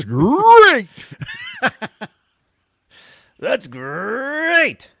 That's great. That's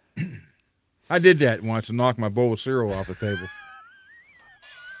great. I did that once and knocked my bowl of cereal off the table.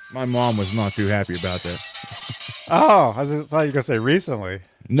 My mom was not too happy about that. Oh, I thought you were gonna say recently.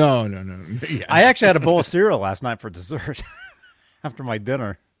 No. Yeah. I actually had a bowl of cereal last night for dessert after my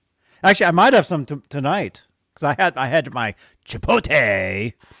dinner. Actually, I might have some tonight because I had my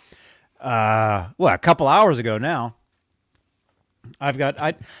chipotle. A couple hours ago now.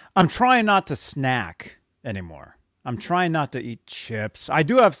 I'm trying not to snack anymore. I'm trying not to eat chips. I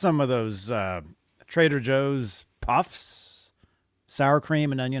do have some of those Trader Joe's puffs, sour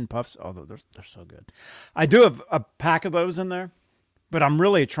cream and onion puffs. Oh, they're so good. I do have a pack of those in there, but I'm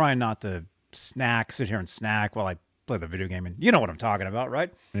really trying not to sit here and snack while I play the video game. And you know what I'm talking about,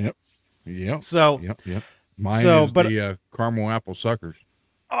 right? Yep. So, Yep. Mine is the caramel apple suckers.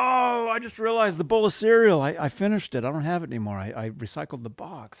 Oh, I just realized the bowl of cereal. I finished it. I don't have it anymore. I recycled the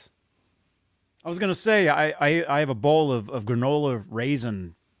box. I was going to say, I have a bowl of granola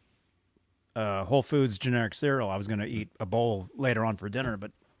raisin Whole Foods generic cereal. I was going to eat a bowl later on for dinner,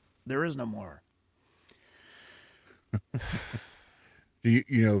 but there is no more. Do you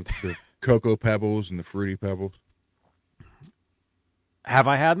know the Cocoa Pebbles and the Fruity Pebbles? Have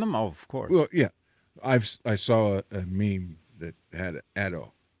I had them? Oh, of course. Well, yeah. I saw a meme that had a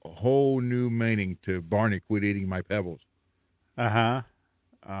whole new meaning to Barney quit eating my Pebbles. Uh-huh.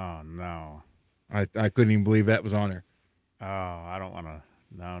 Oh, no. I couldn't even believe that was on there. Oh, I don't want to.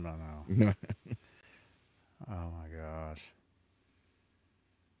 No. No. Oh, my gosh.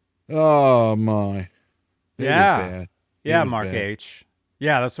 Oh, my. It Yeah. was bad. Yeah, was Mark bad. H.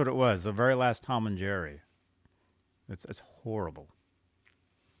 Yeah, that's what it was. The very last Tom and Jerry. It's horrible.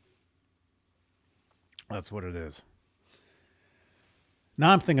 That's what it is.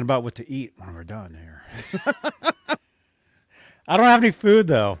 Now I'm thinking about what to eat when we're done here. I don't have any food,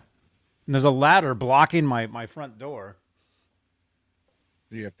 though. And there's a ladder blocking my front door.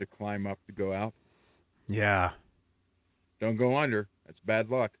 You have to climb up to go out. Yeah, Don't go under. That's bad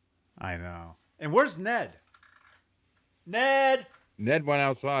luck. I know. And where's Ned? Ned! Ned went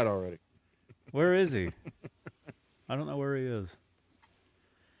outside already. Where is he? I don't know where he is.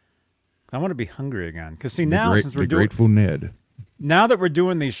 I want to be hungry again. Because see, now since we're doing Grateful Ned. now that we're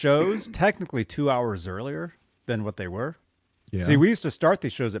doing these shows, technically 2 hours earlier than what they were. Yeah. See, we used to start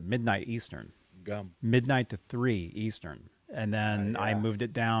these shows at midnight Eastern, Gum. midnight to 3 Eastern, and then I moved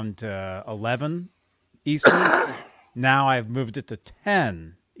it down to 11 Eastern. Now I've moved it to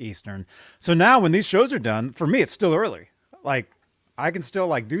 10 Eastern. So now when these shows are done, for me it's still early. Like I can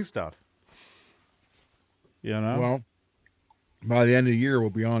still do stuff. You know? Well, by the end of the year, we'll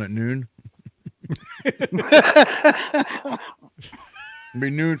be on at noon. It'll be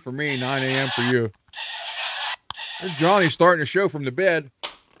noon for me, 9 a.m. for you. There's Johnny starting a show from the bed.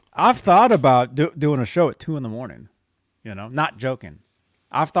 I've thought about doing a show at 2 in the morning. You know, not joking.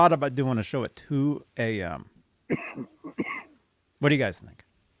 I've thought about doing a show at 2 a.m. What do you guys think?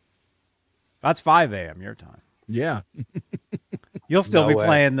 That's 5 a.m. your time. Yeah. You'll still No be way.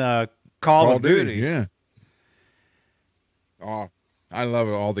 playing Call of Duty. Yeah. Oh, I love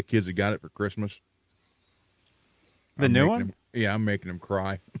it. All the kids that got it for Christmas. The I'm new making one? them- yeah, I'm making them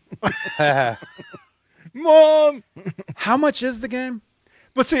cry. Mom! How much is the game?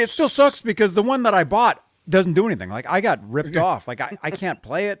 But see, it still sucks because the one that I bought doesn't do anything. Like, I got ripped off. Like, I can't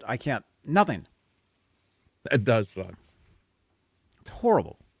play it. I can't, nothing. That does suck. It's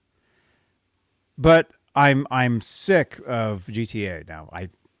horrible. But I'm sick of GTA now.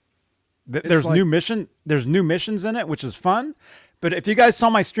 There's like- there's new missions in it, which is fun. But if you guys saw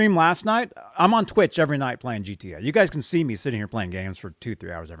my stream last night, I'm on Twitch every night playing GTA. You guys can see me sitting here playing games for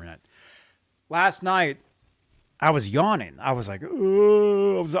 2-3 hours every night. Last night, I was yawning. I was like,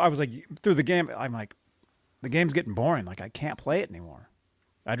 "Ugh." I was like, through the game, I'm like, the game's getting boring. Like, I can't play it anymore.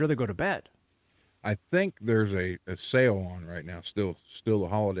 I'd rather go to bed. I think there's a sale on right now. Still a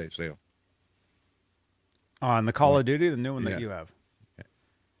holiday sale. On the Call of Duty, the new one Yeah. that you have.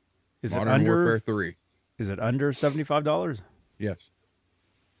 Is Modern it under Warfare 3. Is it under $75? Yes.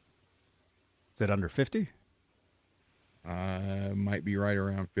 Is it under 50? Might be right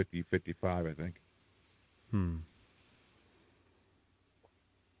around 50, 55, I think.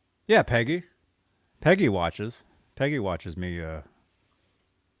 Yeah, Peggy. Peggy watches. Peggy watches me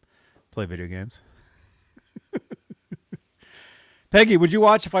play video games. Peggy, would you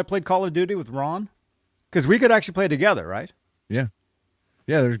watch if I played Call of Duty with Ron? Because we could actually play together, right? Yeah.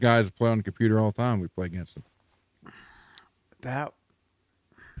 Yeah, there's guys that play on the computer all the time. We play against them. That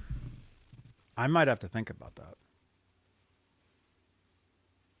I might have to think about that.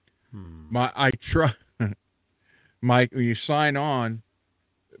 When you sign on,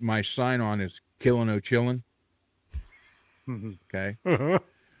 my sign on is Killin' O Chillin'. Okay.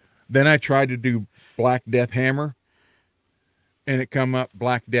 Then I tried to do Black Death Hammer, and it come up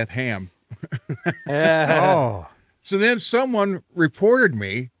Black Death Ham. Oh, So then someone reported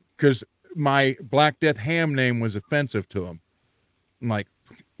me because my Black Death ham name was offensive to him. I'm like,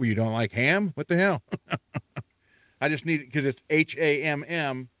 well, you don't like ham? What the hell? I just need it because it's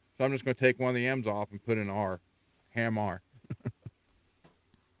HAMM. So I'm just going to take one of the M's off and put an R. Ham R.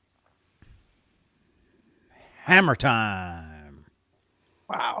 Hammer time.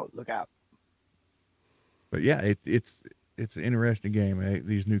 Wow, look out. But yeah, it's an interesting game.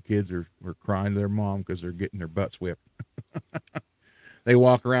 These new kids are crying to their mom because they're getting their butts whipped. They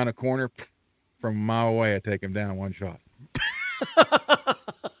walk around a corner from a mile away. I take them down one shot.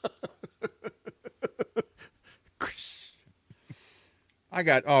 I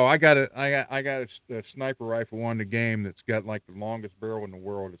got a sniper rifle on the game that's got like the longest barrel in the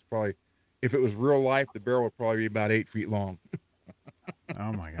world. It's probably, if it was real life, the barrel would probably be about 8 feet long.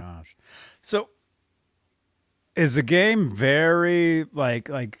 Oh my gosh. So is the game very like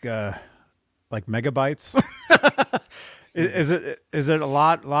megabytes? Is it a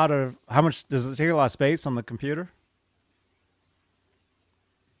lot of, how much does it take? A lot of space on the computer?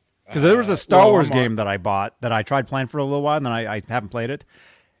 Because there was a Star Wars game that I bought that I tried playing for a little while, and then I haven't played it.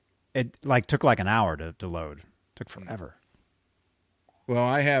 It like took like an hour to load. It took forever. Well,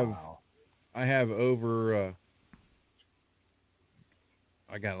 I have over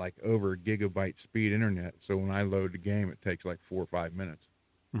I got like over gigabyte speed internet, so when I load the game, it takes like 4 or 5 minutes.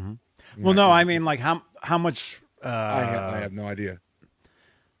 Mm-hmm. Well, no, I mean like how much? I have no idea.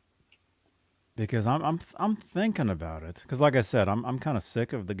 Because I'm thinking about it. Because like I said, I'm kind of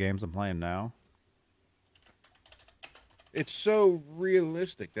sick of the games I'm playing now. It's so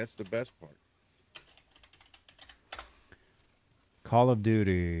realistic. That's the best part. Call of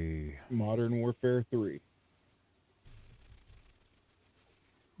Duty. Modern Warfare 3.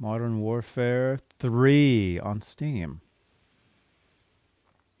 Modern Warfare 3 on Steam.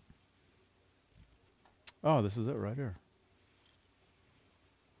 Oh, this is it right here.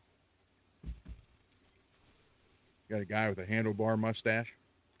 Got a guy with a handlebar mustache.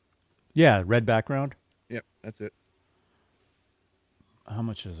 Yeah, red background. Yep, that's it. How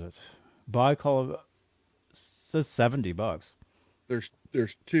much is it? Buy Call of says $70. There's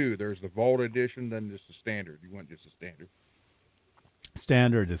two. There's the Vault Edition, then just the standard. You want just the standard.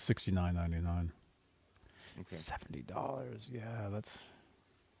 Standard is $69.99. Okay. $70. Yeah,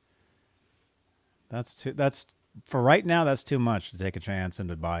 that's too. That's for right now. That's too much to take a chance and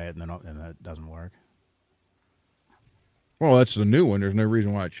to buy it, and that doesn't work. Well, that's the new one. There's no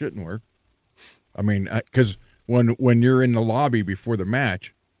reason why it shouldn't work. I mean, because when you're in the lobby before the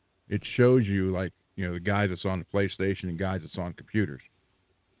match, it shows you like, you know, the guys that's on the PlayStation and guys that's on computers.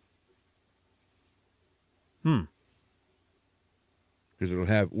 Because it'll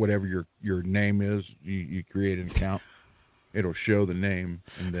have whatever your name is. You create an account. It'll show the name,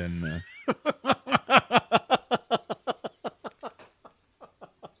 and then.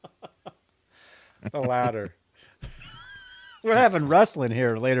 The ladder. We're having wrestling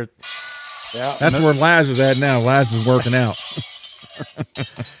here later. Yeah, That's where Laz is at now. Laz is working out.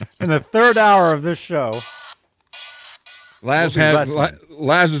 In the third hour of this show, Laz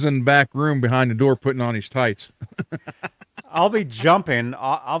is in the back room behind the door putting on his tights. I'll be jumping.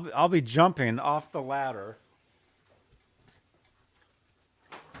 I'll be jumping off the ladder.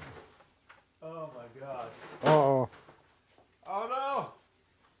 Oh my gosh! Oh, Oh no!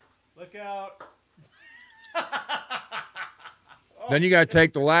 Look out! Then you got to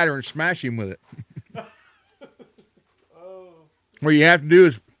take the ladder and smash him with it. What you have to do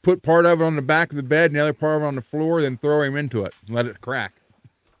is put part of it on the back of the bed and the other part of it on the floor, then throw him into it and let it crack.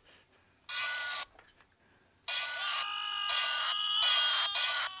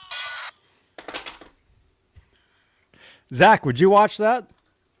 Zach, would you watch that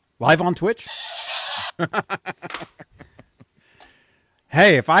live on Twitch?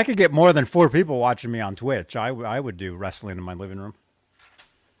 Hey, if I could get more than 4 people watching me on Twitch, I would do wrestling in my living room.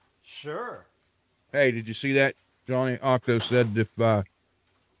 Sure. Hey, did you see that? Johnny Octo said if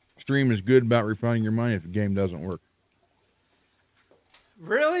stream is good about refunding your money if the game doesn't work.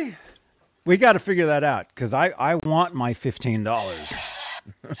 Really? We got to figure that out because I want my $15.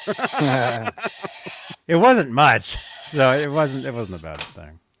 It wasn't much, so it wasn't a bad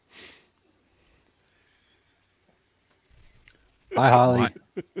thing. hi, Holly.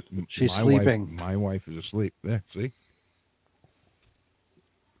 She's sleeping. My wife is asleep. There, see?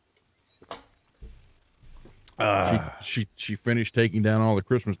 She finished taking down all the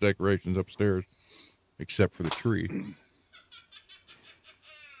Christmas decorations upstairs, except for the tree.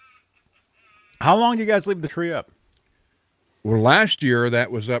 How long do you guys leave the tree up? Well, last year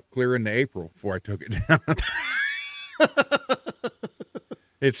that was up clear into April before I took it down.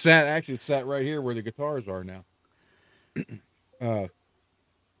 It sat right here where the guitars are now.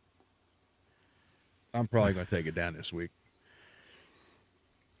 I'm probably going to take it down this week.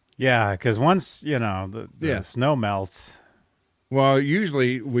 Yeah, because once the Yeah. snow melts. Well,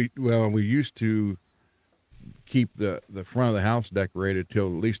 usually we used to keep the front of the house decorated till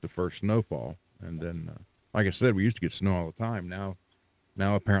at least the first snowfall, and then, like I said, we used to get snow all the time. Now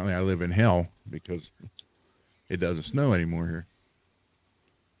apparently I live in hell because it doesn't snow anymore here.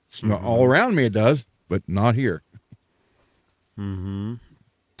 Snow all around me it does, but not here. Mm-hmm.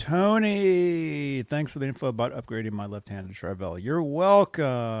 Tony, thanks for the info about upgrading my left-handed Charvel. You're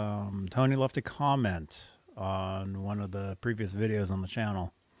welcome. Tony left a comment on one of the previous videos on the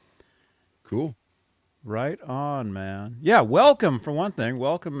channel. Cool. Right on, man. Yeah, welcome for one thing.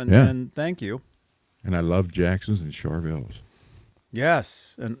 Welcome and, Yeah. and thank you. And I love Jacksons and Charvels.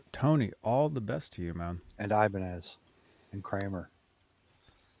 Yes, and Tony, all the best to you, man. And Ibanez. And Kramer.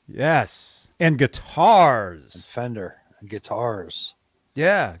 Yes, and guitars. And Fender. And guitars.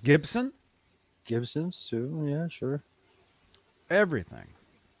 Yeah, Gibson. Gibsons too. Yeah, sure. Everything.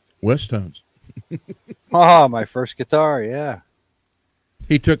 West Tones. Oh, my first guitar. Yeah.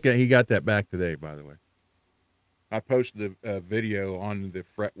 He got that back today, by the way. I posted a video on the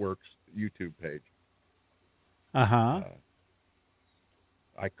Fretworks YouTube page. Uh-huh.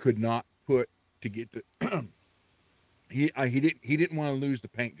 I could not put to get the he didn't want to lose the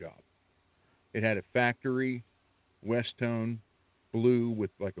paint job. It had a factory West Tone blue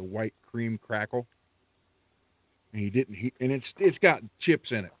with like a white cream crackle. And it's got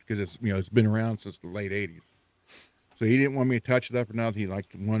chips in it because it's been around since the late 80s. So he didn't want me to touch it up or nothing. He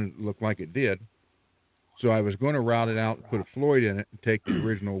wanted it to look like it did. So I was going to route it out and put a Floyd in it and take the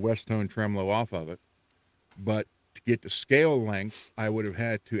original West Tone tremolo off of it. But to get the scale length, I would have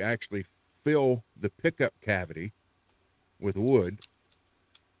had to actually fill the pickup cavity with wood,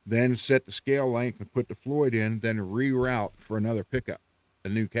 then set the scale length and put the Floyd in, then reroute for another pickup, a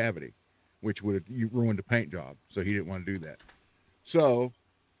new cavity, which would have ruined the paint job. So he didn't want to do that. So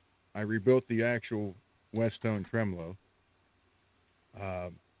I rebuilt the actual West Tone tremolo,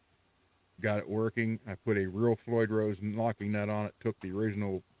 got it working. I put a real Floyd Rose locking nut on it, took the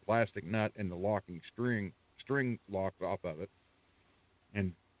original plastic nut and the locking string lock off of it,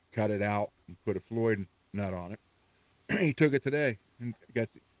 and cut it out and put a Floyd nut on it. He took it today and got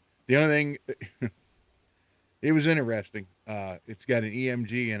the only thing. It was interesting. It's got an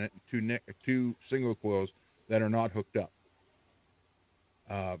EMG in it, two single coils that are not hooked up.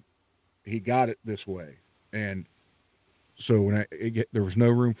 He got it this way, and so when there was no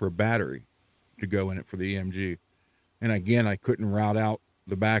room for a battery to go in it for the EMG, and again I couldn't route out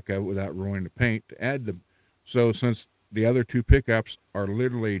the back of it without ruining the paint to add them. So since the other two pickups are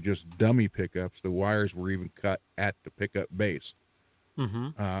literally just dummy pickups, the wires were even cut at the pickup base.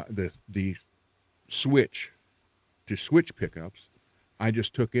 The switch to switch pickups, I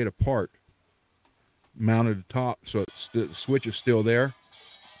just took it apart, mounted the top so the switch is still there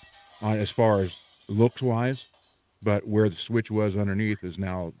as far as looks wise, but where the switch was underneath is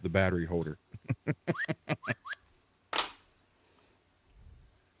now the battery holder.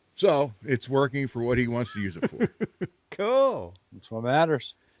 So it's working for what he wants to use it for. Cool. That's what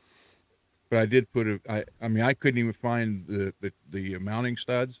matters. But I did put I couldn't even find the mounting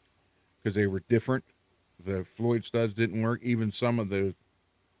studs because they were different. The Floyd studs didn't work. Even some of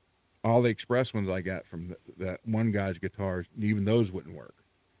all the Express ones I got from that one guy's guitars, even those wouldn't work.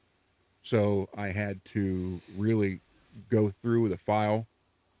 So I had to really go through with a file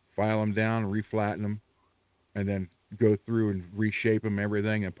them down, reflatten them, and then go through and reshape them,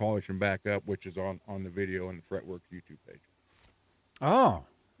 everything, and polish them back up, which is on the video on the Fretworks YouTube page. Oh,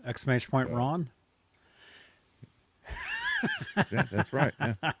 exclamation point, Ron. Yeah, that's right.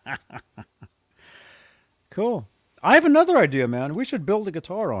 Yeah. Cool. I have another idea, man. We should build a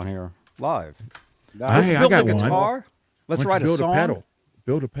guitar on here live. Let's Hey, I build a got one. guitar. Let's write a build song. a pedal.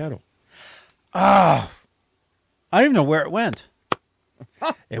 Build a pedal. I don't even know where it went.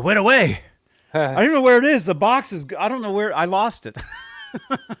 It went away. I don't even know where it is. The box is. I don't know where. I lost it.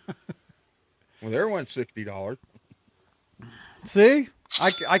 Well, there went $60. See,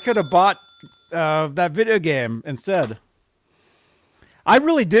 I could have bought that video game instead. I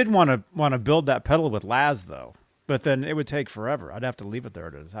really did want to build that pedal with Laz though, but then it would take forever. I'd have to leave it there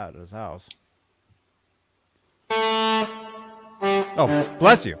at his house. Oh,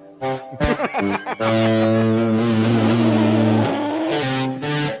 bless you.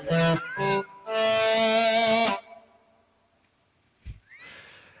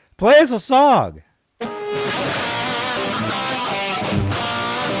 Play us a song.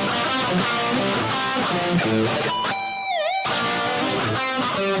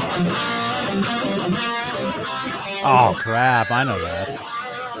 Oh, crap. I know that.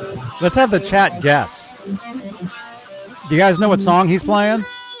 Let's have the chat guess. Do you guys know what song he's playing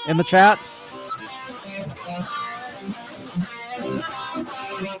in the chat?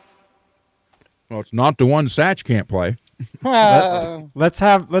 Well, it's not the one Satch can't play. Let's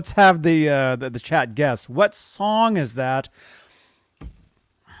have the chat guess. What song is that?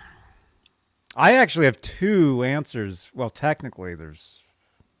 I actually have two answers. Well, technically, there's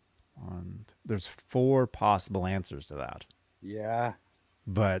 4 possible answers to that. Yeah.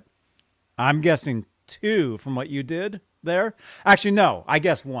 But I'm guessing 2 from what you did there. Actually, no. I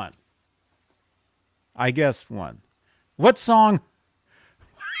guess 1. What song?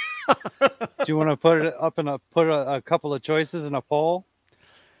 Do you want to put it up in a couple of choices in a poll?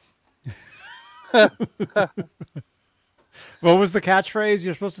 What was the catchphrase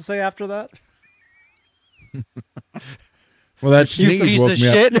you're supposed to say after that? Well, that sneeze You piece woke of me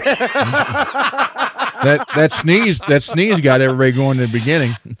shit. up. That sneeze got everybody going in the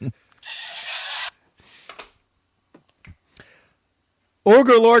beginning.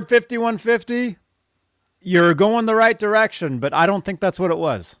 Ogre Lord 5150, you're going the right direction, but I don't think that's what it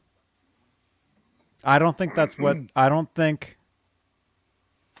was. I don't think.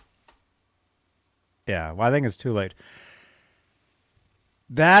 Yeah, well, I think it's too late.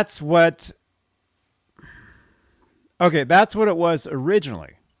 That's what it was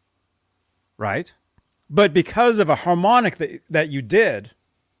originally, right? But because of a harmonic that you did,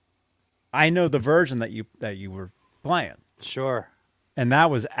 I know the version that you were playing. Sure. And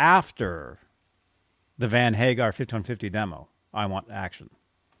that was after the Van Hagar 5150 demo, I Want Action.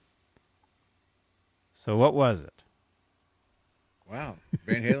 So what was it? Wow.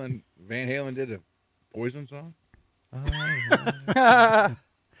 Van Halen did a Poison song?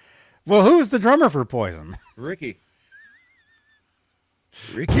 Well, who's the drummer for Poison? Ricky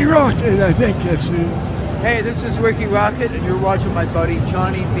Rocket, I think that's it. Hey, this is Ricky Rocket, and you're watching my buddy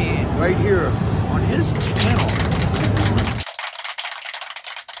Johnny Bean right here on his channel.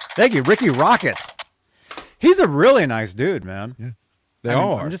 Thank you, Ricky Rocket. He's a really nice dude, man. Yeah. They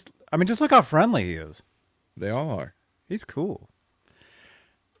all are. Just look how friendly he is. They all are. He's cool.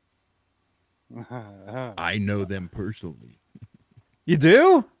 I know them personally. You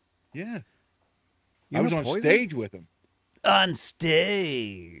do? Yeah. You I was know on Poison? stage with them. On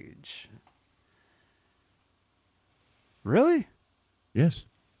stage. Really? Yes.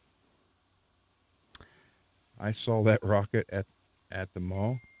 I saw that rocket at the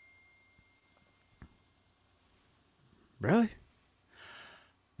mall. Really?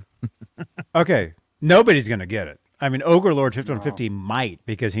 Okay. Nobody's going to get it. I mean, Ogre Lord 5150 might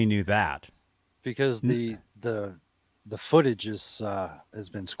because he knew that. Because the footage has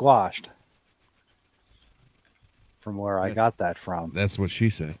been squashed from where I got that from. That's what she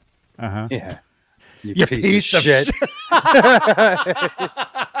said. Uh-huh. Yeah. You piece of shit.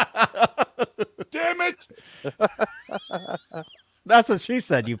 Damn it! That's what she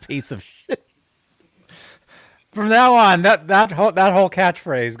said, you piece of shit. From now on, that whole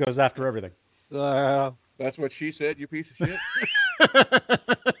catchphrase goes after everything. That's what she said, you piece of shit?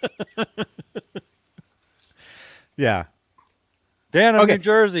 Yeah. Dan of Okay. New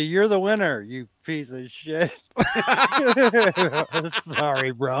Jersey, you're the winner, you piece of shit.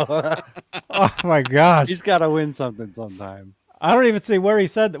 Sorry, bro. Oh my gosh. He's got to win something sometime. I don't even see where he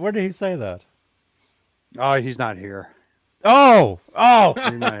said that. Where did he say that? Oh, he's not here. Oh. He's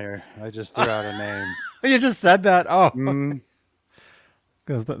not here. I just threw out a name. You just said that? Oh. Mm.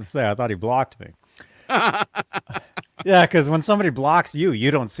 Because I thought he blocked me. Yeah, because when somebody blocks you,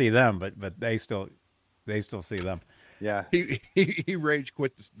 you don't see them, but they still see them. Yeah. He rage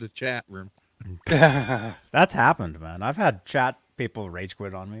quit the chat room. That's happened, man. I've had chat people rage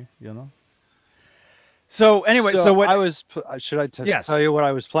quit on me, you know. So anyway, so what I was should I Yes. tell you what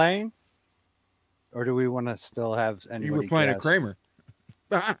I was playing? Or do we want to still have anybody You were playing guess? a Kramer.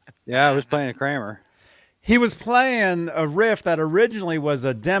 Yeah, I was playing a Kramer. he was playing a riff that originally was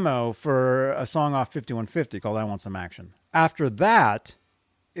a demo for a song off 5150 called I Want Some Action. After that,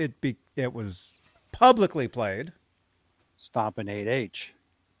 it was publicly played. Stompin' 8H.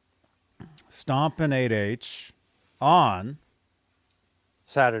 Stompin' 8H on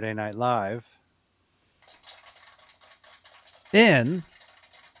Saturday Night Live. in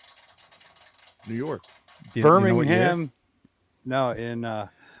New York. do you know what year? Birmingham. No, in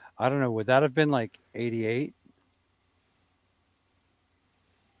I don't know, would that have been like 88?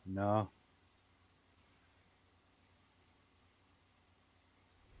 No.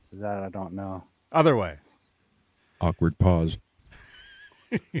 That I don't know. Other way. Awkward pause.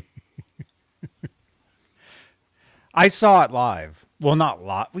 I saw it live. Well, not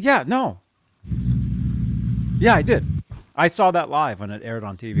live. Yeah, no. Yeah, I did. I saw that live when it aired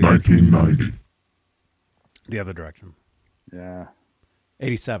on TV. 1990. The other direction. Yeah.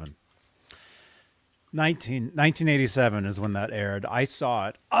 87. 1987 is when that aired. I saw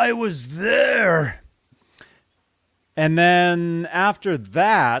it. I was there. And then after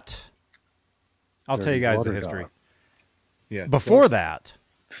that, I'll tell you guys the history. Yeah. Before that.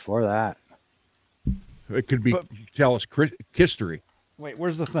 Before that. It could be, tell us history. Wait,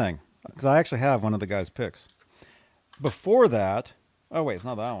 where's the thing? Because I actually have one of the guys' picks. Before that. Oh, wait, it's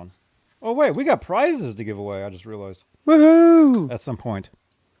not that one. Oh, wait, we got prizes to give away. I just realized. Woohoo! At some point.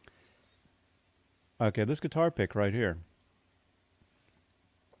 Okay, this guitar pick right here.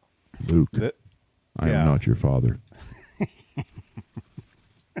 Luke, I am not your father.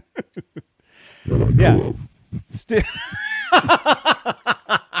 That I know of.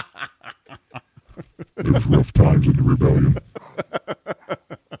 Those rough times in the rebellion.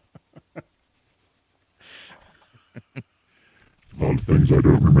 A lot of things I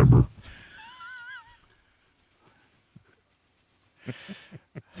don't remember.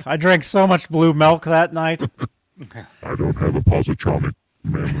 I drank so much blue milk that night. I don't have a positronic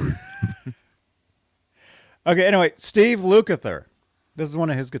memory. Okay, anyway, Steve Lukather. This is one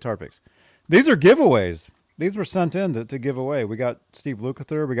of his guitar picks. These are giveaways. These were sent in to give away. We got Steve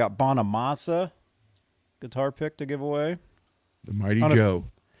Lukather. We got Bonamassa guitar pick to give away. The Mighty Joe.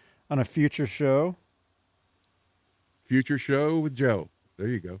 On a future show. Future show with Joe. There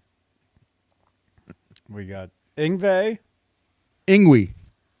you go. We got Yngwie.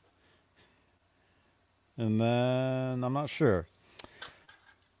 And then I'm not sure.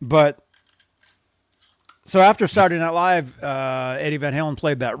 But so after Saturday Night Live, Eddie Van Halen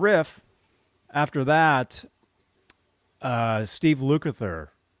played that riff. After that, Steve Lukather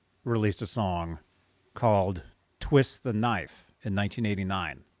released a song called Twist the Knife in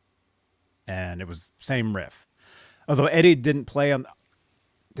 1989. And it was same riff. Although Eddie didn't play on...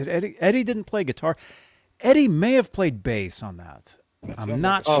 Eddie didn't play guitar. Eddie may have played bass on that. I'm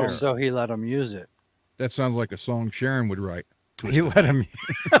not sure. Oh, so he let him use it. That sounds like a song Sharon would write. He let him...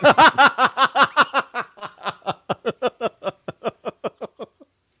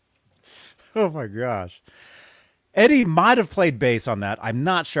 Oh, my gosh. Eddie might have played bass on that. I'm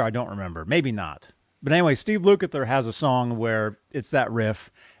not sure. I don't remember. Maybe not. But anyway, Steve Lukather has a song where it's that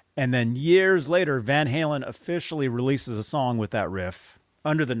riff. And then years later, Van Halen officially releases a song with that riff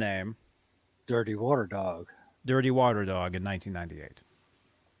under the name Dirty Water Dog. Dirty Water Dog in 1998.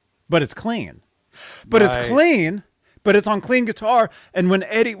 But it's clean. But it's clean. But it's on clean guitar. And when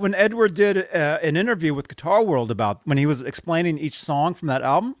Edward did an interview with Guitar World about when he was explaining each song from that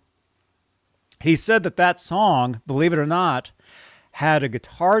album, he said that song, believe it or not, had a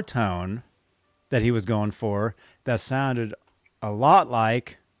guitar tone that he was going for that sounded a lot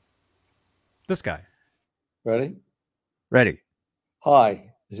like this guy. Ready? Ready.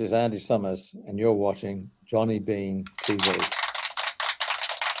 Hi, this is Andy Summers, and you're watching Johnny Bean TV.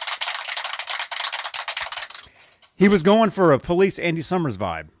 He was going for a Police Andy Summers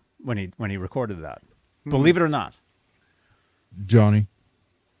vibe when he recorded that. Believe it or not. Johnny,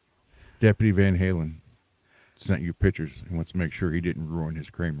 Deputy Van Halen sent you pictures and wants to make sure he didn't ruin his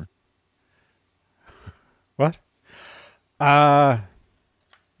Kramer. What?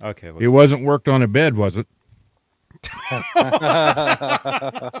 Okay. It wasn't worked on a bed, was it?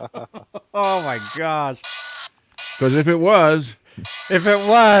 Oh, my gosh. Because if it was...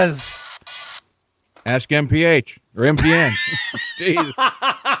 Ask MPH or MPN.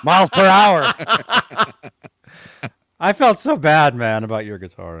 Jeez. Miles per hour. I felt so bad, man, about your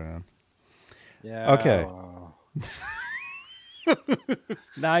guitar, man. Yeah. Okay.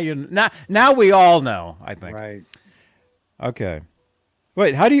 Now we all know, I think. Right. Okay.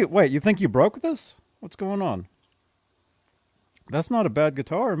 Wait, you think you broke this? What's going on? That's not a bad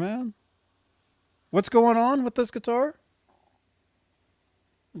guitar, man. What's going on with this guitar?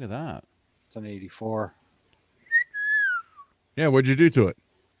 Look at that. It's an 84. Yeah, what'd you do to it?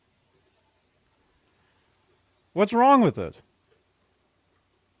 What's wrong with it?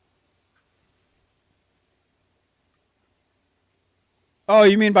 Oh,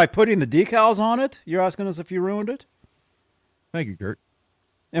 you mean by putting the decals on it? You're asking us if you ruined it? Thank you, Kurt.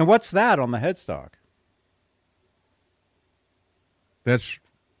 And what's that on the headstock? That's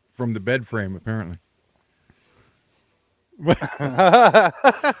from the bed frame, apparently.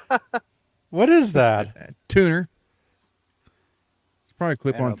 What is that? Tuner. It's probably a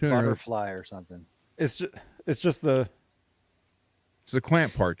clip-on a tuner. Butterfly or something. It's just the... It's the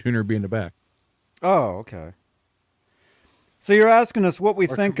clamp part, tuner being the back. Oh, okay. So you're asking us what we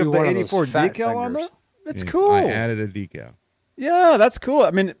Or think could of be the one of those 84 fat decal on fingers. there? It's And cool. I added a decal. Yeah, that's cool. I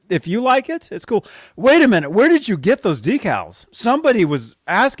mean, if you like it, it's cool. Wait a minute. Where did you get those decals? Somebody was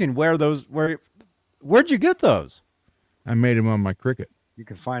asking where'd you get those? I made them on my Cricut. You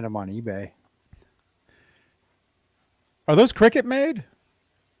can find them on eBay. Are those Cricut made?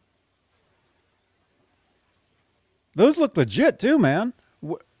 Those look legit too, man.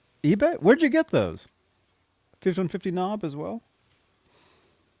 eBay? Where'd you get those? 5150 knob as well?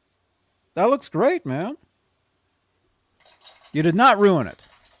 That looks great, man. You did not ruin it.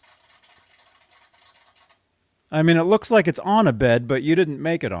 I mean, it looks like it's on a bed, but you didn't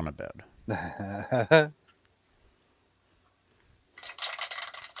make it on a bed.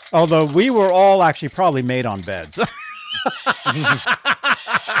 Although we were all actually probably made on beds.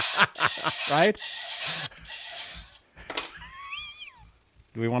 Right?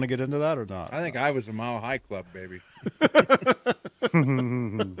 Do we want to get into that or not? I think I was a Mile High Club, baby.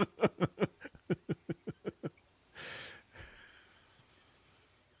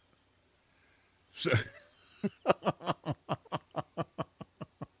 So,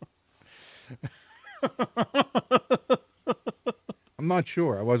 I'm not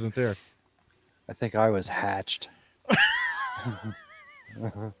sure. I wasn't there. I think I was hatched.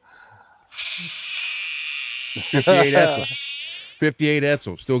 58 Etzel. 58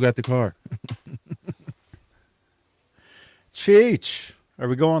 Etzel. Still got the car. Cheech. Are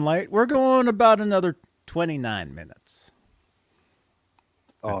we going late? We're going about another 29 minutes.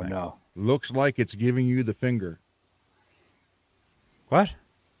 Oh, no. Looks like it's giving you the finger. What?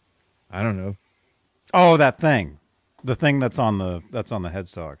 I don't know. Oh, that thing. The thing that's on the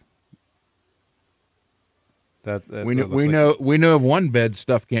headstock. We know of one bed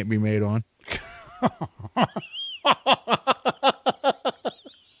stuff can't be made on.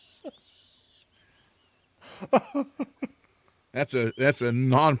 That's a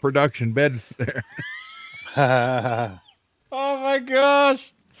non-production bed there. Oh my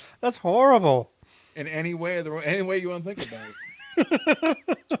gosh, that's horrible. In any way you want to think about it.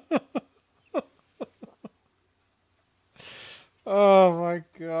 Oh my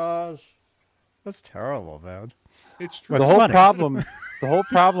gosh, that's terrible, man. It's true. The whole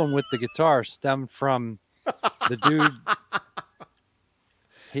problem with the guitar stemmed from the dude.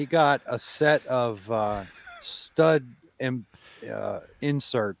 He got a set of stud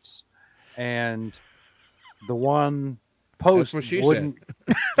inserts, and the one post That's what she wouldn't.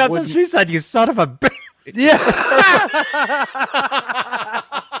 said. That's what she said. You son of a bitch. Yeah.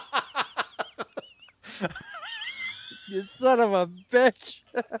 You son of a bitch.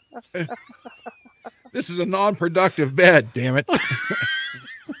 This is a non-productive bed, damn it.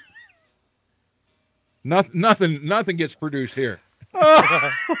 Nothing gets produced here.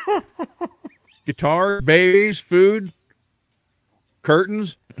 Guitar, babies, food,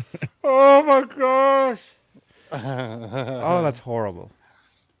 curtains. Oh my gosh. Oh, that's horrible.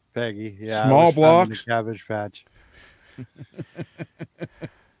 Peggy, yeah. Small I was found in blocks. the Cabbage Patch.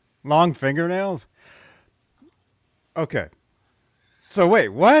 Long fingernails. Okay. So wait,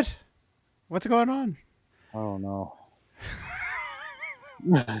 what? What's going on? I don't know.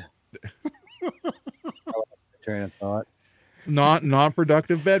 Train of thought.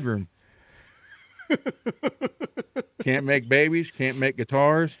 Non-productive bedroom. Can't make babies, can't make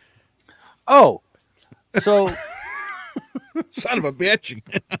guitars. Oh, so Son of a bitch.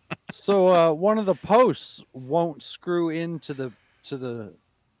 so one of the posts won't screw into the the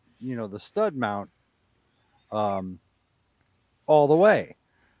stud mount all the way.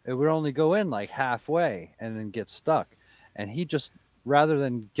 It would only go in like halfway and then get stuck. And he just, rather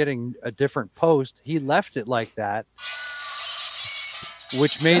than getting a different post, he left it like that,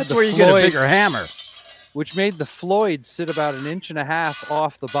 which made That's where you get a bigger hammer. Which made the Floyd sit about 1.5 inches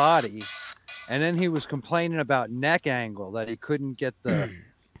off the body. And then he was complaining about neck angle, that he couldn't get the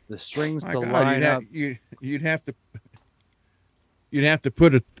strings My to God, line up. you'd have to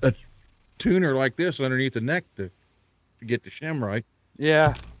put a tuner like this underneath the neck to get the shim right.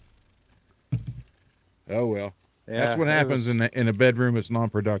 Yeah. Oh well. Yeah, That's what happens in a bedroom that's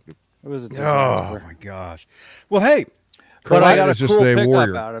non-productive. It was a Oh disaster. my gosh. Well, hey, But I got a is just cool a pickup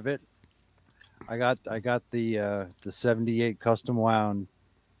warrior. out of it. I got the 78 custom wound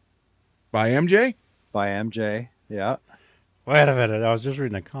By MJ? by MJ. Yeah. wait a minute. I was just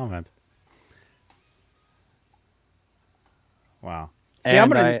reading a comment. Wow. See,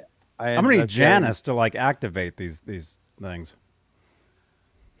 I'm And gonna I I'm gonna ended need up getting- Janice to like activate these things.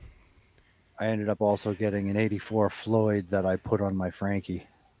 I ended up also getting an 84 Floyd that I put on my Frankie.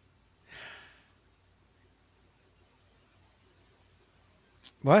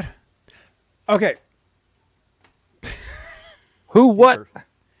 What? Okay. Who? What?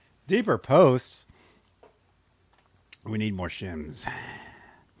 Deeper posts. We need more shims.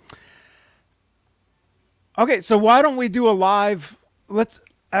 Okay, so why don't we do a live? Let's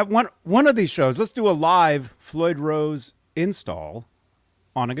at one of these shows. Let's do a live Floyd Rose install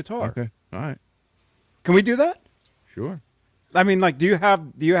on a guitar. Okay. All right. Can we do that? Sure. I mean, like, do you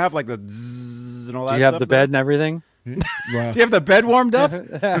have like the zzz and all that? Do you have stuff the there? bed and everything? Well, Do you have the bed warmed up?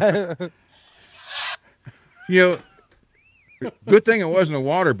 you know, good thing it wasn't a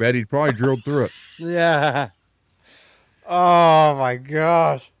water bed. He'd probably drilled through it. Yeah. Oh my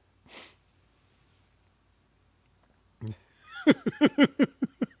gosh.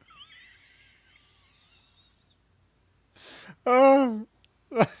 Oh.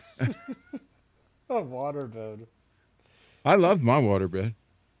 A water bed. I loved my water bed.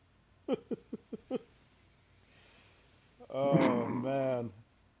 Oh man.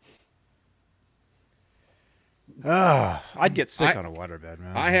 I'd get sick on a waterbed,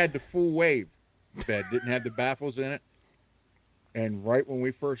 man. I had the full wave bed, didn't have the baffles in it. And right when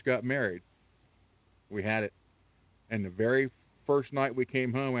we first got married, we had it. And the very first night we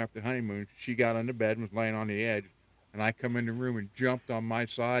came home after the honeymoon, she got on the bed and was laying on the edge. And I come in the room and jumped on my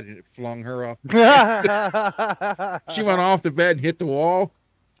side and it flung her off. She went off the bed and hit the wall.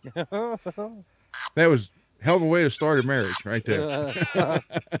 That was a hell of a way to start a marriage right there.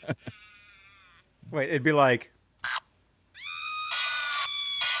 Wait, it'd be like...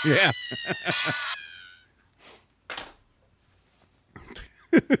 Yeah.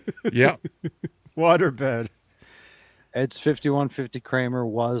 Yep. Waterbed. Ed's 5150 Kramer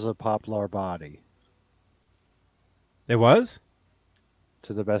was a poplar body, It was?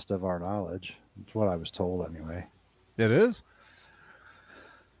 to the best of our knowledge. That's what I was told anyway. It is?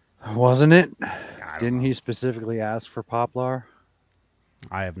 Wasn't it? I Didn't don't know. he specifically ask for poplar?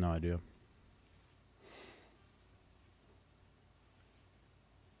 I have no idea.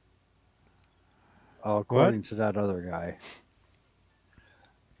 Oh, according to that other guy.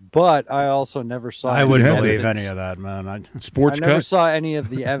 But I also never saw. I any wouldn't evidence. believe any of that, man. I Sports never cut. saw any of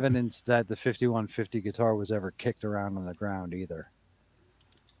the evidence that the 5150 guitar was ever kicked around on the ground either.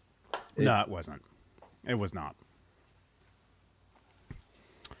 No, it wasn't. It was not.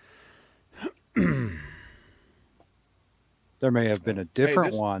 There may have been a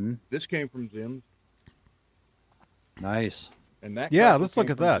different this- one. This came from Zim's. Nice. And that Yeah, crackle let's look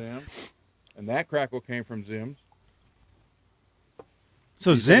came at from that. Zim's, and that crackle came from Zim's.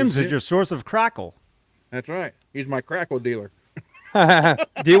 So These are Zim's is Zim- your source of crackle. That's right. He's my crackle dealer.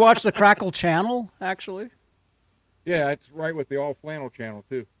 Do you watch the Crackle channel, actually? Yeah, it's right with the all flannel channel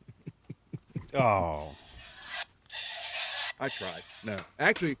too. Oh. I tried. No,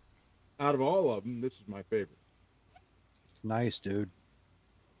 actually, out of all of them, this is my favorite. Nice, dude.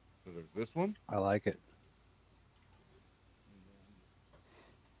 So there's this one. I like it.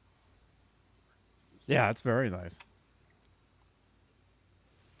 Yeah, it's very nice.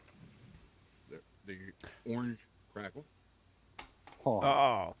 The orange crackle.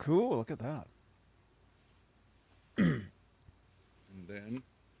 Oh, cool. Look at that. And then,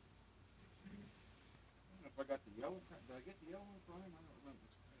 I don't know if I got the yellow. Did I get the yellow one from him? I don't remember.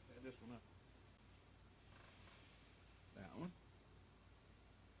 I had this one up. That one.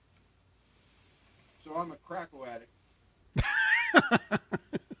 So I'm a crackle addict.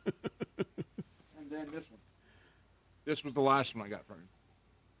 And then this one. This was the last one I got from him,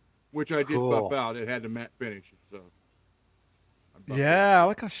 which I did Cool. buff out. It had the matte finish, so. I buffed it out. Yeah,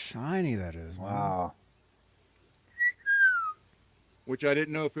 look how shiny that is. Man. Wow. Which I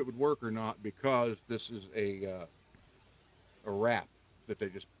didn't know if it would work or not because this is a wrap that they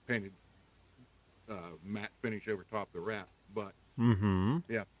just painted matte finish over top of the wrap. But Mm-hmm.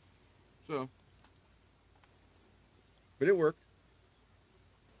 yeah, so but it worked.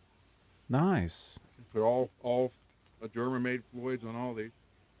 Nice. Put all German-made Floyds on all these.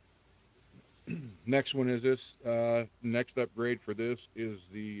 Next one is this. Next upgrade for this is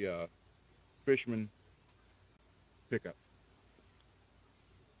the Fishman pickup.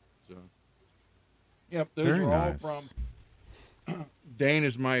 So, yep, those Very are nice. all from. Dane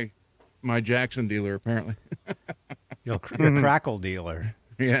is my Jackson dealer apparently. Your Crackle dealer.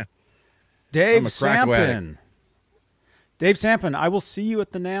 Yeah, Dave I'm a crackle addict. Sampin. Dave Sampin, I will see you at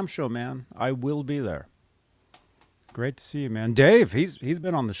the NAMM show, man. I will be there. Great to see you, man. Dave, he's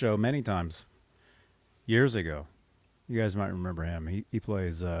been on the show many times. Years ago. You guys might remember him. He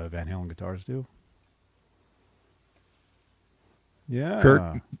plays Van Halen guitars too. Yeah.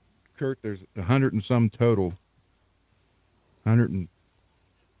 Kurt, there's 100 and some total. 100 and,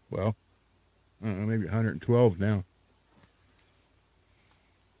 well, I don't know, maybe 112 now.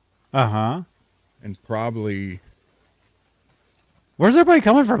 Uh-huh. And probably Where's everybody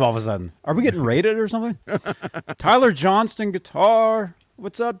coming from all of a sudden? Are we getting raided or something? Tyler Johnston guitar.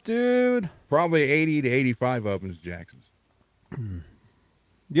 What's up, dude? Probably 80 to 85 of them is Jackson's.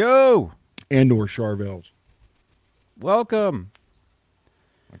 Yo. And or Charvel's. Welcome.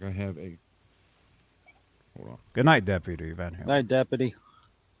 Like I have a... Hold on. Good night, Deputy Van Halen. Night, Deputy.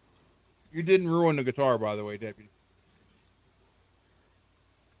 You didn't ruin the guitar, by the way, Deputy.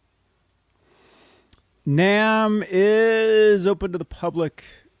 NAMM is open to the public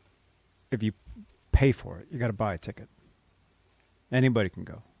if you pay for it. You got to buy a ticket. Anybody can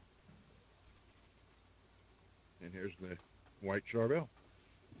go. And here's the white Charvel.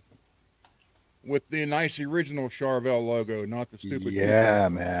 With the nice original Charvel logo, not the stupid... Yeah,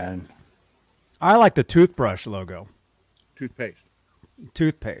 man. I like the toothbrush logo. Toothpaste.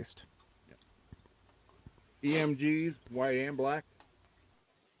 Toothpaste. EMGs, white and black.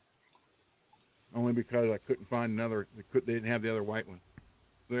 Only because I couldn't find another. They didn't have the other white one.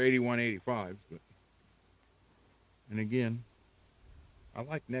 They're 8185s, but. And again, I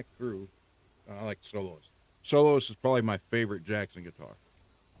like neck through. I like Soloist. Soloist is probably my favorite Jackson guitar.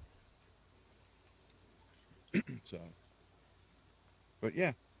 So. But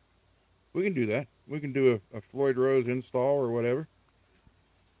yeah, we can do that. We can do a Floyd Rose install or whatever.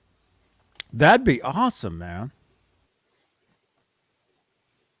 That'd be awesome, man.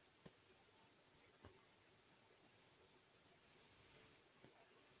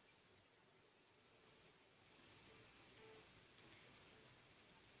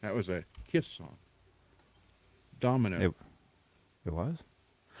 That was a Kiss song. Domino. It was?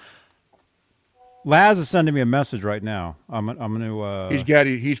 Laz is sending me a message right now. I'm gonna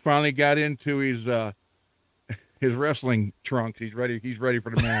He's finally got into his wrestling trunks. He's ready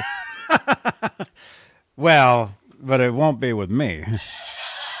for the match. Well, but it won't be with me.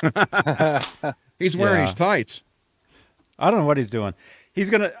 He's wearing his tights. I don't know what he's doing.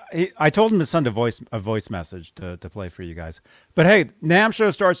 I told him to send a voice message to play for you guys. But hey, NAMM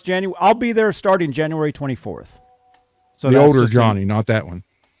show starts January. I'll be there starting January 24th. So the older Johnny, not that one.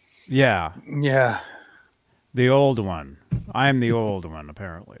 Yeah. Yeah. The old one. I'm the old one,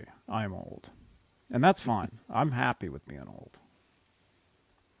 apparently. I'm old. And that's fine. I'm happy with being old.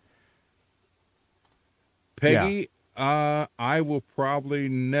 Peggy, I will probably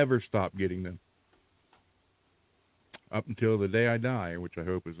never stop getting them. Up until the day I die, which I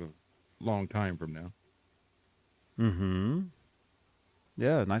hope is a long time from now. Mm-hmm.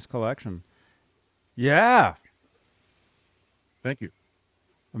 Yeah, nice collection. Yeah. Thank you.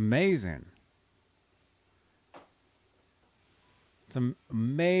 Amazing. Some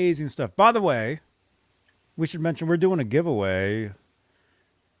amazing stuff. By the way, we should mention we're doing a giveaway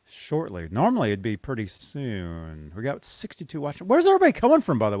shortly. Normally it'd be pretty soon. We got 62 watching. Where's everybody coming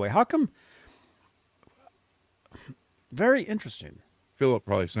from, by the way? How come? Very interesting. Philip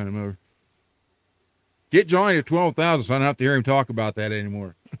probably sent him over. Get Johnny to 12,000 so I don't have to hear him talk about that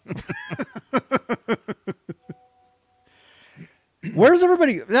anymore. Where's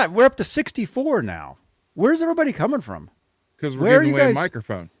everybody? We're up to 64 now. Where's everybody coming from? Because we're giving away a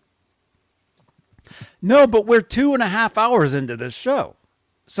microphone. No, but we're 2.5 hours into this show.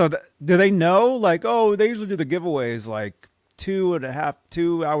 So do they know? Like, oh, they usually do the giveaways like 2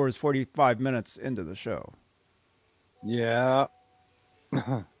 hours, 45 minutes into the show. Yeah.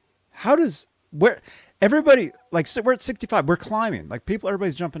 Everybody, like, we're at 65. We're climbing. Like,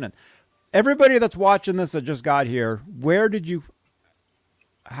 everybody's jumping in. Everybody that's watching this that just got here,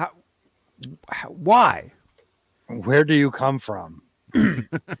 why? Where do you come from?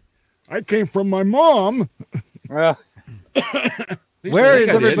 I came from my mom. Well, where is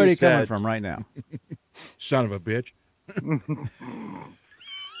everybody coming from right now? Son of a bitch.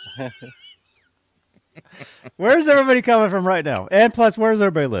 Where's everybody coming from right now? And plus, where does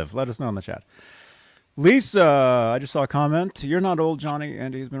everybody live? Let us know in the chat. Lisa, I just saw a comment. You're not old, Johnny.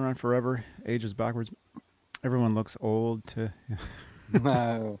 Andy's been around forever. Age is backwards. Everyone looks old to...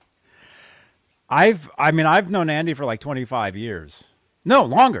 No. I've known Andy for like 25 years. No,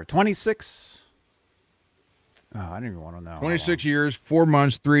 longer. 26. Oh, I don't even want to know. 26 years, 4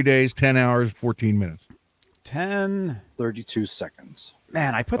 months, 3 days, 10 hours, 14 minutes. 32 seconds.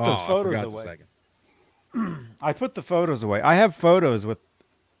 Man, I put those photos away. I put the photos away. I have photos with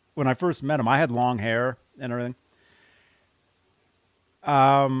when I first met him. I had long hair and everything.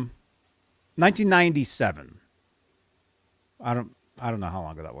 1997. I don't know how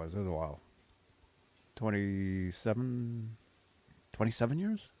long ago that was. It was a while. 27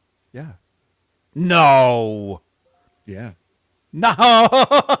 years? Yeah. No. Yeah. No.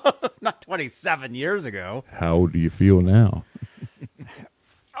 Not 27 years ago. How do you feel now?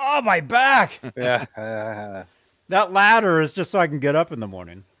 Oh, my back. Yeah. That ladder is just so I can get up in the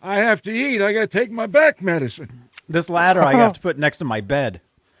morning. I have to eat. I got to take my back medicine. This ladder I have to put next to my bed.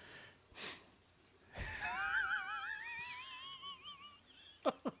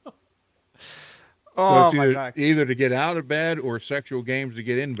 So it's either to get out of bed or sexual games to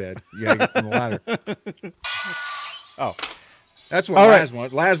get in bed. You got to get from the ladder. Oh. That's what Laz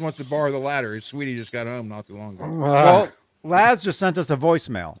wants. Laz wants to borrow the ladder. His sweetie just got home not too long ago. Well, Laz just sent us a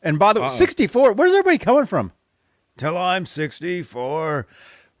voicemail. And by the way, 64, where's everybody coming from? Till I'm 64.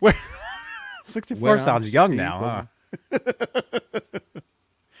 64 sounds young now, huh?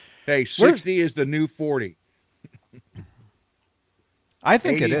 Hey, 60 is the new 40. I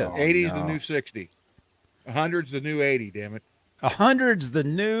think 80, it is. 80 is the new 60. 100's the new 80, damn it. 100's the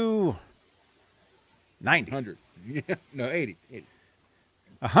new 90. 100. Yeah, no, 80.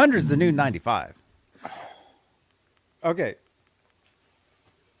 100's the new 95. Okay.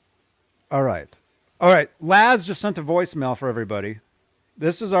 All right. Laz just sent a voicemail for everybody.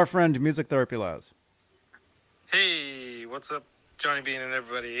 This is our friend Music Therapy Laz. Hey, what's up, Johnny Bean and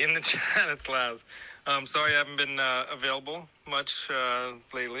everybody in the chat? It's Laz. Sorry I haven't been available much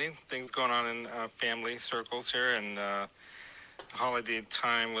lately. Things going on in family circles here, and holiday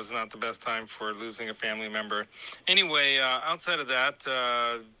time was not the best time for losing a family member. Anyway, outside of that,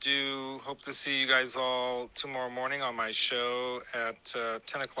 do hope to see you guys all tomorrow morning on my show at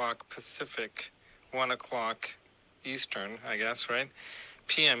 10 o'clock Pacific, 1 o'clock Eastern, I guess, right?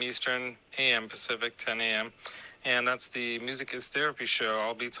 PM Eastern, AM Pacific, 10 a.m. And that's the Music is Therapy show.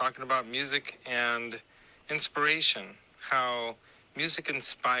 I'll be talking about music and inspiration, how music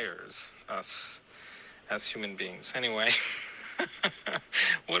inspires us as human beings. Anyway,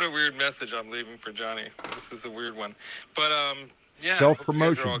 what a weird message I'm leaving for Johnny. This is a weird one. But, yeah,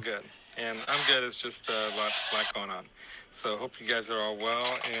 self-promotion. hope you guys are all good. And I'm good. It's just a lot going on. So hope you guys are all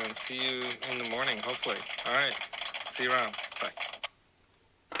well, and see you in the morning, hopefully. All right. See you around. Bye.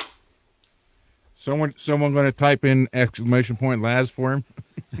 Someone going to type in exclamation point Laz for him?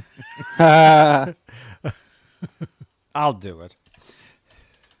 I'll do it.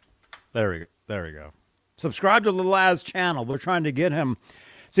 There we go. Subscribe to the Laz channel. We're trying to get him.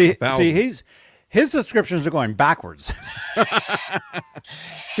 See, his subscriptions are going backwards.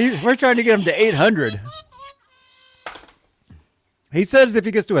 We're trying to get him to 800. He says if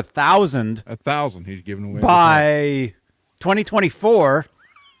he gets to 1,000, he's giving away by 2024.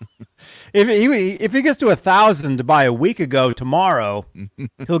 If he gets to 1,000 by a week ago tomorrow,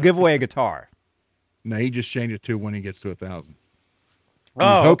 he'll give away a guitar. No, he just changed it to when he gets to 1,000.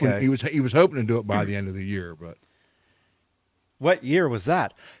 Okay. He was hoping to do it by the end of the year, but what year was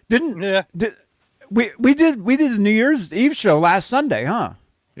that? We did the New Year's Eve show last Sunday, huh?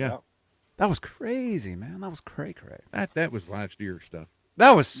 Yeah. That was crazy, man. That was cray. That was last year's stuff.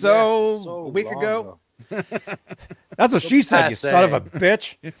 That was so a week ago. That's what she said, you son of a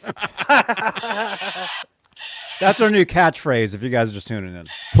bitch. That's our new catchphrase if you guys are just tuning in.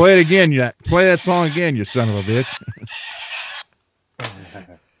 Play it again. Play that song again, you son of a bitch.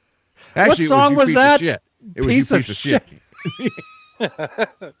 Actually, what song was that? It was piece of shit.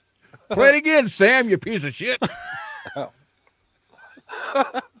 Play it again, Sam, you piece of shit.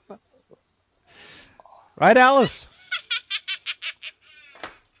 Right, Alice?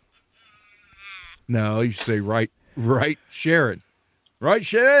 No, you say right, Sharon. Right,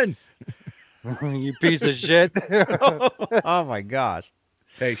 Sharon. You piece of shit. Oh, my gosh.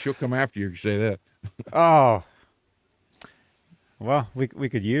 Hey, she'll come after you if you say that. Oh. Well, we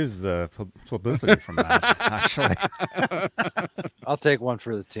could use the publicity from that, actually. I'll take one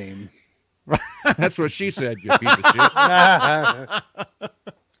for the team. That's what she said, you piece of shit.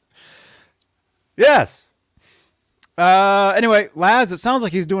 Yes. Anyway, Laz, it sounds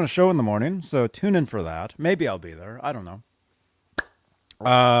like he's doing a show in the morning, so tune in for that. Maybe I'll be there. I don't know.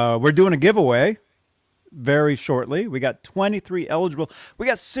 We're doing a giveaway very shortly. We got 23 eligible. We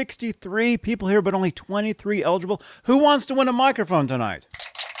got 63 people here, but only 23 eligible. Who wants to win a microphone tonight?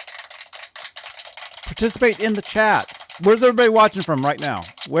 Participate in the chat. Where's everybody watching from right now?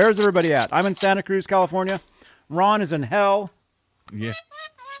 Where's everybody at? I'm in Santa Cruz, California. Ron is in hell. Yeah.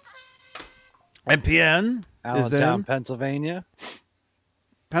 MPN is Allentown, in Pennsylvania.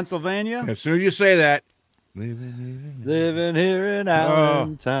 Pennsylvania. As soon as you say that. Living here in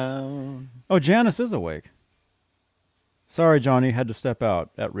Allentown. Oh, Janice is awake. Sorry, Johnny. Had to step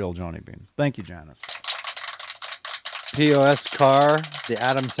out at Real Johnny Bean. Thank you, Janice. POS Car, the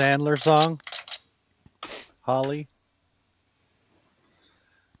Adam Sandler song. Holly.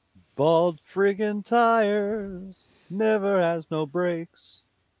 Bald friggin' tires, never has no brakes.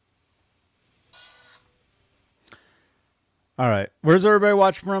 All right. Where's everybody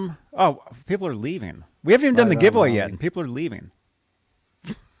watching from? Oh, people are leaving. We haven't even done the Right on, giveaway Ronnie. yet, and people are leaving.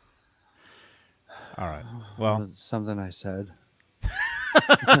 All right. Well, Was something I said.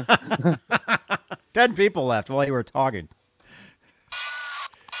 10 people left while you were talking.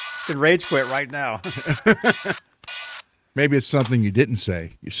 You can rage quit right now. Maybe it's something you didn't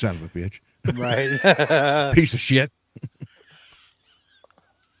say, you son of a bitch. Right. Piece of shit.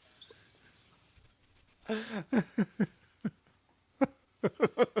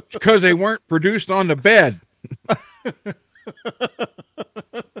 It's because they weren't produced on the bed.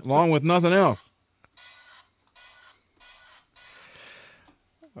 Along with nothing else.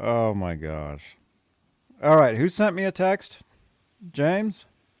 Oh my gosh. All right, who sent me a text? James?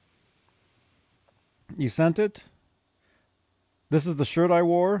 You sent it? This is the shirt I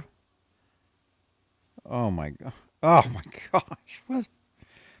wore? Oh my god. Oh my gosh. What?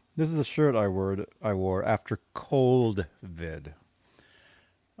 This is the shirt I wore after cold vid.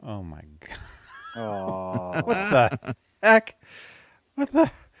 Oh my god. Oh. What the heck?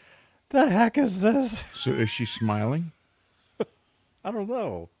 What the heck is this? So is she smiling? I don't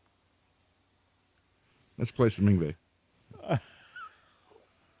know. Let's play some Mingbe.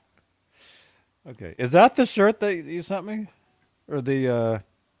 Okay. Is that the shirt that you sent me? Or the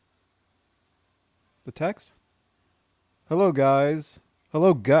text? Hello guys.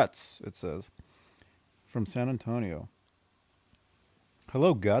 Hello Guts, it says. From San Antonio.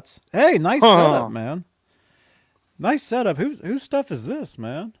 Hello Guts. Hey, nice setup, man. Nice setup. Whose stuff is this,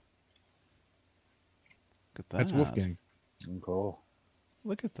 man? Look at that. That's Wolfgang. Cool.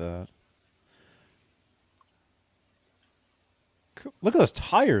 Look at that. Cool. Look at those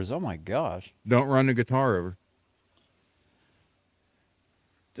tires. Oh my gosh. Don't run the guitar over.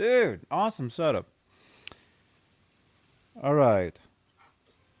 Dude, awesome setup. All right.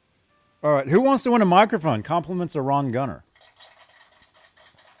 All right. Who wants to win a microphone? Compliments of Ron Gunner.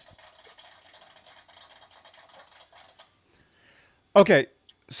 Okay.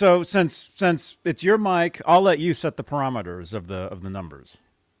 So since it's your mic, I'll let you set the parameters of the numbers.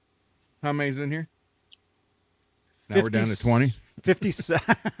 How many's in here? Now we're down to 20. 50.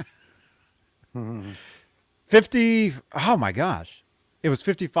 50. Oh my gosh. It was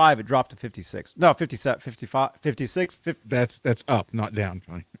 55. It dropped to 56. No, 57, 55, 56. 50. That's up, not down,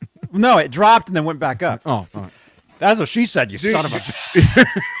 Johnny. No, it dropped and then went back up. Oh, all right. That's what she said, you Dude, son of a...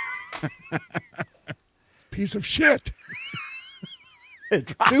 Piece of shit. It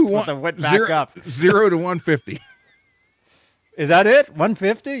dropped and then went back up. 0 to 150. Is that it?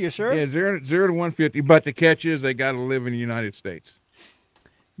 150? You sure? Yeah, 0 to 150. But the catch is they got to live in the United States.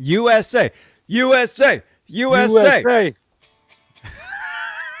 USA. USA. USA. USA.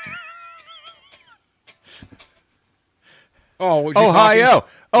 Oh, was Ohio.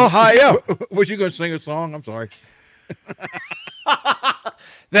 Ohio. Was you going to sing a song? I'm sorry.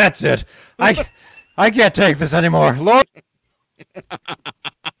 That's it. I can't take this anymore. Lord.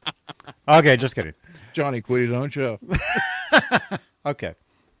 Okay, just kidding. Johnny quit his own show. Okay.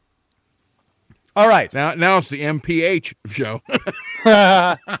 All right. Now it's the MPH show.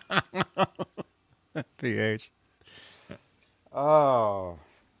 PH. Oh.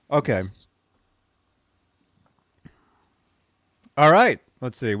 Okay. All right.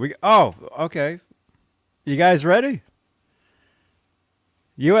 Let's see. Okay. You guys ready?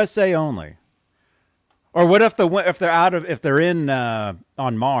 USA only. Or what if they're in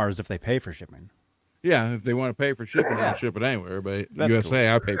on Mars if they pay for shipping? Yeah, if they want to pay for shipping, they'll ship it anywhere. But That's USA,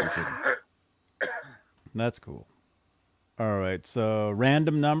 cool. I pay for shipping. That's cool. All right. So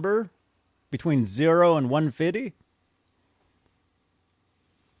random number between 0 and 150.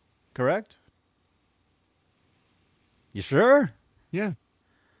 Correct? You sure? Yeah.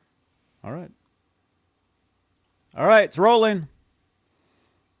 All right. All right, it's rolling.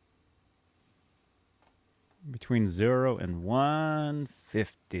 Between 0 and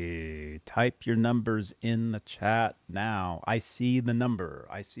 150. Type your numbers in the chat now. I see the number.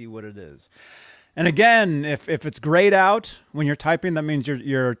 I see what it is. And again, if it's grayed out when you're typing, that means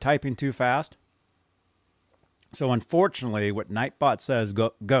you're typing too fast. So unfortunately, what Nightbot says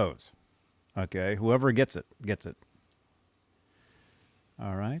goes. Okay, whoever gets it, gets it.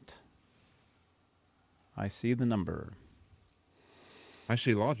 All right. I see the number. I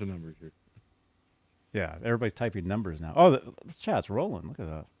see lots of numbers here. Yeah, everybody's typing numbers now. Oh, this chat's rolling. Look at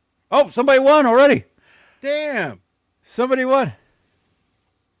that. Oh, somebody won already. Damn. Somebody won.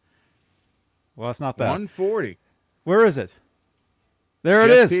 Well, it's not that. 140. Where is it? There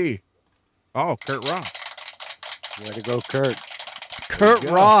it is. P. Oh, Kurt Rock. Way to go, Kurt. Kurt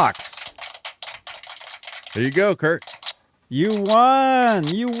rocks. There you go, Kurt. You won.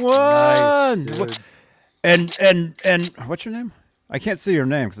 You won. Nice, dude. And what's your name? I can't see your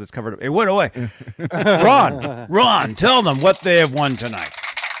name because it's covered up. It went away. Ron, tell them what they have won tonight.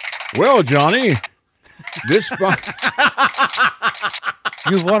 Well, Johnny,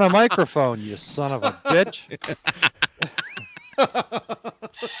 You've won a microphone, you son of a bitch.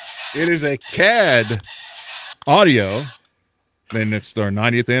 It is a CAD audio. And it's our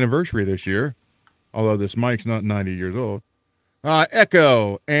 90th anniversary this year, although this mic's not 90 years old.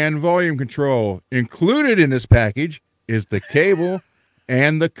 Echo and volume control. Included in this package is the cable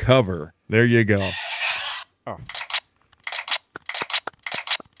and the cover. There you go. Oh.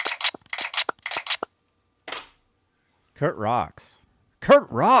 Kurt rocks. Kurt,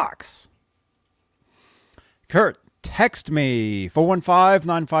 text me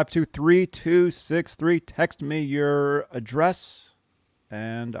 415-952-3263. Text me your address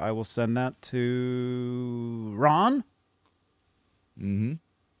and I will send that to Ron. Mm-hmm.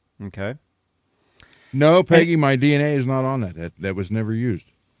 Okay. No, Peggy, my DNA is not on that. That was never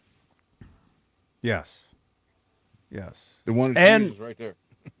used. Yes. The one is right there.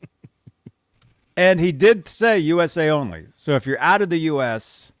 And he did say USA only. So if you're out of the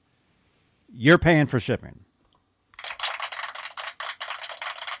U.S., you're paying for shipping.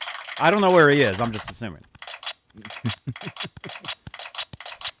 I don't know where he is. I'm just assuming.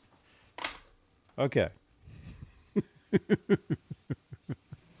 Okay.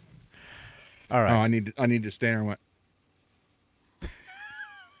 All right. Oh, I need to stand there and went.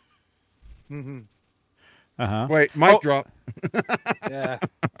 Mm-hmm. Uh-huh. Wait, mic drop. Yeah.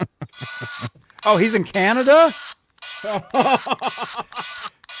 Oh, he's in Canada?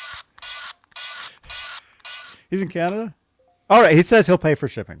 He's in Canada? All right, he says he'll pay for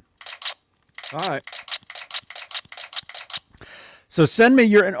shipping. All right. So send me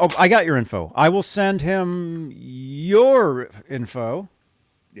your... Oh, I got your info. I will send him your info.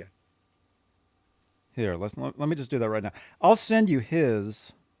 Yeah. Here, let me just do that right now. I'll send you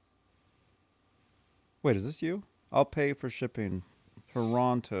his... Wait, is this you? I'll pay for shipping.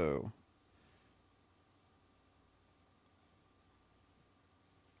 Toronto.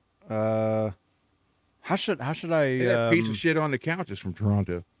 How should I... Hey, that piece of shit on the couch is from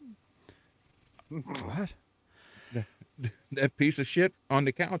Toronto. What? That piece of shit on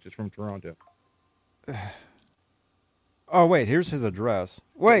the couch is from Toronto. Oh, wait, here's his address.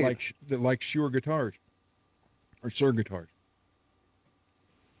 Wait. That like Shure guitars. Or Sir guitars.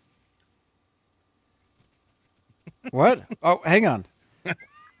 What? Oh, hang on.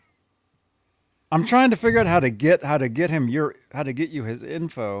 I'm trying to figure out how to get you his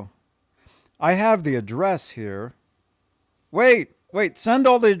info. I have the address here. Wait, send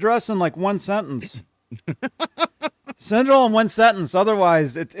all the address in like one sentence. Send it all in one sentence,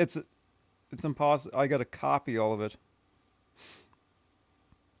 otherwise it's impossible. I got to copy all of it.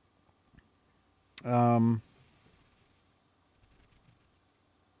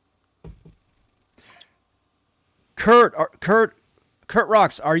 Kurt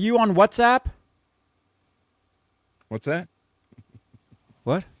Rocks, are you on WhatsApp? What's that?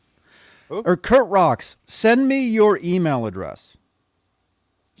 What? Or Kurt Rocks, send me your email address.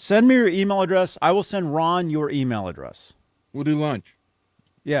 Send me your email address. I will send Ron your email address. We'll do lunch.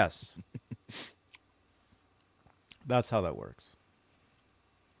 Yes. That's how that works.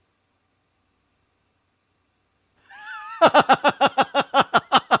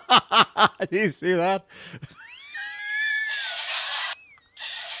 Do you see that?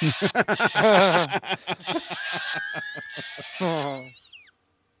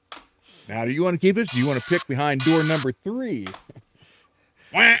 Now, do you want to keep this? Do you want to pick behind door number 3?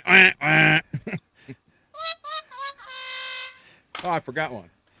 Wah, wah, wah. Oh, I forgot one.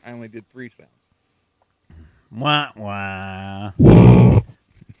 I only did 3 sounds. Wah, wah. Whoa.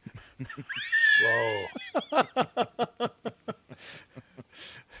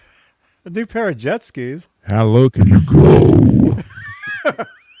 A new pair of jet skis. How low can you go?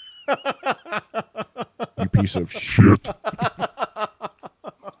 You piece of shit.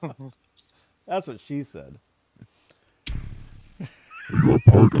 That's what she said. You are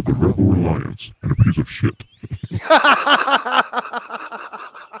part of the Rebel Alliance and a piece of shit.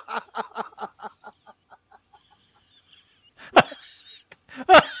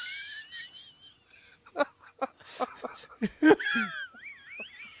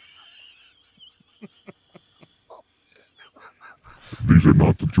 These are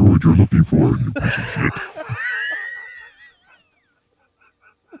not the droids you're looking for, you piece of shit.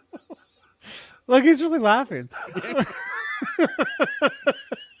 Look, he's really laughing.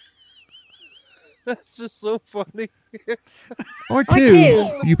 That's just so funny. Or two,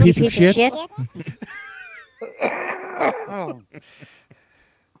 you piece of shit.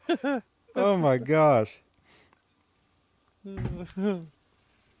 Oh my gosh.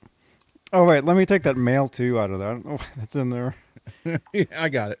 Oh wait, let me take that male 2 out of that. I don't know why that's in there. Yeah, I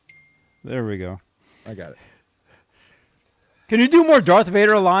got it. There we go. I got it. Can you do more Darth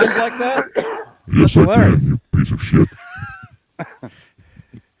Vader lines like that? Yes, That's hilarious. you piece of shit.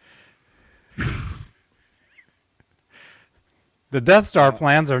 The Death Star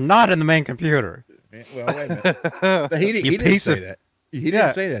plans are not in the main computer. Well, wait a minute. He didn't say that. He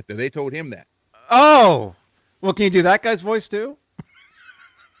didn't say that, though. They told him that. Oh! Well, can you do that guy's voice, too?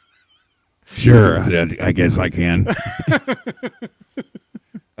 Sure, I guess I can. Wait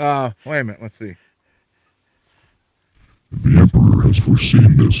a minute. Let's see. The Emperor has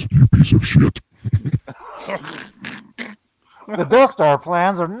foreseen this, you piece of shit. The Death Star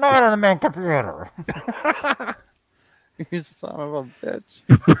plans are not in the main computer. You son of a bitch.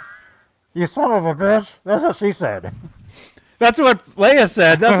 You son of a bitch. That's what she said. That's what Leia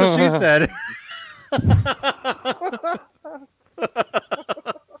said. That's what she said.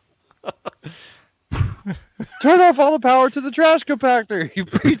 Turn off all the power to the trash compactor, you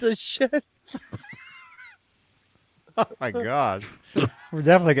piece of shit. Oh my gosh. We're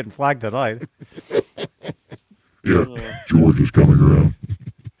definitely getting flagged tonight. Yeah, George is coming around.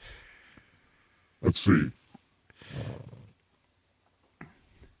 Let's see.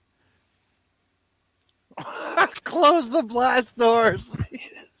 Close the blast doors.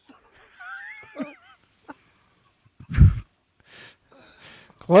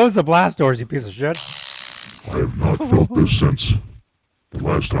 Close the blast doors, you piece of shit. I have not felt this since the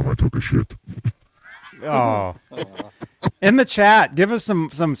last time I took a shit. Oh. In the chat, give us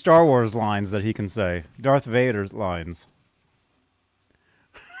some Star Wars lines that he can say. Darth Vader's lines.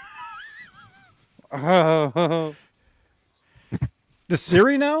 Does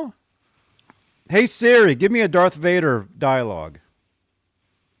Siri know? Hey Siri, give me a Darth Vader dialogue.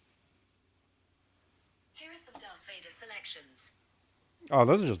 Here are some Darth Vader selections. Oh,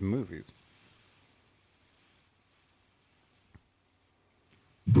 those are just movies.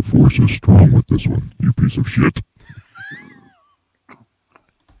 The Force is strong with this one, you piece of shit.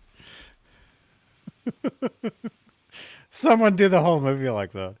 Someone do the whole movie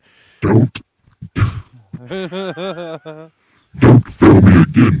like that. Don't fail me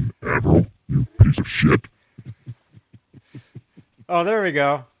again, Admiral, you piece of shit. Oh, there we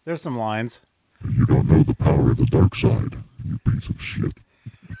go. There's some lines. You don't know the power of the dark side, you piece of shit.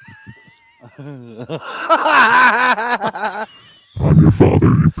 I'm your father,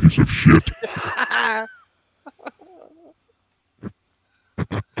 you piece of shit.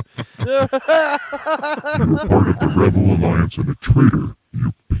 You're part of the Rebel Alliance and a traitor,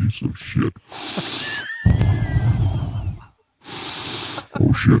 you piece of shit.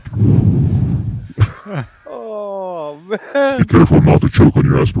 Oh shit. Oh man. Be careful not to choke on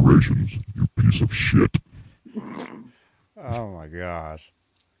your aspirations, you piece of shit. Oh my gosh.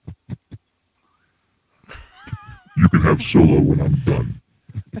 You can have Solo when I'm done.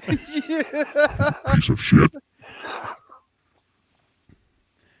 Piece of shit.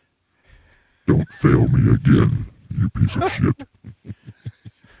 Don't fail me again, you piece of shit.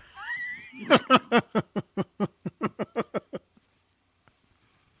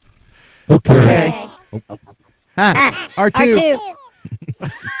 Okay. R2.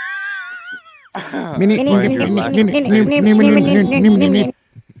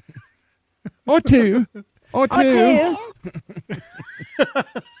 R2. R2.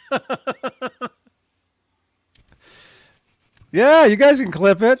 Yeah, you guys can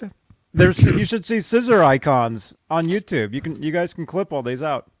clip it. You should see scissor icons on YouTube. You guys can clip all these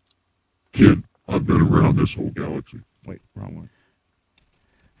out. Kid, I've been around this whole galaxy. Wait, wrong one.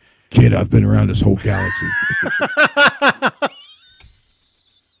 Kid, I've been around this whole galaxy.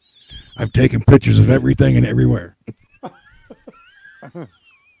 I've taken pictures of everything and everywhere.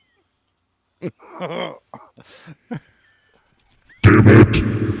 Damn it.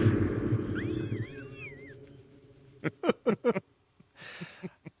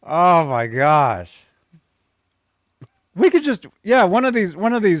 Oh my gosh. We could just one of these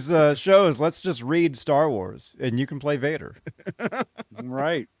shows, let's just read Star Wars and you can play Vader.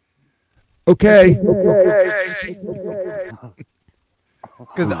 Right. Okay.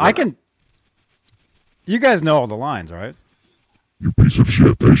 Because I can. You guys know all the lines, right? You piece of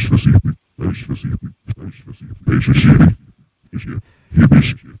shit.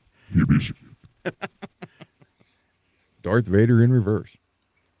 Darth Vader in reverse.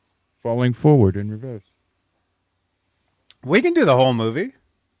 Falling forward in reverse. We can do the whole movie.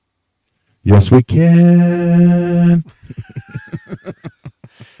 Yes, we can.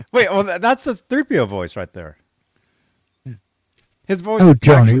 Wait, well, that's the 3PO voice right there. His voice. Oh,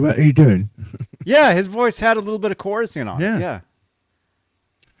 Johnny, actually- what are you doing? Yeah, his voice had a little bit of chorusing on Yeah. it. Yeah.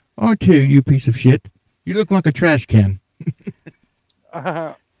 Oh, too, you piece of shit. You look like a trash can.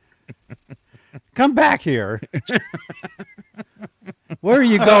 Come back here. Where are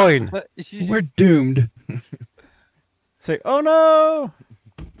you going? We're doomed. Say, oh no.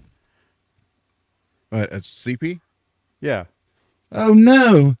 That's CP? Yeah. Oh,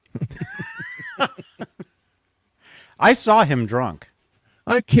 no. I saw him drunk.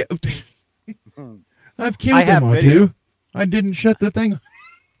 I've killed I have him or video. two. I didn't shut the thing.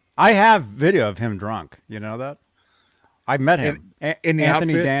 I have video of him drunk. You know that? I met him. In the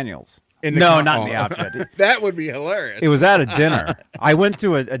Anthony outfit? Daniels. In the No, con- not in the oh. outfit. That would be hilarious. It was at a dinner. I went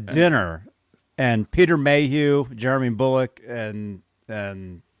to a dinner, and Peter Mayhew, Jeremy Bullock, and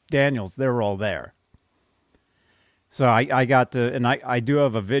Daniels, they were all there. So I got to, and I do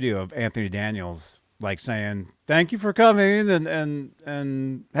have a video of Anthony Daniels like saying, "Thank you for coming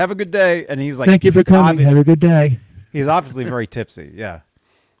and have a good day." And he's like, Thank you for coming. Have a good day. He's obviously very tipsy. Yeah.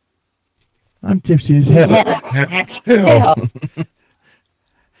 I'm tipsy as hell.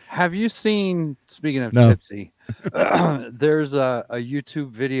 Have you seen, speaking of No. tipsy, there's a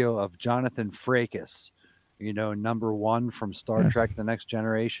YouTube video of Jonathan Frakes, number 1 from Star Trek The Next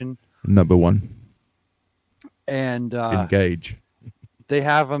Generation. Number 1. And Engage. they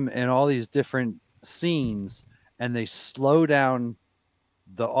have him in all these different scenes, and they slow down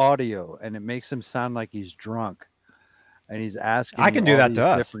the audio, and it makes him sound like he's drunk. And he's asking I can do all that these to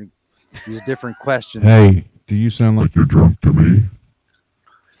us. these different questions. Hey, do you sound like You're drunk to me.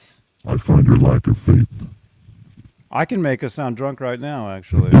 I find your lack of faith I can make us sound drunk right now,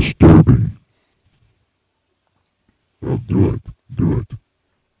 actually. disturbing. Well, do it. Do it.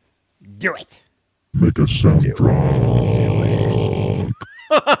 Do it. Make us sound drunk.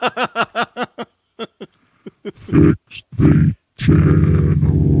 Fix the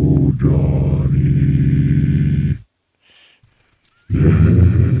channel, Johnny.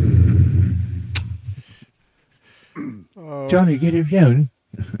 Johnny, get him down.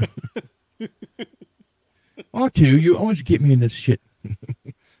 R2, you always get me in this shit.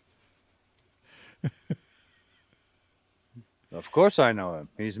 Of course I know him.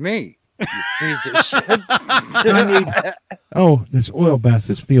 He's me. You piece of shit. Oh, this oil bath,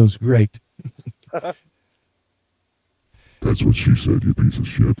 this feels great. That's what she said, you piece of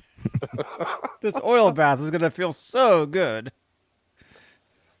shit. This oil bath is going to feel so good.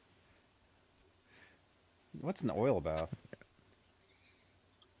 What's an oil bath?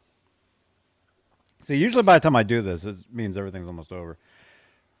 See, usually by the time I do this, it means everything's almost over.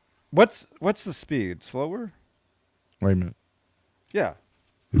 What's the speed? Slower? Wait a minute. Yeah.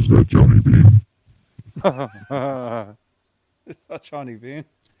 Is that Johnny Bean? Is that Johnny Bean?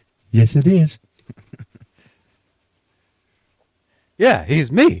 Yes, it is. Yeah,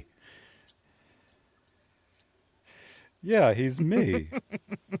 he's me. Yeah, he's me.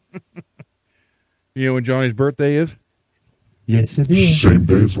 You know when Johnny's birthday is? Yes, it is. Same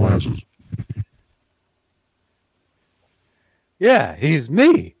day as Laz's. Yeah, he's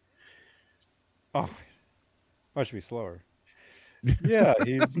me. Oh, I should be slower. Yeah,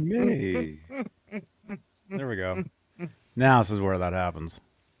 he's me. There we go. Now this is where that happens.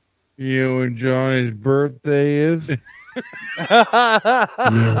 You know when Johnny's birthday is?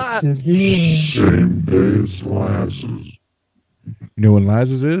 Yes, it is. Same day as Laz's. You know when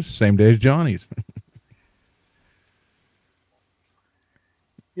Laz's is? Same day as Johnny's.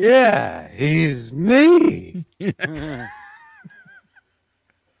 Yeah, he's me.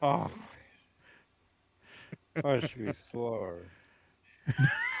 Oh, I should be slower.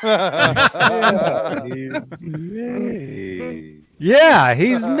 Yeah, he's me. Yeah,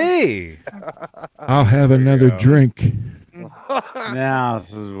 he's me. I'll have another go. drink. Now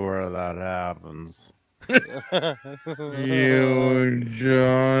this is where that happens. You and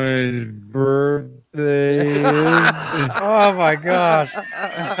Johnny's birthday is? Oh my gosh.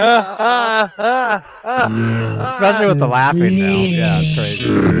 Especially with the laughing now. Yeah, it's crazy.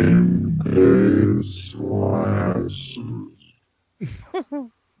 Same day as Laz's.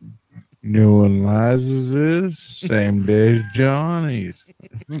 You know when Laz's is? Same day as Johnny's.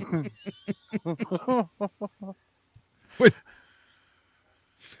 Wait.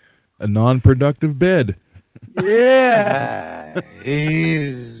 A non-productive bed. Yeah,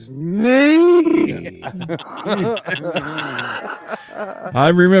 he's me. I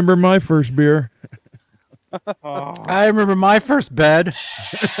remember my first beer. I remember my first bed.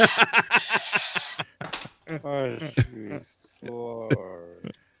 I should be slower.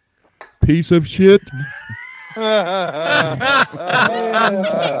 Piece of shit. Yeah,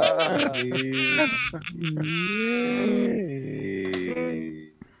 he's me.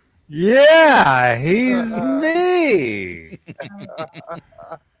 Yeah, he's me.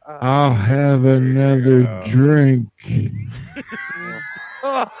 I'll have another drink.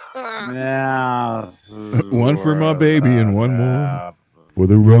 Now, One for my baby and one more for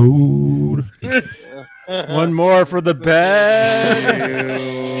the road. One more for the bed.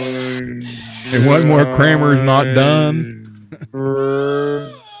 And one more Kramer's not done.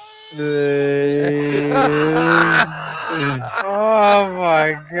 Oh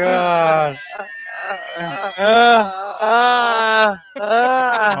my gosh.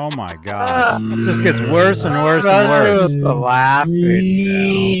 Oh my God. It just gets worse and worse and worse. The laughing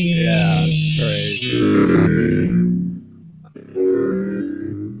now. Yeah, it's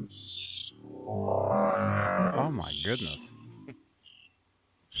Oh my goodness.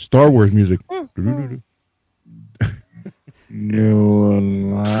 Star Wars music. New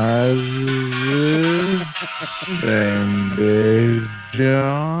Eliza, same day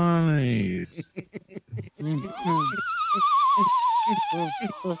Johnny.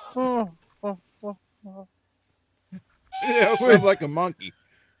 Yeah, sounds like a monkey.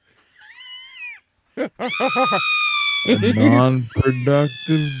 A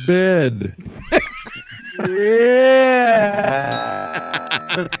non-productive bed. Yeah.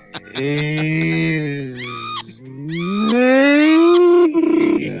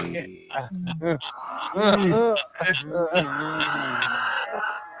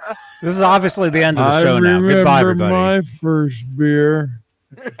 This is obviously the end of the show now. Goodbye, everybody. My first beer.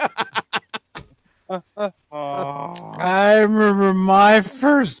 I remember my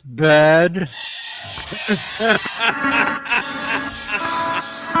first bed.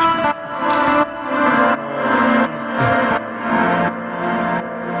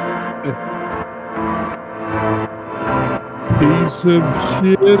 Piece of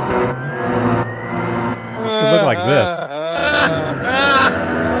shit. Should look like this.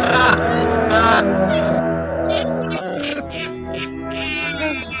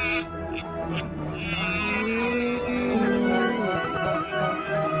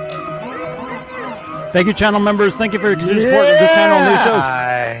 Thank you, channel members. Thank you for your continued support of this channel and new shows.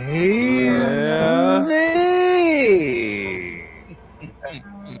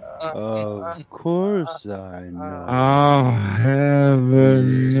 Of course I know. I'll have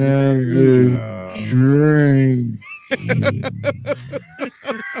another drink.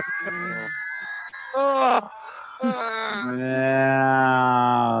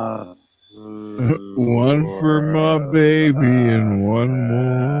 One for my baby and one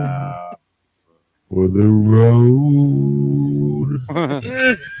more for the road.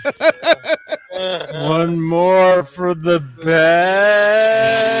 One more for the bed.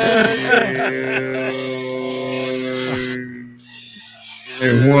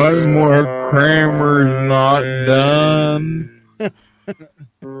 And one more Kramer's not done.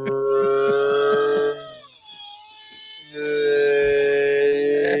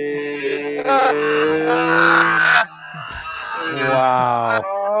 Wow.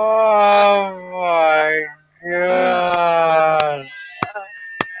 Oh my God.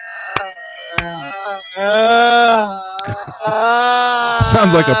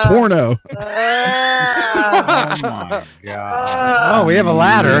 Sounds like a porno. Oh my God. Oh, we have a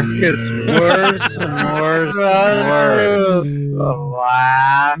ladder. This gets worse and worse and worse. The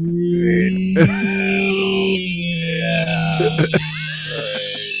laughing.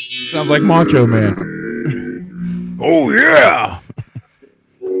 Sounds like Macho Man. Oh yeah.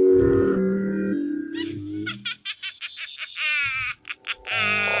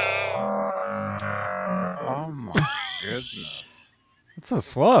 Oh my goodness. It's so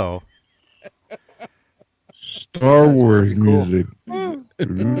slow. Star Wars music. What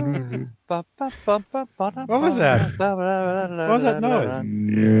was that? What was that noise?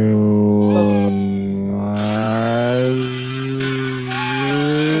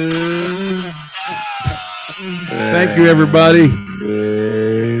 Thank you, everybody.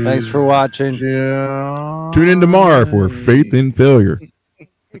 Thanks for watching. Tune in tomorrow for Faith in Failure.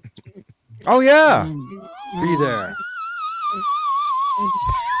 Oh, yeah. Be there.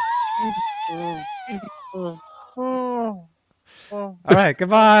 All right.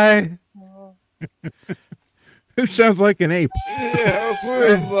 Goodbye. Who sounds like an ape? Yeah,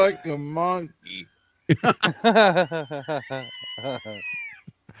 sounds like a monkey. Look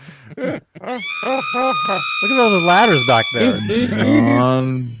at all those ladders back there.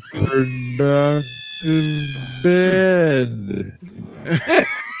 Non-productive bed.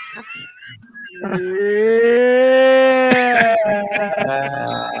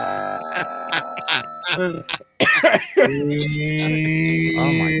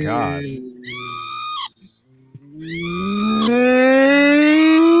 Oh my God.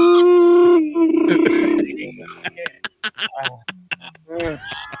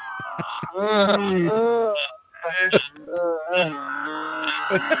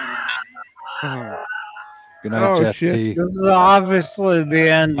 Good night, Oh, Jeff shit. T. This is obviously the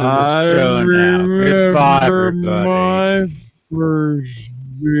end of the show now. Goodbye, everybody. My first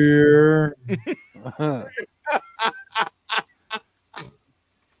beer.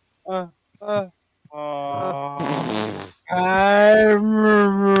 I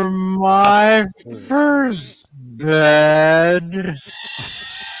remember my first bed.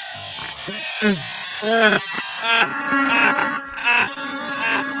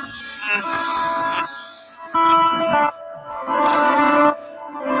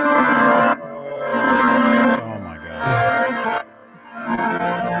 Oh my god.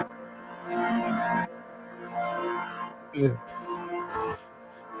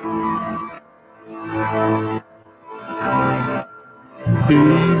 Piece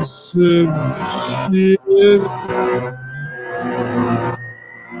of shit. It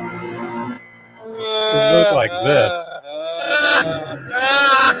looked like this.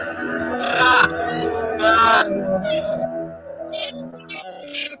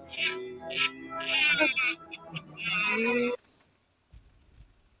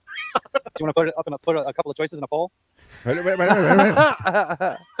 Do you want to put it up and put a couple of choices in a poll? Wait.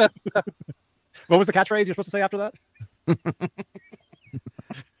 What was the catchphrase you're supposed to say after that?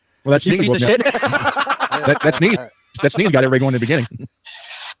 Well, that's You sneeze. piece of shit. That sneeze. That sneeze got everybody going in the beginning.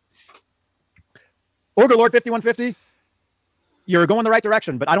 Orga Lord 5150. You're going the right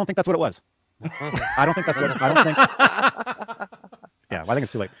direction, but I don't think that's what it was. I don't think that's what. I don't think. Yeah, well, I think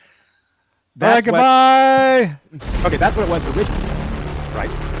it's too late. That's goodbye. Okay, that's what it was originally, right?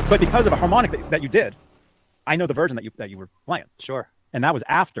 But because of a harmonic that you did, I know the version that you were playing. Sure. And that was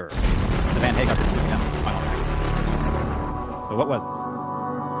after the Van Hagar final practice. So what was it?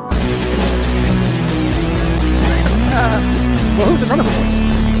 Well, who's the drummer for?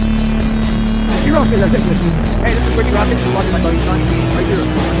 You wrote me that definition. Hey, this is Ricky Rocket. You're watching my buddy Johnny Bean right here.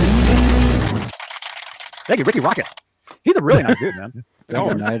 Thank you, Ricky Rocket. He's a really nice dude, man.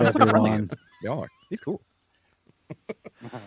 Good night, everyone. They all are. He's cool.